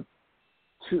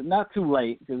not too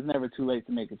late because it's never too late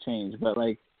to make a change. But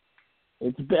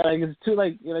it's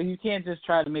too you can't just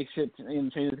try to make shit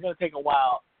change. It's gonna take a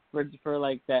while for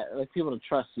people to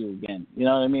trust you again. You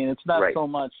know what I mean? It's not right. so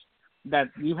much that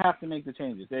you have to make the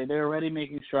changes. They're already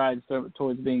making strides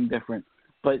towards being different,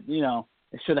 but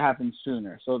it should have happened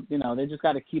sooner. So they just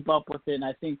got to keep up with it. And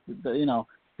I think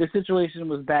this situation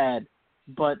was bad,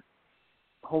 but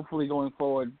hopefully going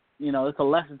forward, it's a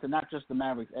lesson to not just the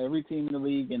Mavericks, every team in the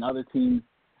league and other teams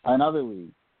and other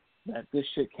leagues that this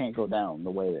shit can't go down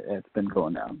the way that it's been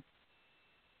going down.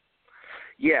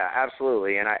 Yeah,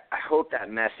 absolutely, and I hope that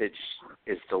message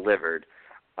is delivered.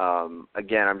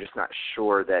 Again, I'm just not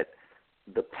sure that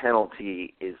the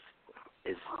penalty is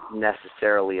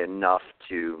necessarily enough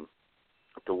to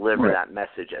deliver that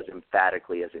message as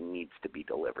emphatically as it needs to be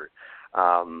delivered.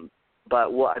 But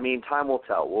time will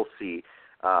tell. We'll see.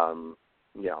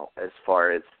 As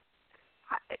far as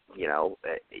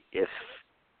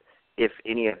if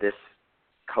any of this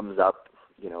comes up,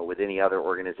 with any other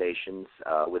organizations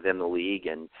within the league,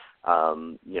 and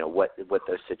what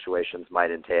those situations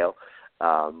might entail.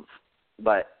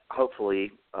 But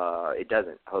hopefully it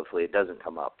doesn't. Hopefully it doesn't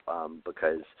come up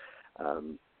because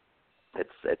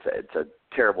it's a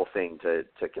terrible thing to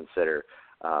consider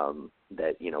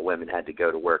that women had to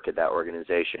go to work at that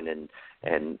organization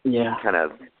and kind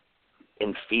of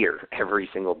in fear every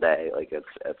single day. Like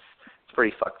it's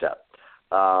pretty fucked up.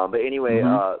 But anyway,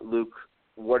 Luke,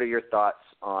 what are your thoughts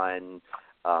on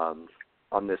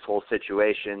this whole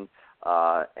situation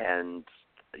and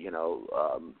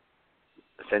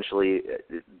essentially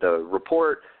the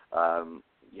report,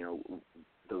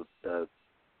 the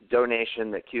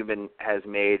donation that Cuban has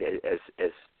made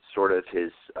as sort of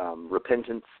his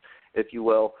repentance, if you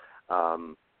will,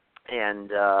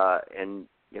 and a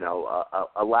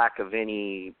lack of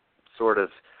any sort of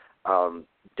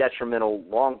detrimental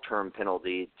long-term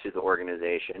penalty to the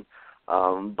organization.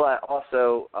 But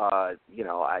also, I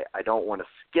don't want to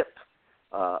skip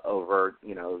over,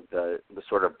 the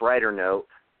sort of brighter note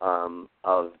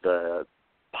of the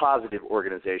positive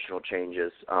organizational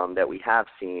changes that we have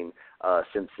seen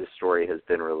since this story has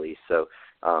been released. So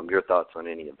your thoughts on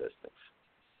any of those things?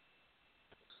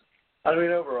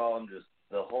 Overall,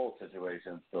 the whole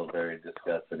situation is still very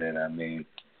disgusting. And,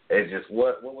 it's just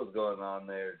what was going on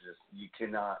there. Just you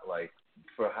cannot,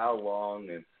 for how long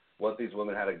and what these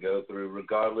women had to go through,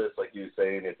 regardless, like you were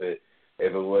saying, if it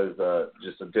was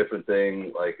just a different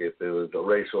thing, like if it was a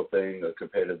racial thing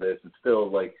compared to this, it's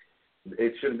still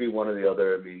it shouldn't be one or the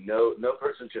other. No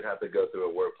person should have to go through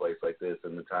a workplace like this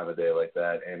in the time of day like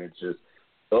that. And it's just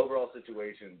the overall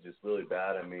situation is just really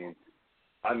bad.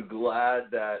 I'm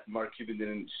glad that Mark Cuban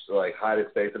didn't hide his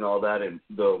face and all that. And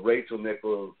the Rachel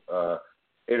Nichols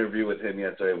interview with him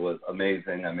yesterday was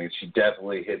amazing. She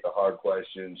definitely hit the hard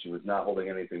questions. She was not holding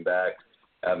anything back.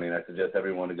 I suggest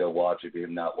everyone to go watch it. If you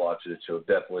have not watched it, she'll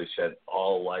definitely shed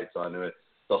all lights onto it.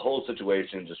 The whole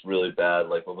situation just really bad,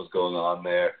 what was going on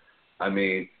there.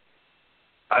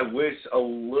 I wish a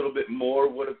little bit more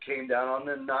would have came down on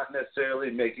them, not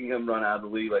necessarily making him run out of the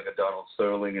league like a Donald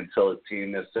Sterling and sell his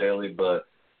team necessarily, but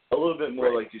a little bit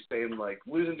more like you're saying,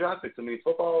 losing draft picks.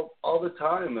 Football all the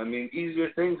time. Easier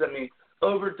things.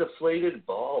 Over deflated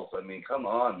balls. Come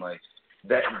on.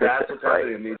 That's what's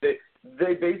happening.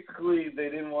 They basically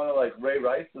didn't want to Ray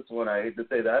Rice this one. I hate to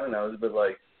say that, and I was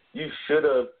you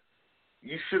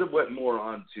should have went more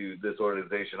onto this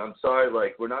organization. I'm sorry,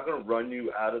 we're not going to run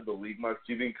you out of the league, Mark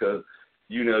Cuban, because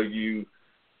you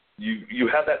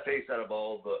have that face out of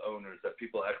all the owners that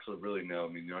people actually really know.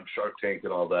 You're on Shark Tank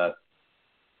and all that.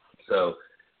 So,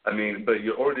 but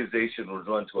your organization was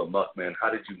run to a muck, man.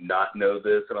 How did you not know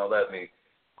this and all that?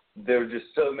 There were just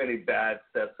so many bad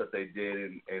steps that they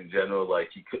did in general.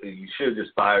 You should have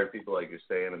just fired people, like you're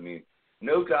saying.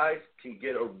 No guys can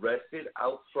get arrested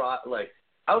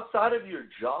outside of your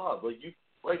job.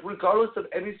 Regardless of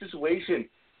any situation,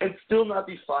 and still not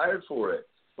be fired for it.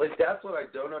 Like, that's what I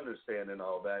don't understand in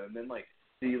all that. And then, like,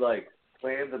 the, like,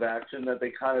 plans of action that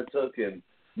they kind of took, and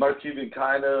Mark Cuban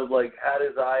kind of, like, had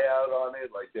his eye out on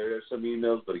it. Like, there are some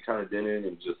emails, but he kind of didn't,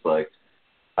 and just, like,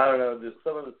 I don't know, just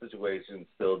some of the situations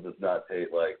still does not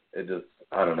take, like, it just,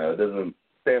 I don't know, it doesn't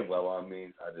stand well on me.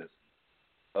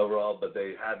 Overall, but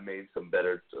they have made some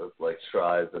better, like,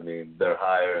 strides. I mean, their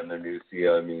hire and their new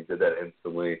CEO, I mean, did that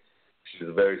instantly. She's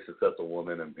a very successful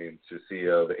woman. I mean, she's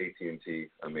CEO of AT&T.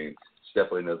 I mean, she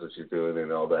definitely knows what she's doing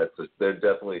and all that. So they're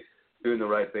definitely doing the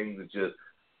right things. It's just,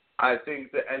 I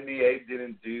think the NBA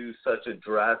didn't do such a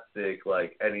drastic,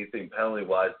 like, anything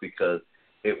penalty-wise because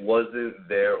it wasn't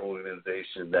their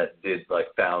organization that did, like,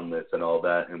 found this and all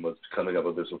that and was coming up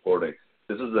with this reporting.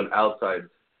 This was an outside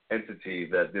entity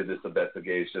that did this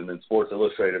investigation, and Sports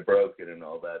Illustrated broke it and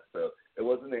all that. So it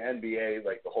wasn't the NBA,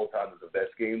 like, the whole time it was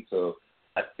investigating. So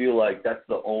I feel like that's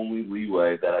the only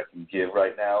leeway that I can give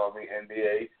right now on the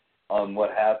NBA on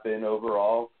what happened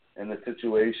overall in the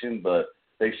situation, but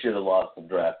they should have lost some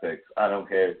draft picks. I don't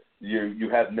care. You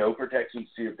have no protections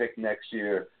to your pick next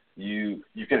year. You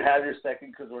can have your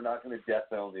second because we're not going to death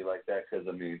penalty like that because,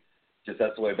 I mean, just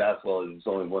that's the way basketball is. It's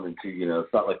only 1 and 2. You know,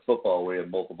 it's not like football where you have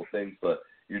multiple things, but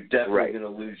you're definitely going to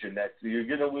lose your next. You're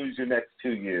going to lose your next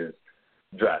 2 years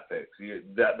draft picks.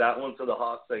 That one to the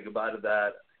Hawks. Say goodbye to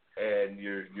that, and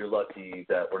you're lucky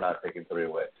that we're not taking 3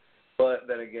 away. But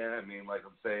then again, I mean, like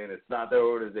I'm saying, it's not their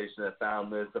organization that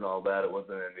found this and all that. It wasn't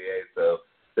the NBA, so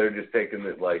they're just taking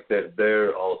it like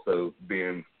they're also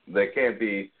being. They can't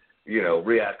be, you know,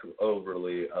 react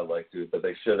overly like to, but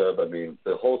they should have. I mean,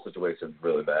 the whole situation is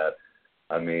really bad.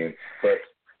 I mean, but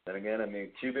then again, I mean,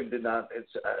 Cuban did not.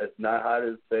 It's not hide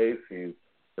his face. He's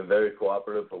been very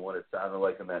cooperative from what it sounded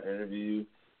like in that interview.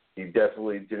 He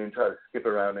definitely didn't try to skip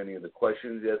around any of the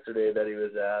questions yesterday that he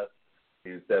was asked.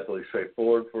 He was definitely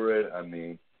straightforward for it. I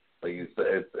mean, like you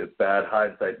said, it's bad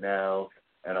hindsight now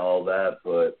and all that,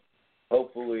 but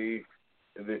hopefully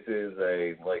this is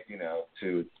a, like, you know,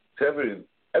 to every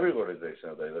organization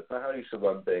out there. That's not how you should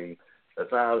run things.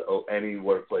 That's not how any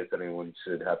workplace anyone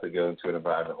should have to go into an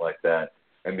environment like that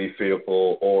and be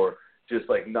fearful or just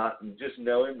like not just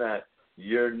knowing that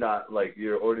you're not, like,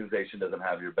 your organization doesn't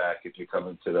have your back if you come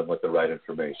into them with the right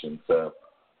information. So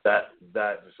that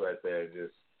just right there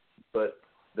just, but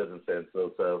doesn't stand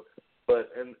still. So, but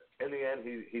in the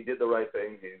end, he did the right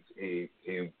thing. He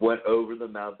went over the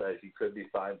amount that he could be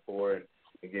fined for and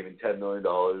gave him $10 million.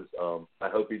 I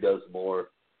hope he does more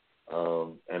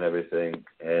and everything.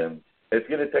 And it's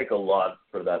going to take a lot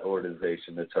for that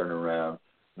organization to turn around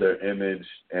their image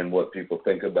and what people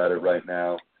think about it right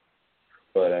now.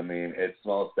 But, I mean, it's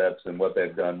small steps, and what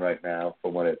they've done right now,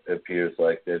 from what it appears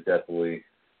like, they're definitely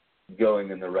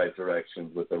going in the right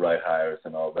directions with the right hires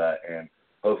and all that. And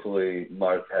hopefully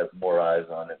Mark has more eyes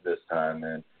on it this time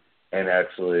and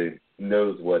actually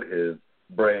knows what his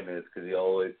brand is, because he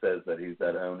always says that he's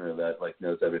that owner that, like,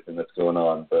 knows everything that's going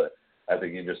on. But I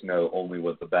think you just know only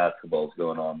what the basketball's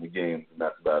going on, the games, and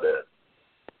that's about it.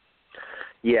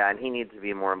 Yeah, and he needs to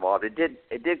be more involved. It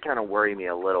did kind of worry me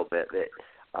a little bit that,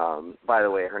 by the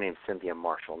way, her name's Cynthia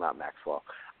Marshall, not Maxwell,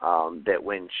 that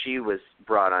when she was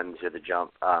brought onto the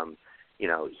jump, you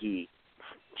know, she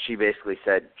basically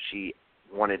said she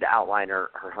wanted to outline her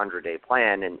 100-day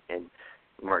plan, and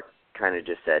Mark kind of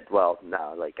just said, well,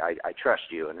 no, like, I trust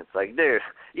you. And it's like, dude,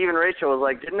 even Rachel was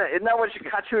like, isn't that what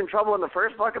got you in trouble in the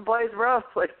first fucking place, bro?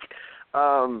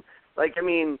 Like, I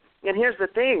mean, and here's the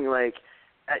thing, like,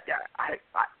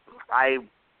 I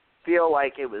feel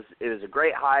like it was a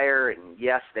great hire, and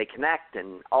yes, they connect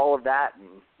and all of that, and,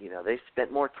 you know, they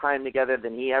spent more time together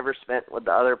than he ever spent with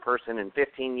the other person in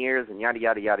 15 years, and yada,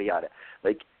 yada, yada, yada.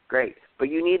 Like, great. But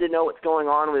you need to know what's going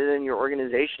on within your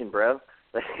organization, bro.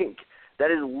 Like,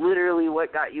 that is literally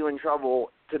what got you in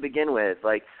trouble to begin with.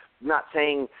 Like, not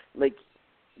saying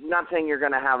you're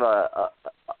going to have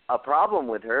a problem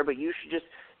with her, but you should just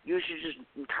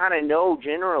kind of know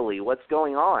generally what's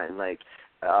going on. Like,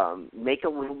 make a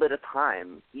little bit of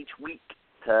time each week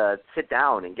to sit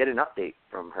down and get an update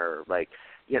from her. Like,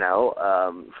 you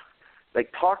know,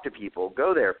 like, talk to people,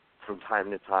 go there from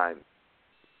time to time.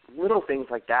 Little things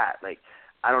like that. Like,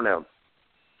 I don't know.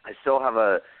 I still have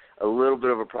a little bit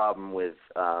of a problem with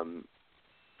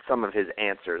some of his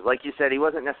answers. Like you said, he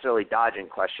wasn't necessarily dodging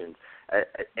questions.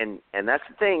 And that's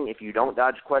the thing. If you don't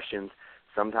dodge questions,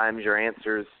 sometimes your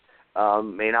answers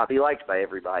may not be liked by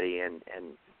everybody. And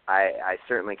I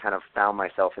certainly kind of found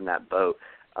myself in that boat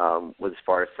with as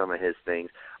far as some of his things.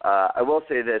 I will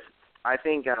say this. I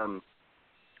think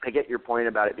I get your point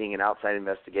about it being an outside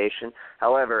investigation.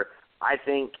 However, I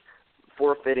think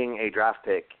forfeiting a draft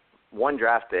pick one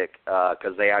draft pick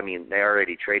because they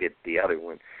already traded the other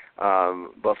one.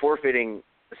 But forfeiting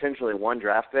essentially one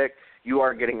draft pick, you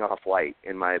are getting off light,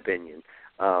 in my opinion.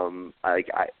 I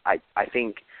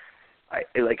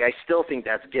still think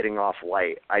that's getting off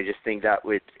light. I just think that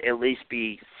would at least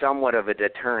be somewhat of a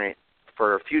deterrent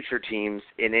for future teams,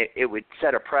 and it would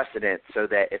set a precedent so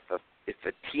that if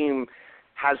a team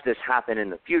has this happen in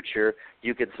the future,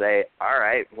 you could say, all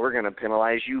right, we're going to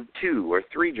penalize you 2 or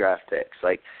 3 draft picks.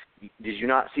 Like, did you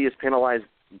not see us penalize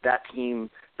that team,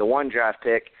 the 1 draft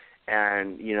pick?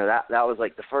 And, that was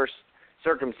like the first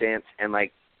circumstance, and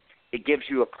like it gives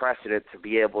you a precedent to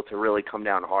be able to really come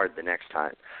down hard the next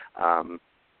time.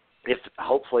 If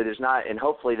hopefully there's not, and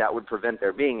hopefully that would prevent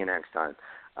there being a next time.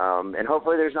 And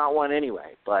hopefully there's not one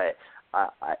anyway, but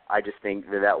I just think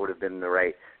that would have been the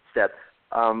right step.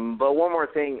 But one more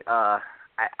thing, I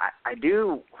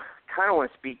do kind of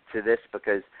want to speak to this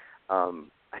because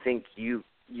I think you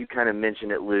kind of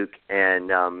mentioned it, Luke,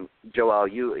 and Joel,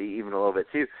 you even a little bit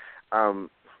too.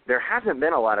 There hasn't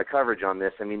been a lot of coverage on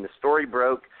this. I mean, the story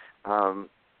broke.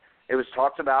 It was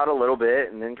talked about a little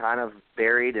bit and then kind of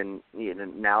buried, and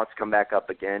now it's come back up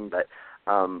again. But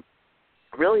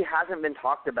really hasn't been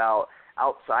talked about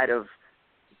outside of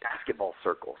basketball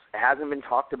circles. It hasn't been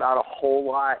talked about a whole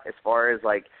lot as far as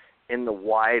like in the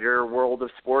wider world of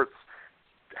sports.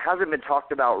 It hasn't been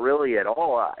talked about really at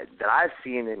all that I've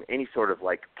seen in any sort of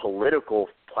like political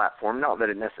platform. Not that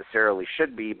it necessarily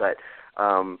should be, but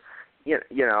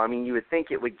you would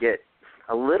think it would get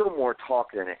a little more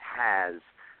talk than it has,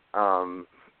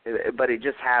 but it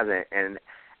just hasn't, and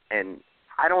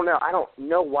I don't know. I don't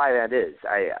know why that is.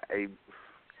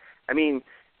 I mean,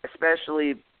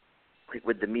 especially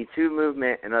with the Me Too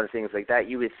movement and other things like that,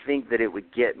 you would think that it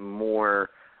would get more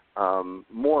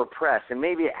press, and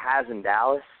maybe it has in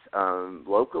Dallas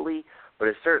locally, but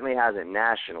it certainly hasn't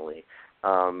nationally.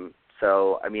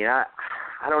 So I mean, I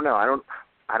don't know.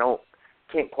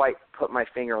 Can't quite put my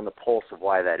finger on the pulse of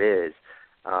why that is.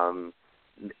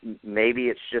 Maybe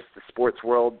it's just the sports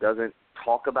world doesn't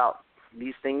talk about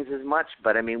these things as much,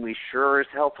 but I mean, we sure as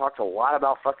hell talked a lot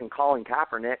about fucking Colin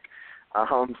Kaepernick.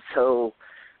 So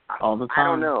all the time. I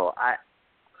don't know. I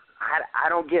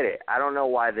don't get it. I don't know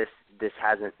why this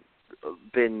hasn't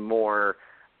been more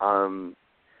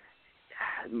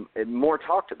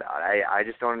talked about. I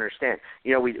just don't understand.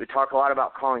 We talk a lot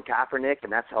about Colin Kaepernick,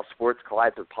 and that's how sports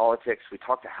collides with politics. We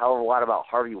talked a hell of a lot about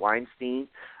Harvey Weinstein,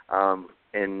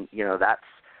 and that's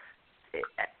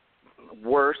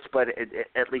worse, but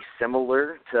at least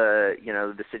similar to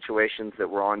the situations that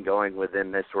were ongoing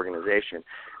within this organization.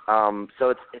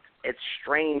 So it's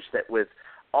strange that with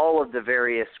all of the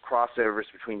various crossovers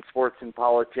between sports and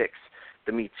politics,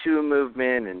 the Me Too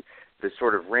movement, and the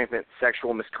sort of rampant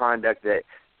sexual misconduct that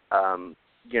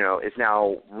is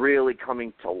now really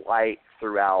coming to light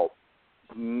throughout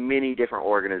many different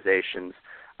organizations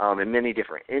and many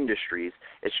different industries,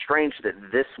 it's strange that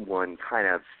this one kind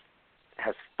of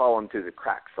has fallen through the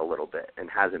cracks a little bit and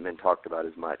hasn't been talked about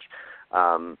as much.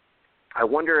 I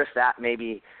wonder if that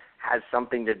maybe has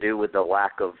something to do with the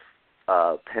lack of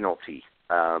penalty.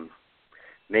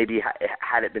 Maybe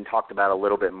had it been talked about a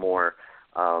little bit more,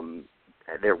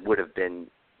 there would have been,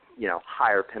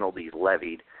 higher penalties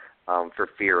levied for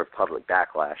fear of public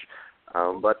backlash.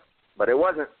 But it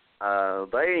wasn't.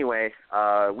 But anyway,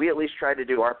 we at least tried to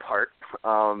do our part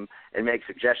and make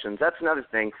suggestions. That's another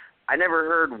thing. I never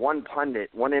heard one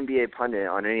NBA pundit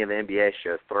on any of the NBA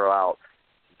shows throw out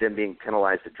them being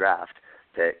penalized at draft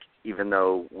pick, even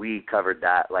though we covered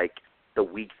that like the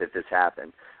week that this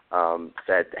happened.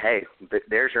 Said, hey,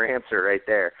 there's your answer right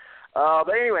there. But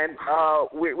anyway,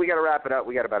 we got to wrap it up.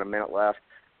 We got about a minute left.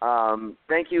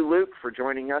 Thank you, Luke, for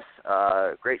joining us.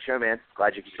 Great show, man.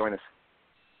 Glad you could join us.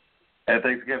 Hey,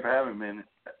 thanks again for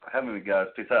having me, guys.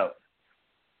 Peace out.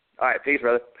 All right, peace,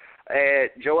 brother.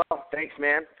 Joel, thanks,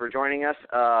 man, for joining us.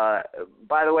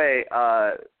 By the way,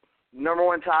 number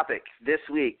one topic this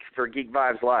week for Geek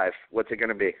Vibes Live, what's it going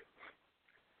to be?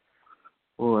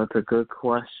 Oh, that's a good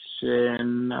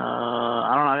question.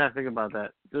 I don't know. I got to think about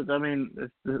that. I mean,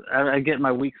 I get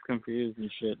my weeks confused and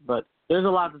shit, but there's a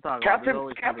lot to talk about.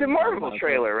 Captain Marvel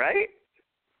trailer, right?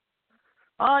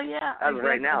 Oh, yeah. As of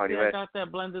right now, anyway. I got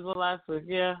that blended with last week.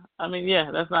 Yeah. I mean,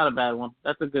 yeah, that's not a bad one.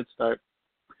 That's a good start.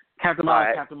 Captain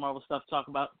Marvel stuff to talk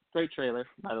about. Great trailer,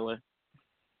 by the way.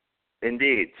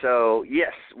 Indeed. So,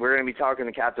 yes, we're going to be talking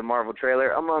the Captain Marvel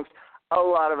trailer amongst a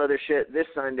lot of other shit this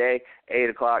Sunday, 8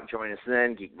 o'clock. Join us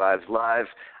then, Geek Vibes Live.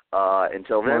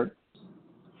 Until then.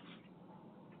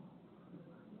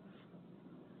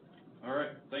 All right.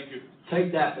 Thank you.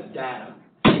 Take that for data.